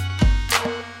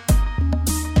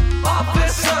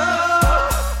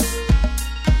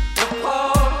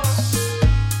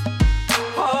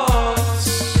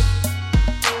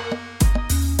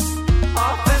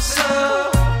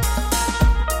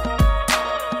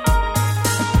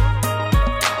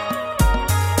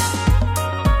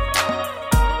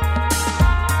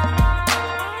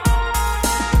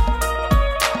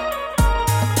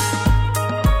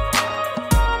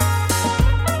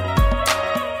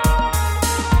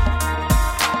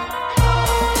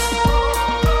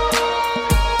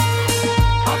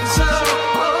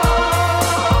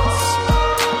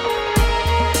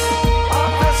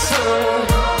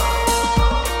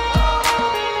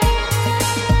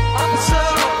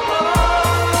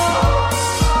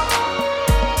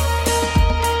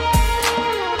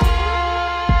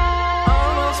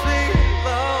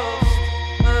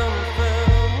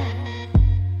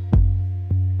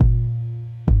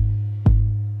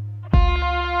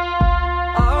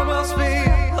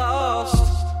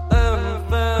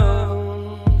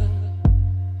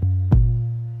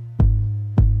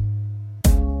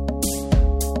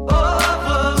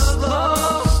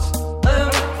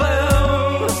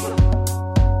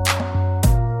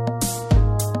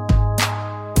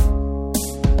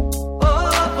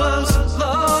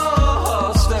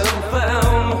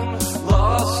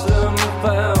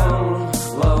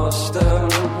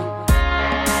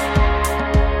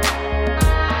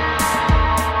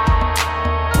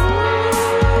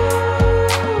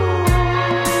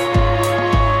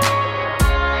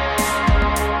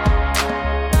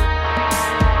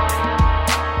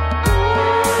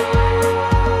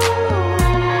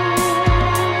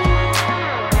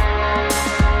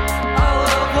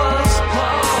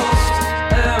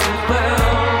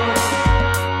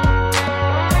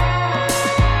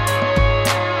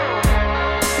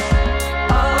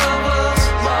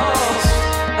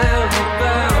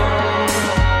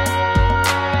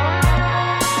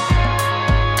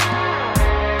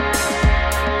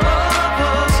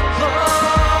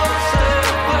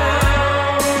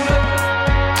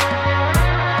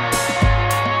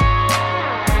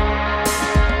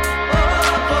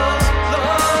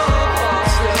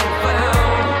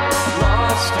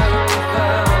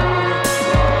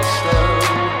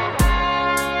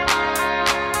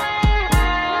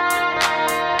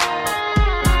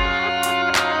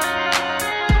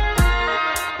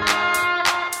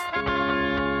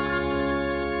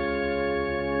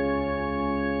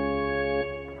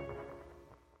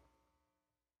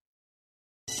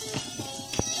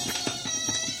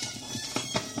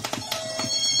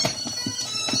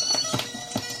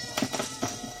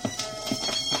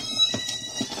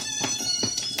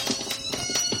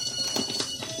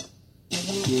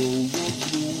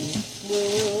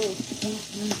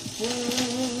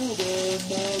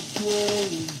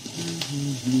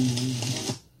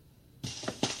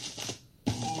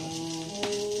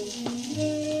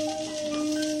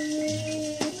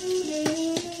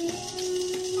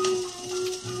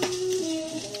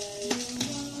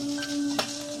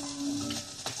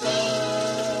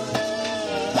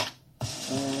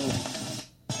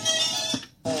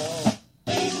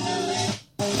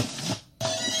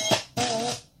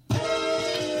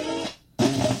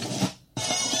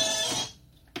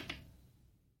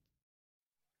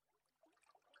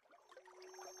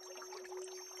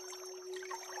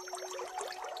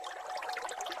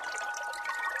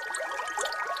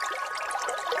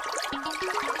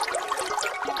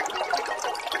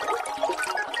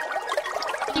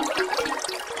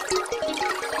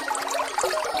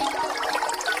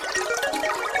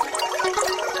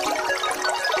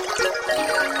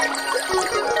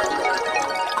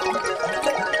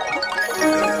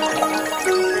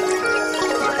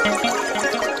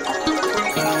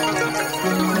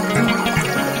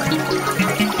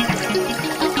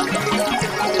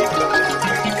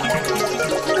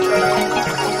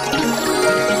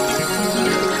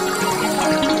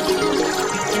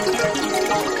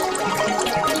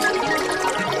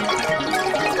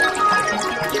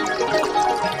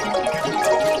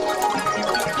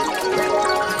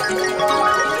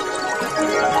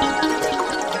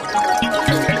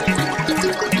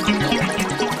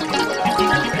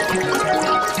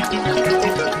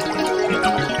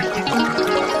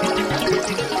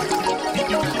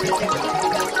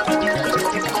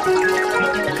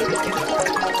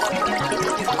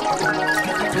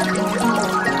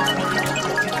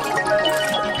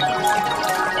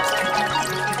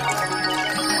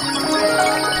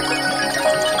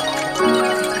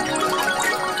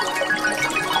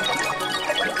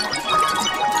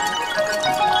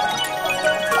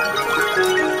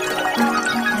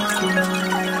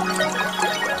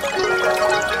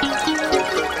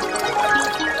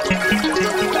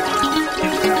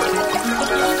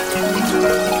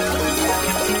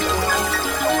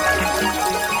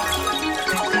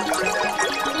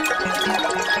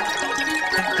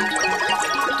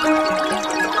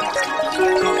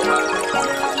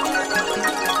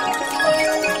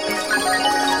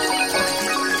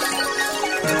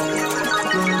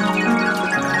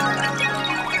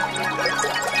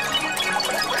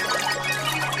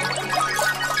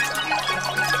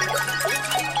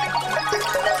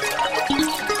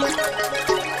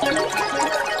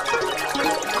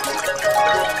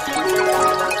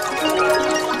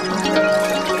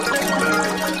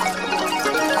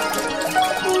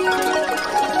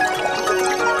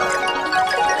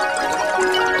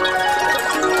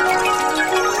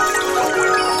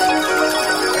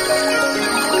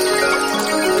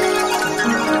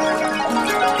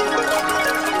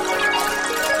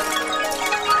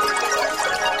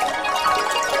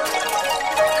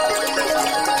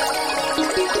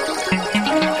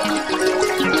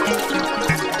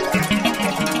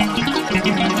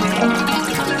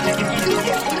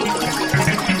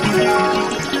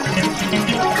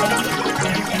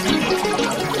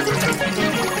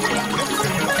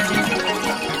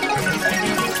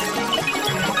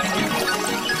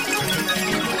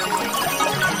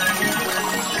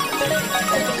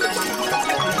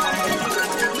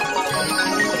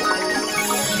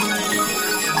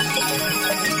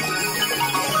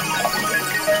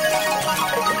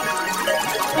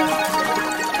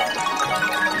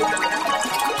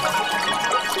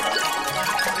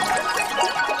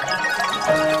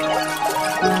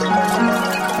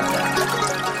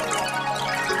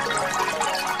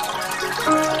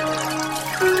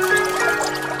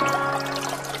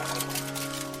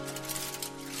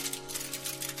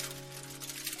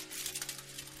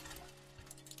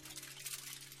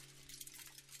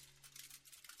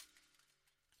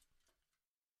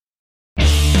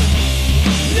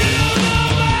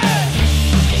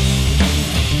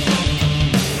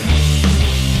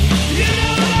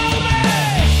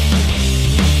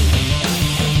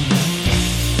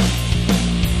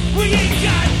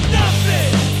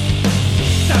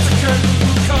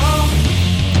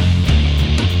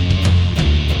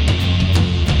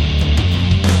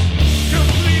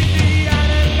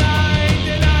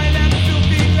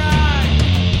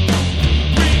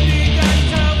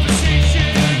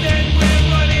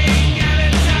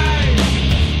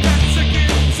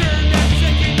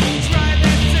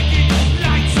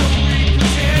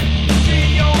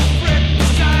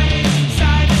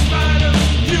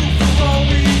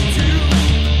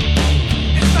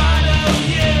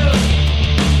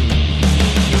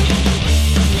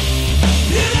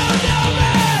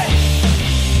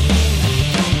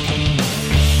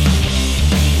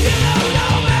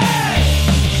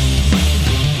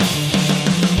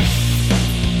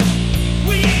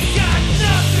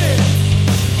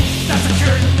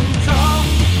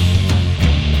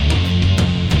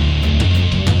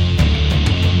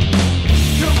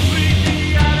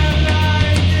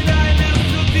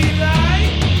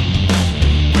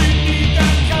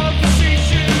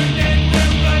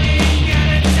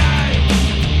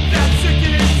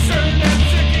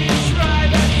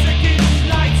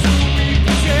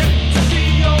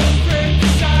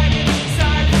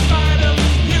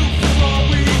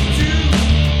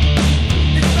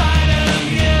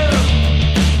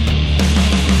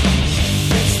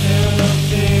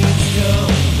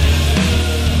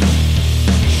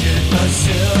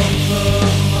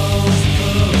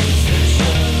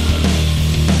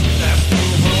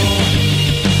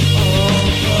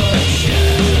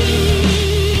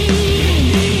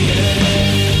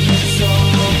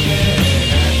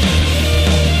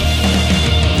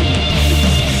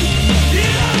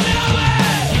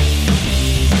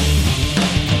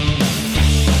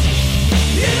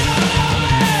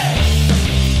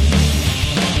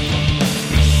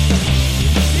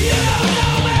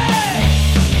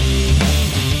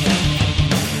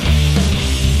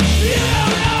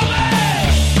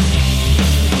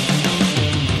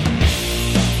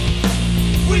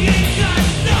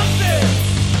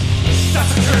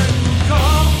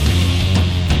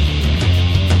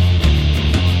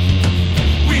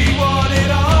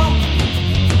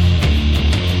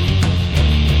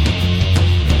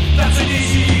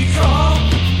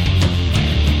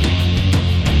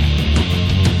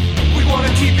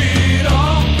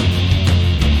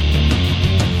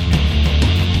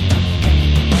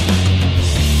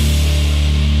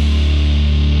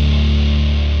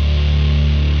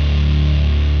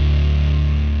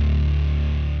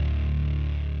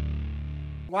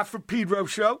 Watt from Pedro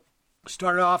Show.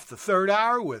 Started off the third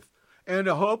hour with And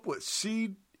a Hope with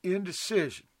Seed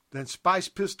Indecision. Then Spice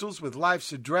Pistols with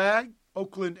Life's a Drag.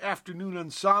 Oakland Afternoon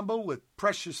Ensemble with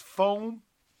Precious Foam.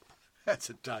 That's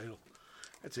a title.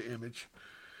 That's an image.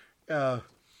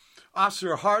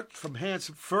 Oscar Hart from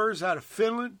Handsome Furs out of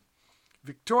Finland.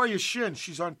 Victoria Shin,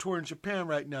 she's on tour in Japan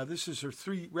right now. This is her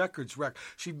 3 records record.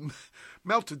 She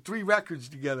melted 3 records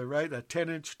together, right? A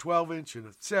 10-inch, 12-inch, and a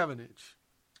 7-inch.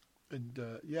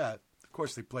 And, yeah, of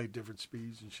course they played different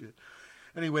speeds and shit.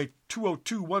 Anyway,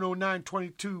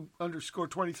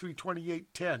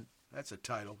 202-109-22_232810. That's a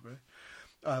title, right?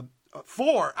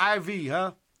 4, IV,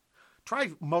 huh?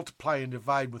 Try multiply and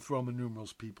divide with Roman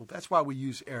numerals, people. That's why we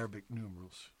use Arabic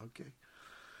numerals, okay?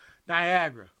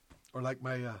 Niagara, or like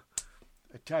my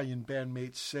Italian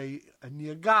bandmates say,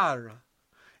 Niagara.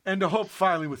 And a Hope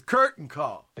finally with Curtain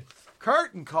Call.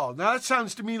 Curtain Call. Now that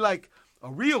sounds to me like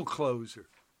a real closer.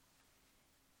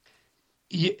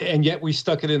 Yeah, and yet we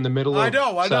stuck it in the middle of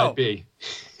side B.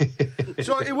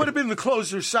 So it would have been the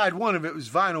closer side 1 if it was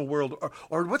Vinyl World.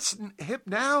 Or what's hip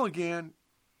now again?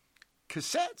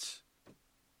 Cassettes.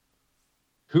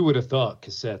 Who would have thought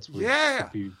cassettes would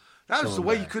be that was the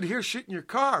way you could hear shit in your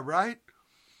car, right?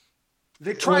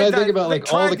 They tried when I that, think about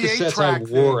like all the cassettes I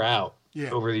wore out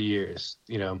Yeah. over the years,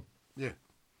 you know. Yeah.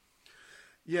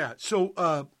 Yeah.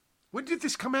 So when did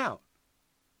this come out?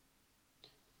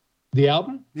 The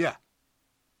album? Yeah.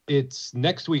 It's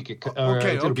next week. It'll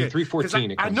be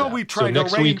 3/14. I know we tried so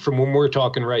next week from when we're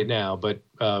talking right now, but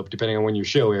depending on when your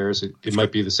show airs, it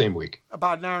might be the same week.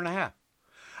 About an hour and a half.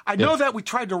 I know that we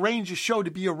tried to arrange a show to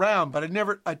be around, but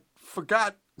I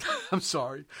forgot. I'm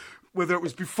sorry, whether it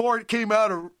was before it came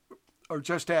out or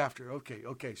just after.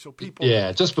 Okay. So people.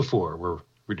 Yeah, just before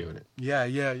we're doing it. Yeah.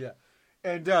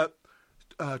 And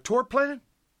tour plan?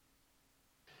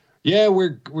 Yeah,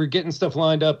 we're getting stuff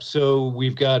lined up. So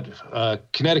we've got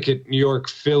Connecticut, New York,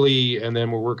 Philly, and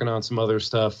then we're working on some other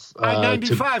stuff.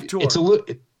 I-95 tour. It's a little.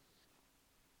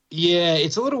 Yeah,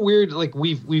 it's a little weird. Like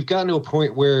we've gotten to a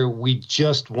point where we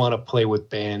just want to play with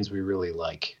bands we really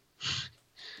like.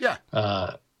 Yeah.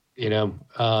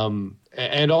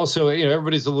 And also,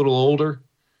 everybody's a little older.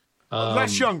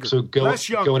 Less younger. So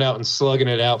going out and slugging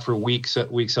it out for weeks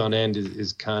on end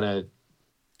is kind of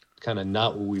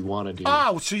not what we want to do.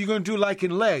 Oh, so you're going to do like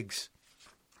in legs?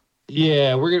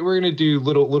 Yeah, we're going to do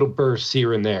little bursts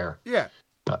here and there. Yeah.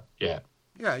 Yeah.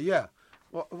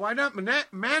 Well, why not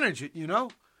manage it,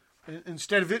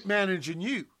 instead of it managing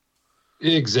you?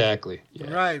 Exactly.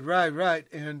 Yeah. Right.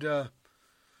 And,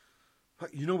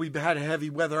 we've had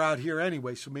heavy weather out here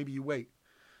anyway, so maybe you wait.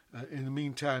 In the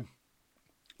meantime,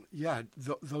 yeah,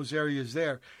 those areas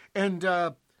there. And,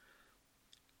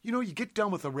 you get done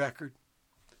with a record.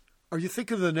 Are you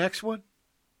thinking of the next one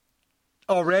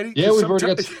already? Yeah, we've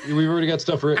already got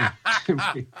stuff written.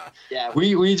 Yeah,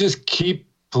 we just keep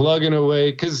plugging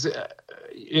away because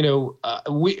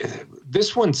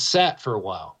this one sat for a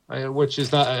while, which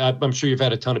is not. I'm sure you've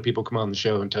had a ton of people come on the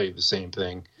show and tell you the same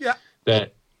thing. Yeah,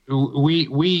 that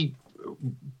we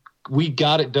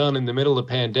got it done in the middle of the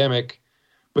pandemic,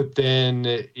 but then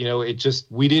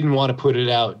we didn't want to put it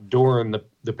out during the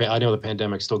I know the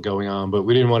pandemic's still going on, but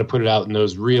we didn't want to put it out in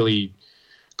those really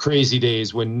crazy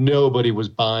days when nobody was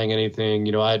buying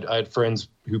anything. I had friends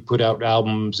who put out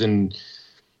albums and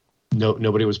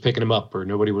nobody was picking them up or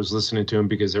nobody was listening to them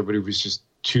because everybody was just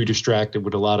too distracted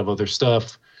with a lot of other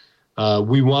stuff.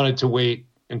 We wanted to wait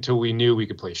until we knew we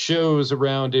could play shows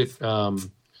around it.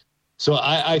 So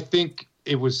I think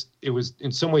it was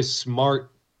in some ways smart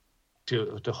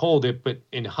to hold it, but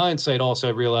in hindsight also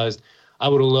I realized I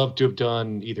would have loved to have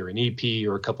done either an EP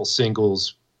or a couple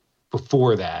singles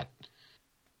before that.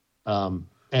 And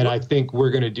I think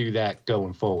we're going to do that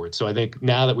going forward. So I think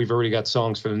now that we've already got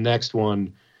songs for the next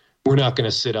one, we're not going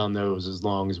to sit on those as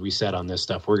long as we sat on this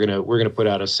stuff. We're going to put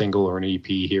out a single or an EP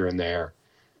here and there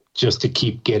just to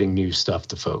keep getting new stuff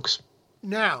to folks.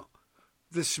 Now,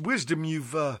 this wisdom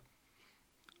you've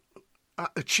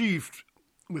achieved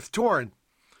with touring,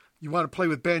 you want to play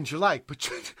with bands you like, but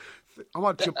I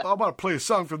want to play a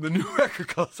song from the new record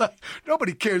because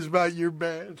nobody cares about your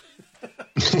band.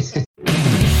 Understand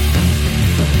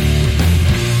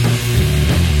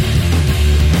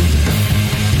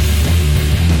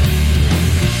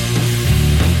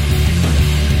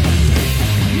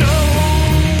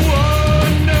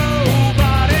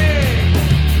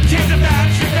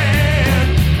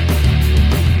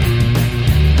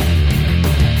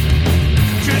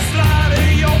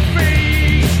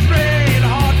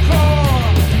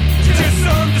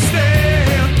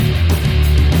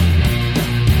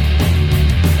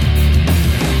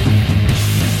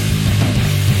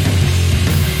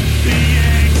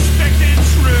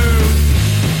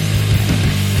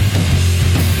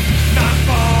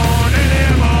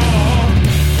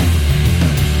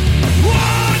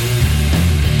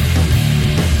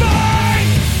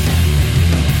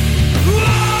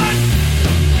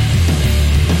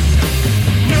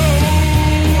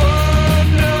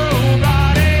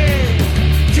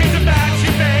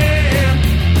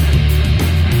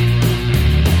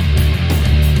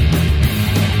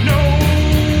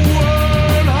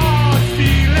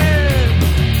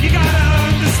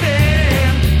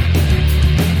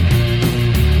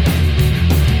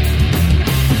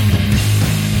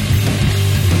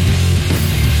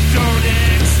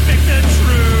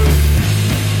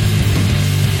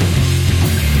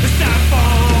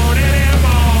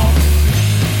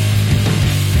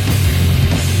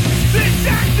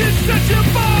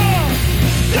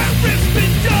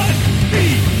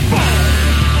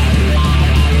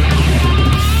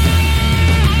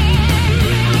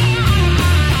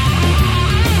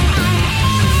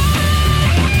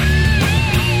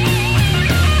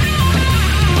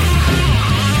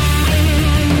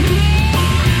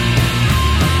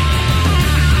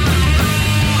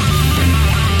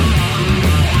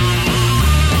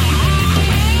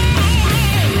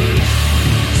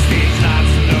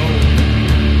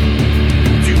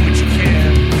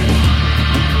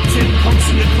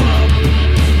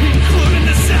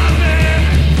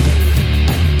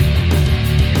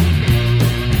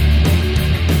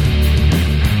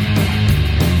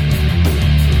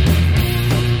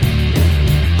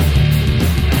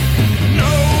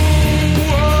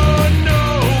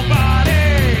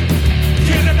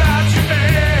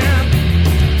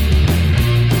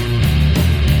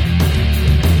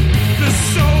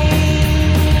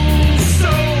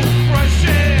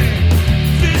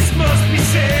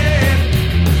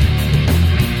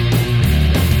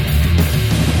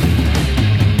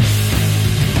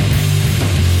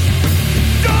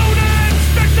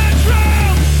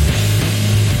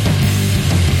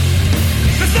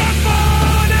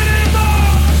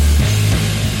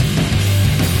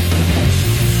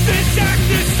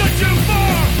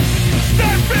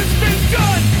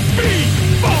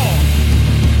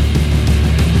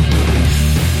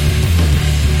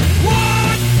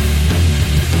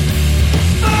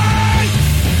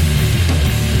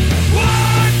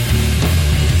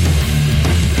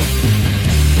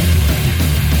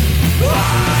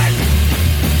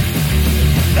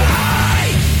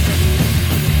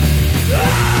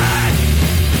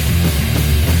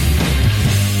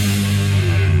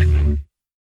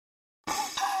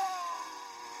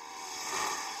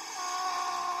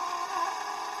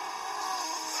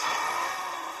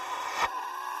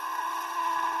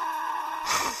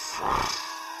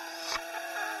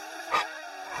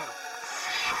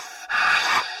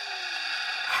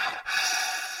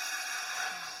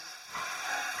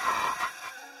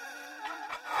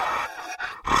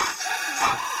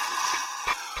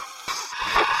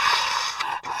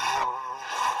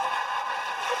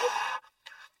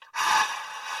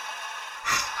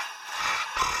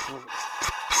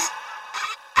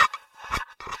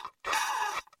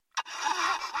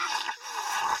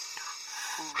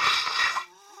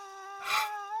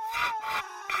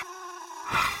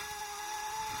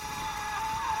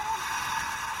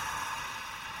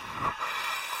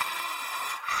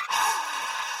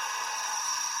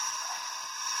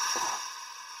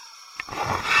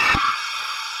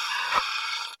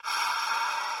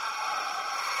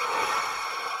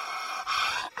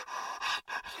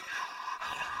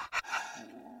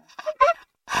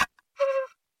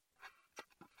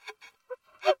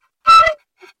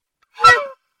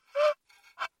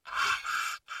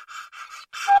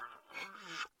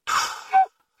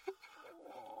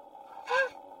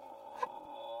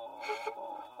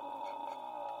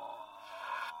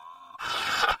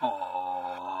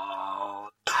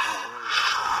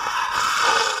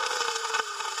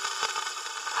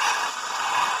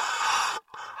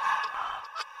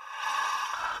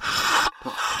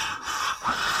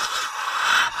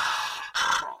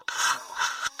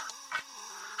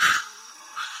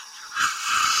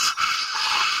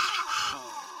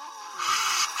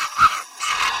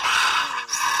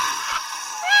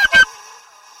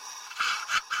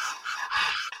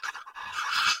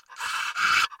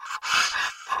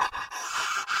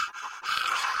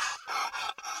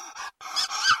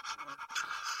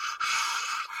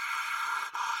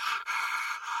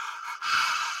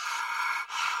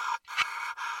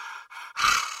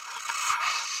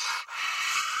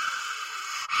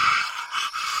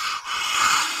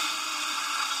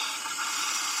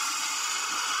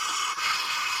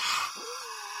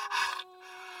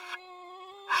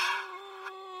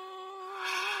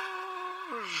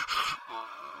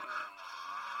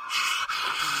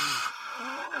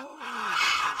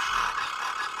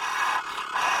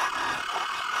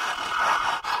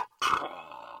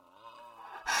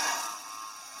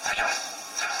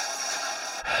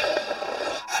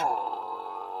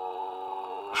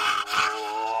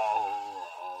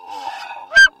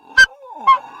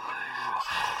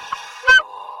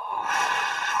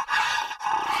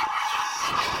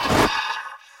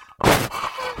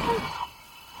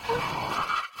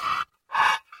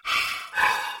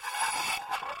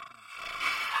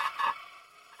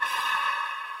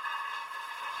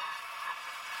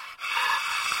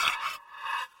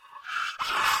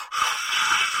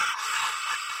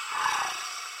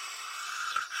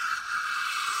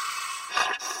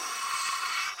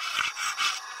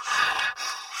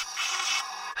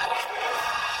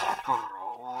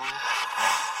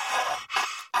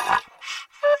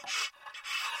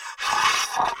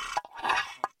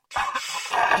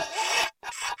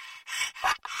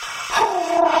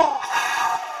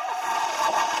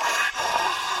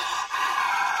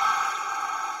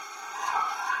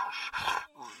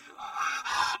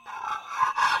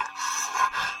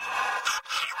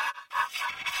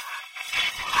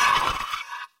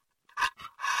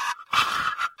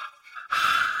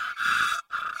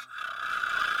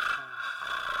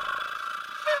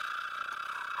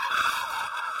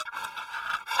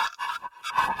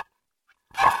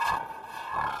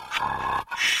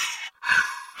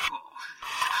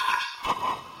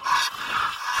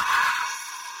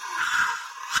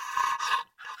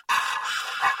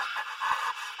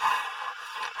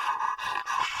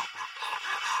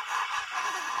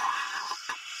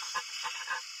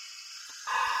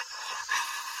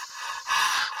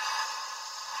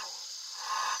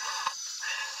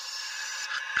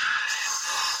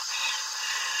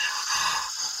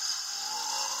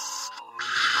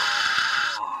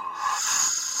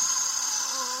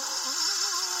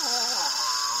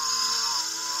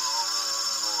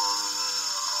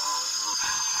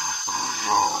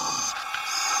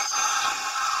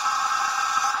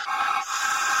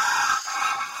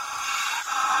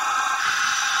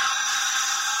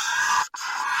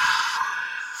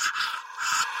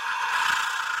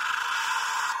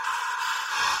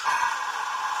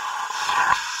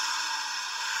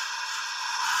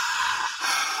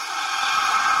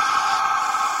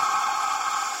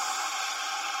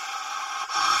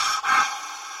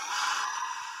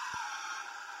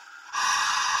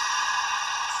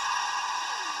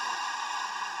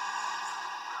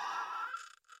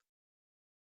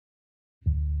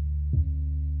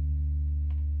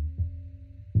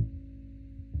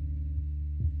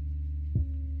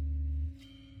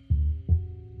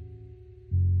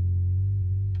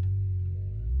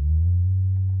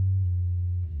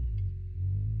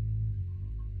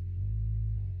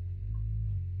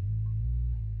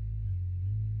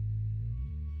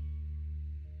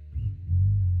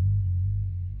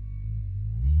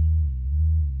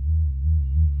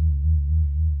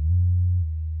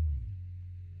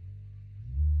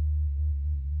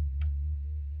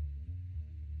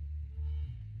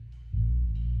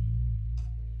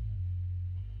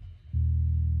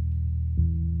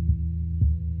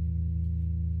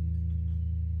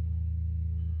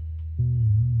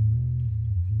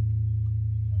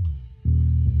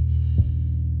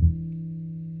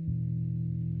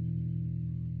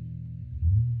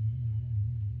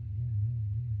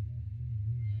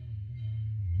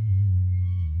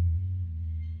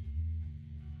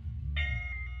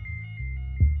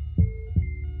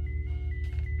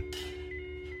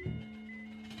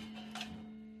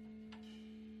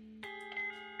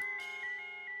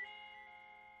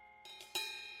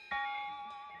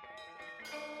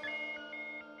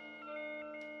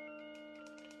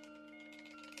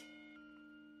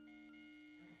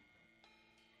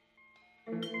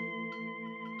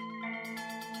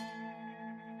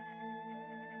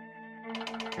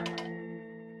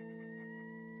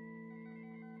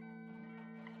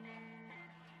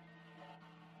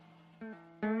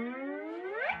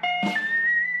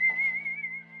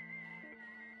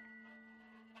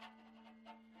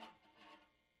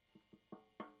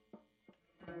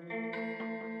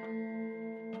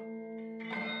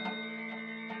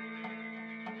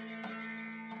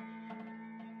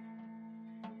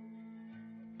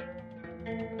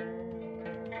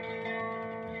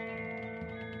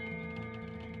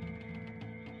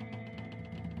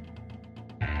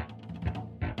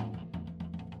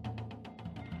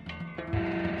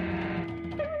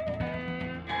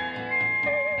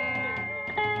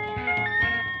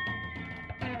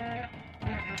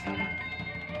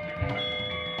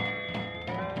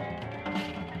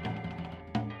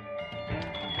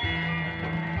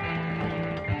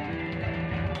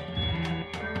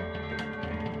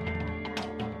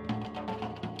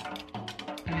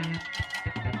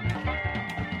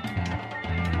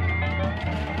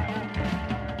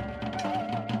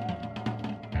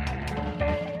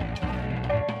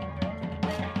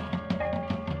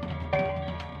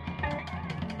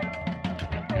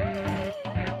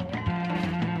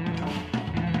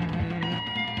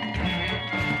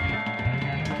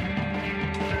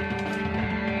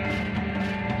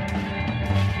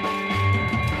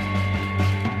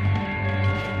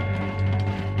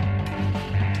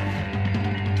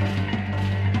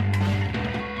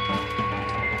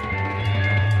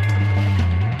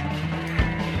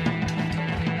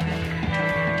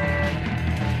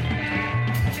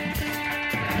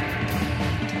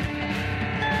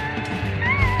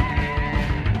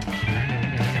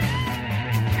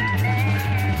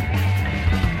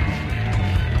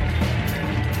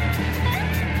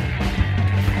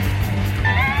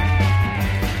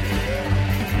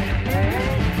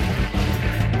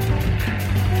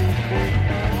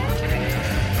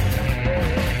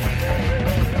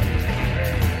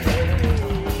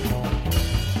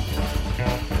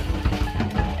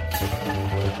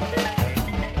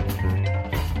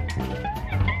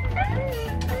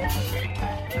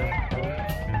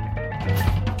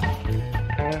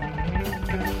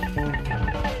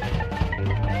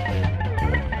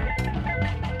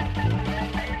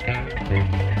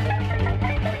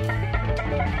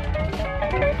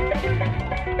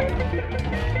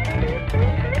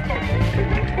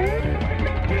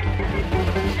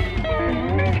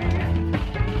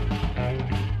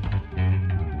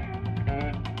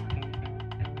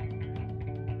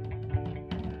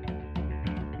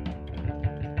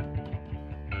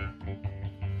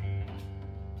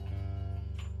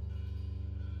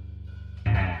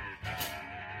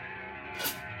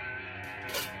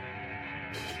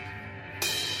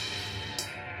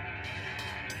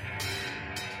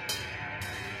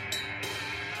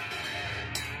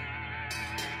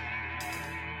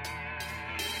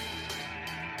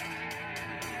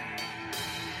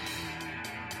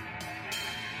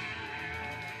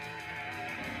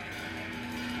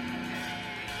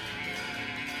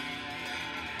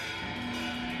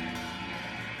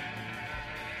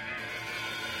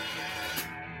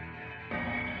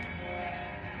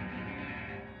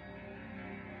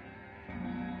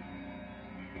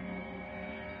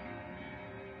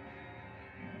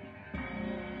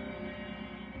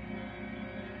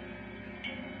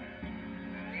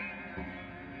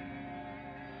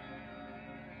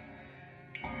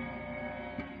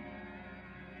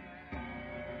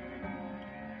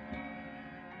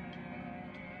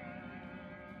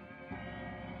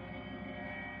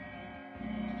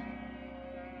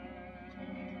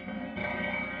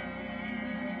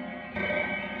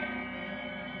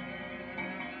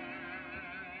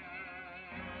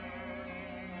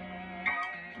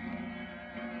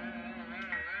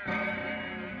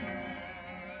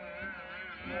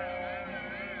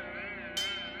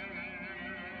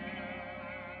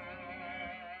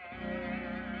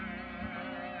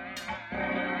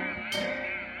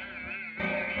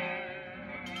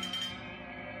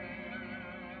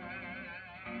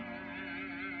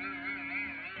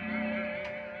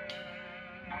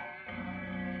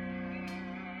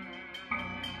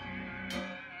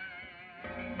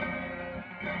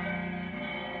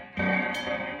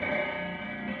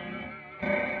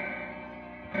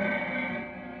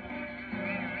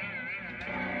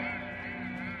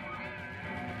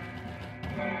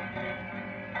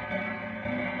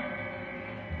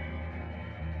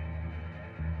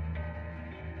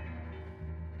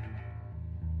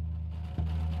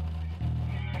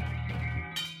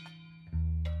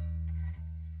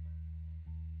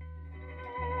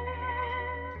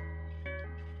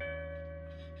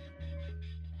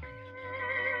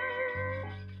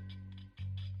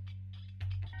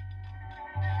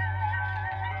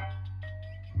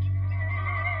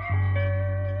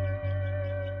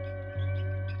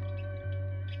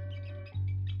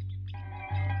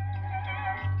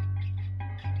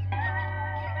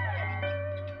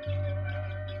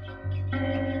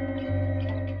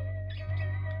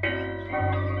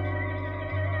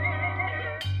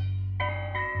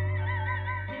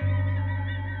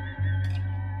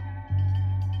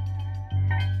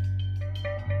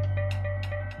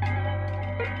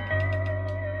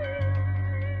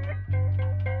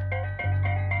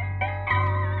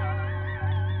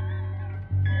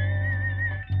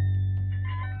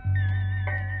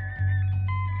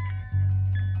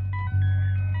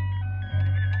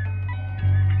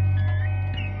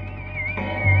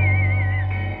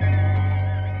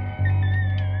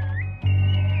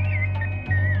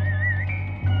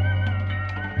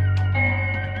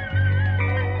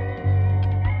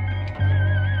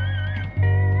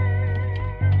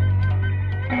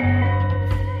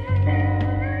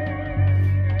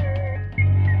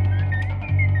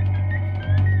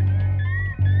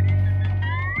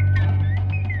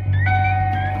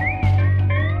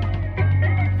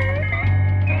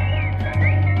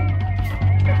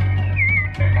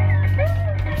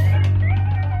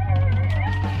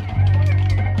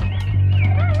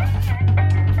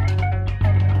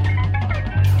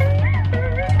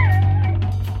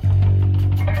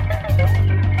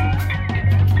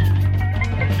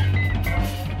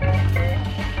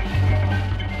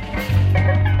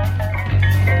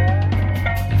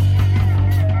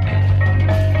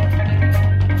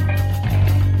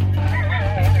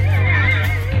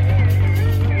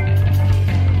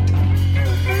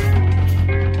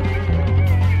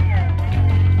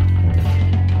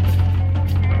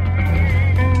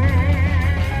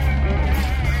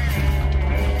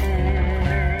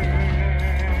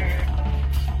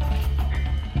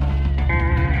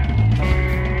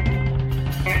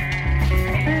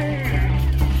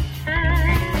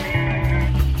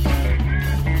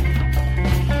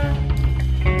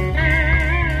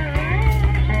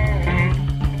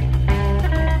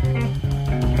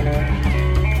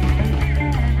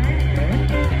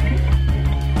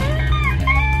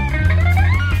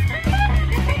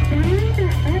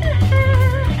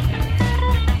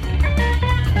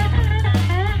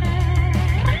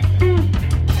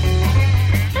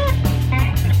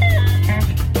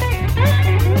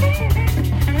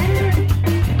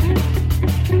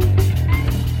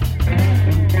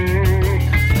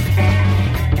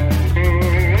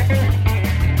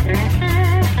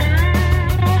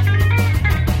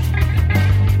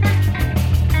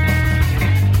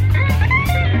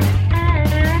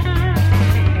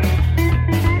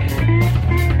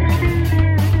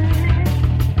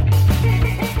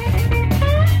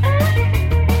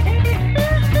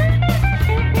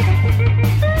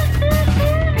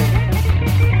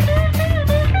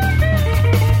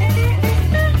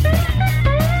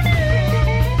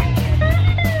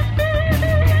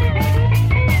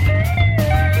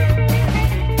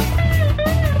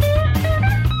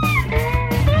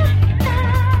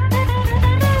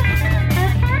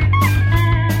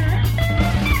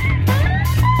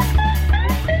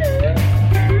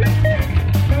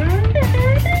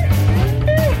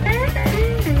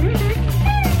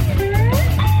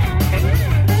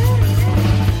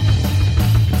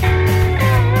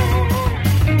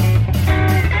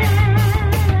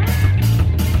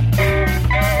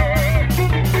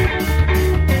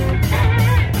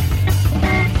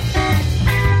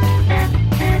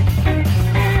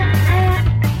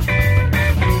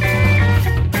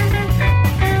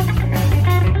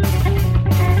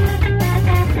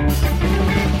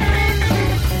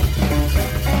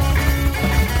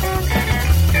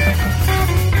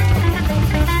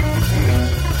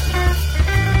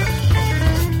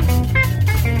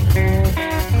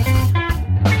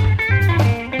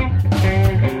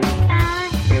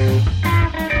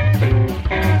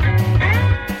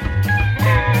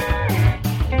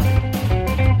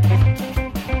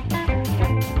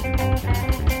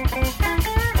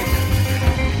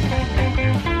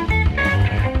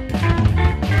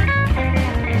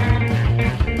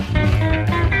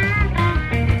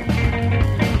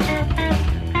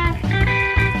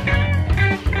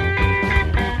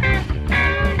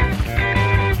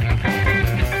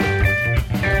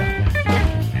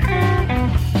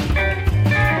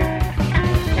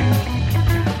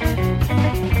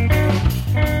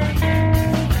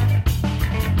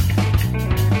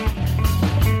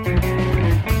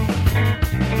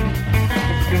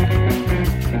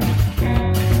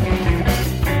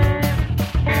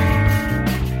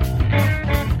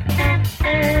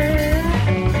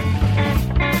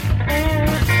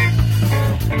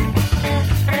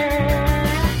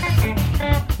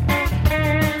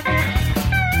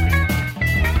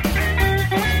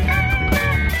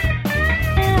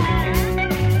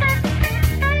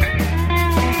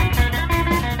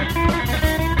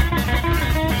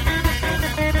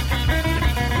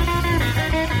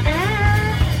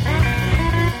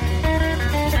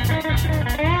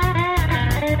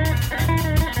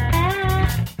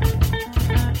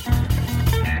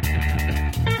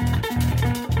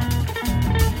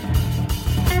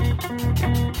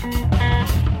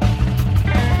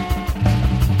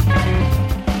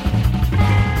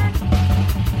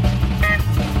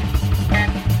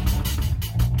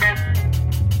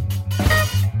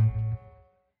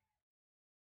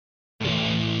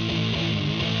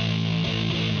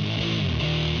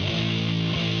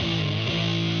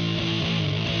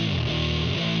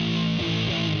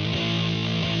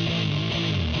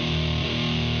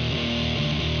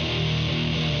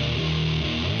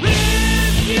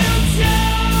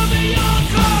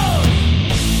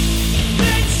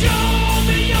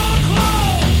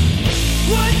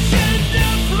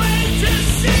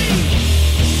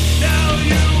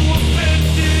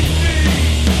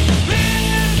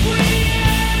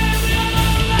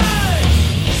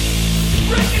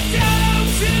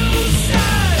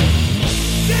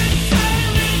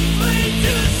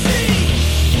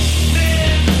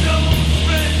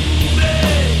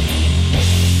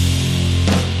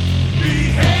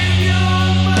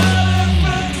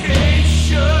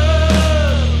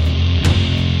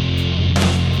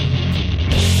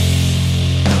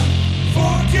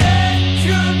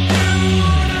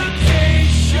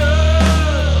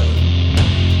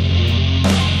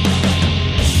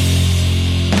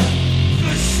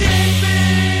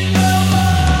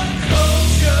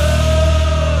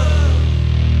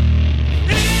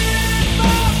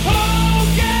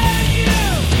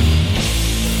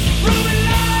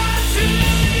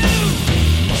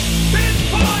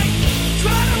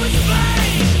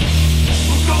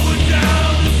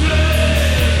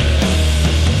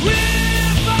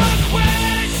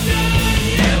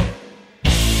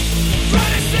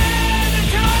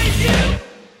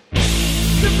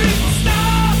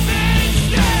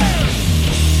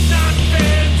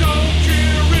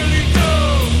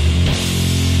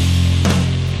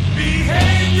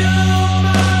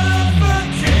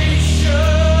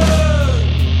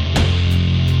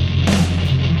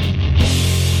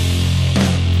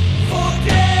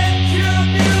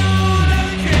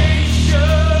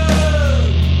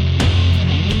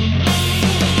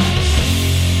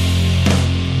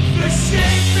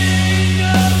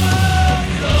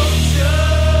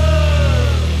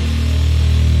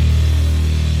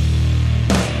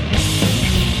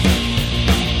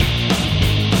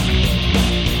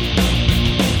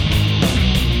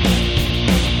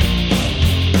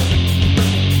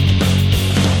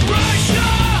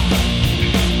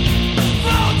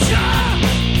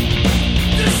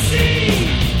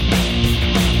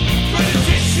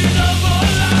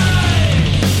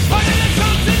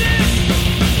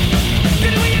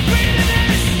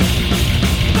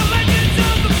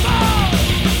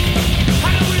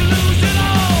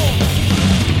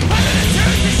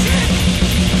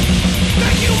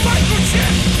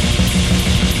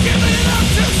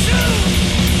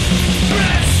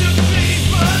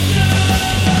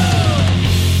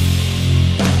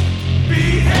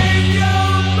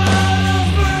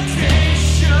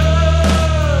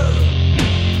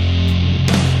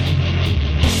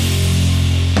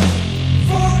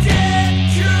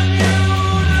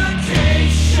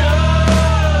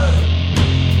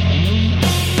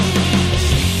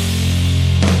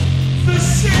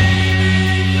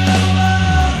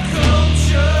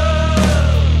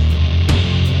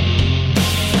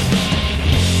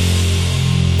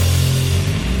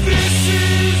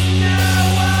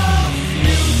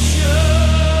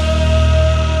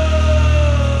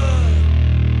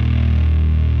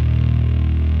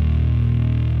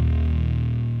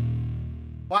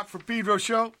Pedro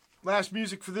Show. Last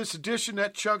music for this edition.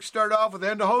 That chunk started off with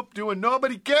End of Hope doing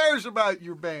Nobody Cares About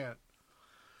Your Band.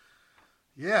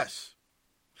 Yes.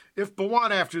 If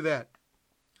Bhajan after that.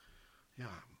 Yeah.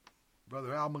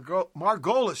 Brother Al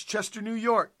Margolis, Chester, New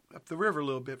York. Up the river a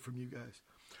little bit from you guys.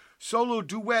 Solo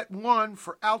Duet 1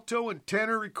 for alto and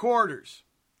tenor recorders.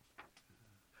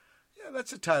 Yeah,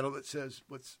 that's a title that says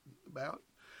what's about.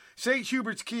 St.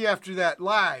 Hubert's Key after that,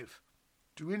 live.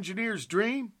 Do engineers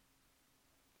dream?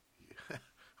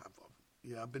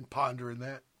 Yeah, I've been pondering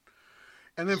that.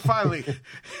 And then finally,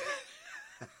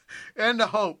 End of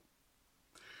Hope.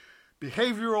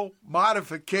 Behavioral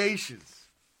modifications.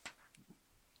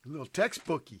 A little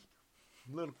textbooky.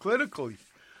 A little clinical.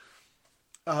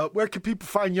 Where can people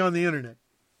find you on the internet?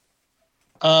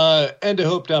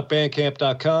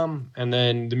 endofhope.bandcamp.com, and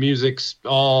then the music's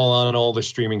all on all the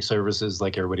streaming services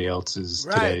like everybody else is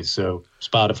today. So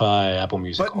Spotify, Apple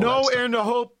Music. But no End of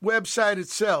Hope website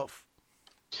itself.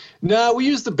 No, we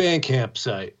use the Bandcamp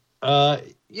site.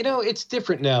 It's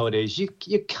different nowadays. You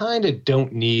kind of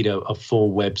don't need a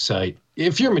full website.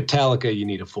 If you're Metallica, you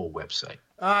need a full website.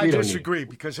 I disagree,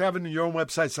 because having your own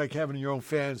website's like having your own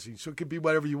fanzine, so it can be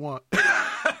whatever you want.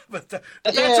 But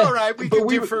that's all right. We can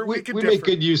differ. We make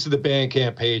good use of the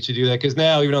Bandcamp page to do that, because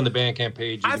now even on the Bandcamp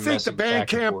page, I think the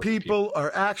Bandcamp people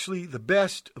are actually the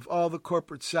best of all the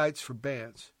corporate sites for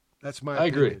bands. That's my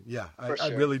opinion. I agree. Yeah, I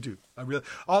really do.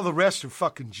 All the rest are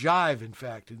fucking jive, in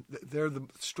fact, and they're the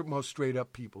most straight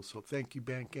up people. So thank you,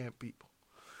 Bandcamp people.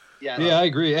 Yeah, I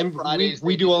agree. And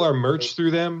we do all our merch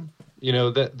through them. You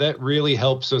know, that really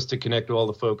helps us to connect with all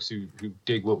the folks who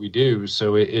dig what we do.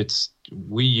 So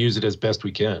we use it as best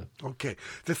we can. Okay.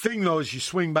 The thing, though, is you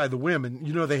swing by the women.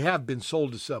 You know, they have been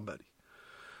sold to somebody.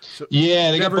 So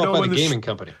yeah, they got bought by the gaming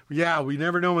company. Yeah, we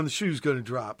never know when the shoe's going to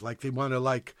drop. Like, they want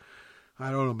to, I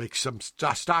don't know, make some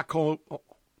stockholders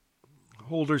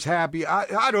happy.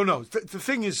 I don't know. The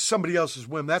thing is somebody else's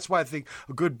whim. That's why I think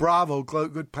a good Bravo,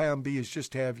 good plan B is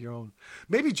just to have your own.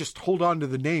 Maybe just hold on to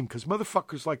the name, because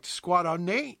motherfuckers like to squat on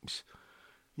names.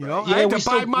 You know, yeah, I had to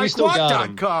buy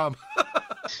myquad.com.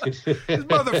 This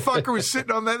motherfucker was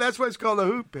sitting on that. That's why it's called a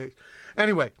hoop page.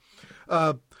 Anyway,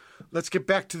 let's get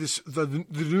back to this the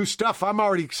new stuff. I'm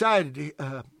already excited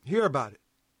to hear about it.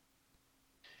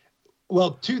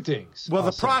 Well, two things. Well,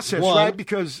 the process, right?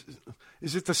 Because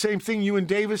is it the same thing, you and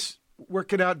Davis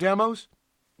working out demos?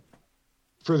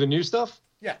 For the new stuff?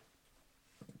 Yeah.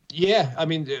 Yeah, I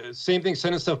mean, same thing,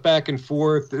 sending stuff back and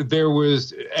forth. There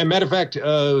was, as a matter of fact,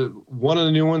 one of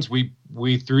the new ones we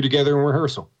threw together in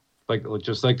rehearsal,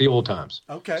 just like the old times.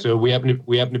 Okay. So we happened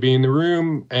to be in the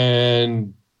room,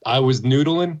 and I was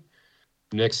noodling.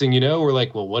 Next thing you know, we're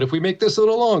like, well, what if we make this a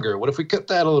little longer? What if we cut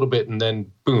that a little bit? And then,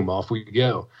 boom, off we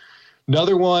go.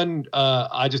 Another one,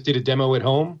 I just did a demo at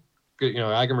home.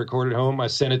 I can record at home. I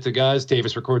sent it to guys.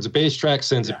 Davis records a bass track,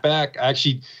 sends it back.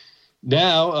 Actually,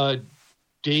 now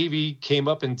Davey came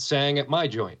up and sang at my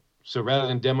joint. So rather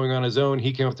than demoing on his own,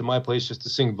 he came up to my place just to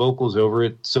sing vocals over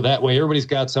it. So that way everybody's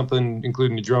got something,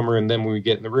 including the drummer. And then when we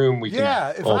get in the room, we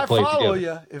can all play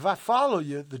together. If I follow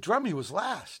you, the drumming was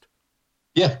last.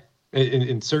 Yeah,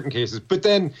 in certain cases. But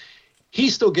then he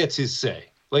still gets his say.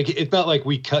 It's not like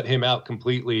we cut him out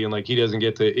completely and he doesn't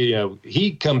get to,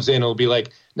 he comes in and will be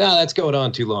like, nah, that's going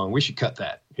on too long. We should cut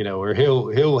that, or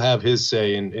he'll have his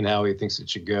say in how he thinks it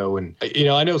should go. And,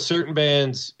 I know certain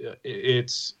bands,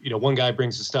 it's, one guy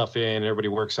brings the stuff in and everybody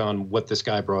works on what this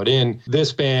guy brought in.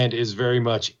 This band is very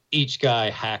much each guy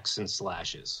hacks and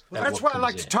slashes. Well, that's why I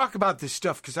like to talk about this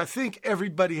stuff, because I think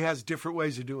everybody has different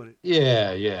ways of doing it.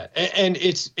 Yeah. And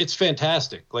it's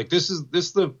fantastic. This is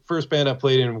the first band I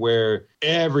played in where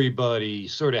everybody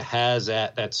sort of has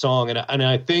that song. And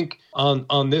I think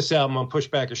on this album, on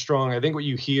Pushback is Strong, I think what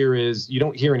you hear is you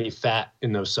don't hear any fat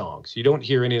in those songs. You don't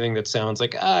hear anything that sounds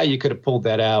like, you could have pulled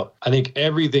that out. I think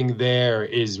everything there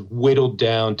is whittled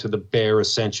down to the bare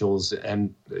essentials.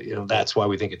 And, that's why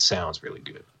we think it sounds really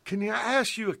good. Can I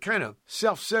ask you a kind of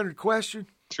self-centered question?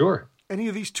 Sure. Any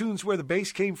of these tunes where the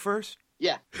bass came first?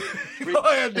 Yeah. Go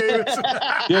ahead, Davis.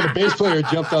 Yeah, the bass player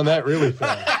jumped on that really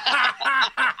fast.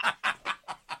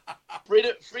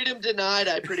 Freedom Denied,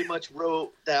 I pretty much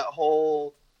wrote that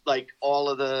whole, all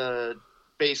of the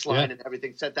bass line and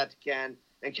everything, sent that to Ken,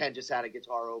 and Ken just had a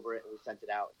guitar over it and we sent it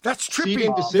out. That's trippy.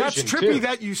 That's trippy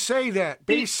that you say that,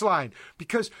 bass line.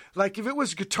 Because, if it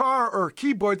was guitar or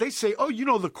keyboard, they say,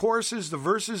 the choruses, the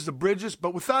verses, the bridges.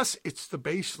 But with us, it's the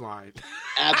bass line.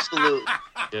 Absolutely.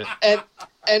 Yeah.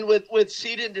 And with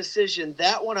Seed Indecision,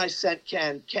 that one I sent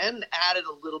Ken. Ken added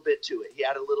a little bit to it. He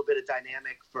added a little bit of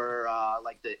dynamic for,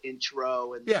 the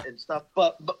intro and stuff.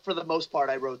 But for the most part,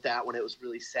 I wrote that when it was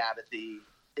really Sabbathy.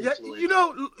 Yeah, you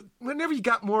know, whenever you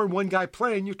got more than one guy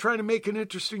playing, you're trying to make an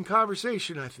interesting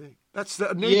conversation, I think. That's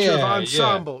the nature of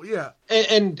ensemble, yeah.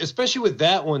 And especially with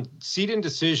that one, Seed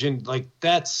Indecision, like,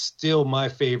 that's still my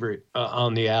favorite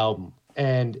on the album.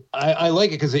 And I like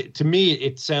it because, to me,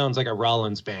 it sounds like a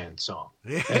Rollins band song.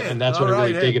 Yeah, and that's what I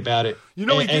really dig about it. You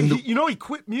know, he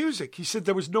quit music. He said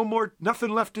there was nothing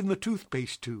left in the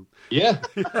toothpaste tube. Yeah.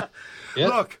 Yeah.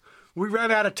 Look, we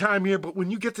ran out of time here, but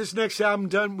when you get this next album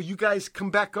done, will you guys come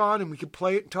back on and we can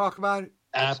play it and talk about it?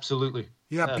 Absolutely.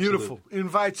 Yeah, Absolutely. Beautiful.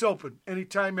 Invites open.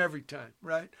 Anytime, every time,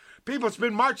 right? People, it's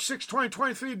been March 6,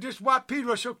 2023, this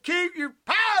Pedro Show. Keep your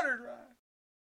powder dry.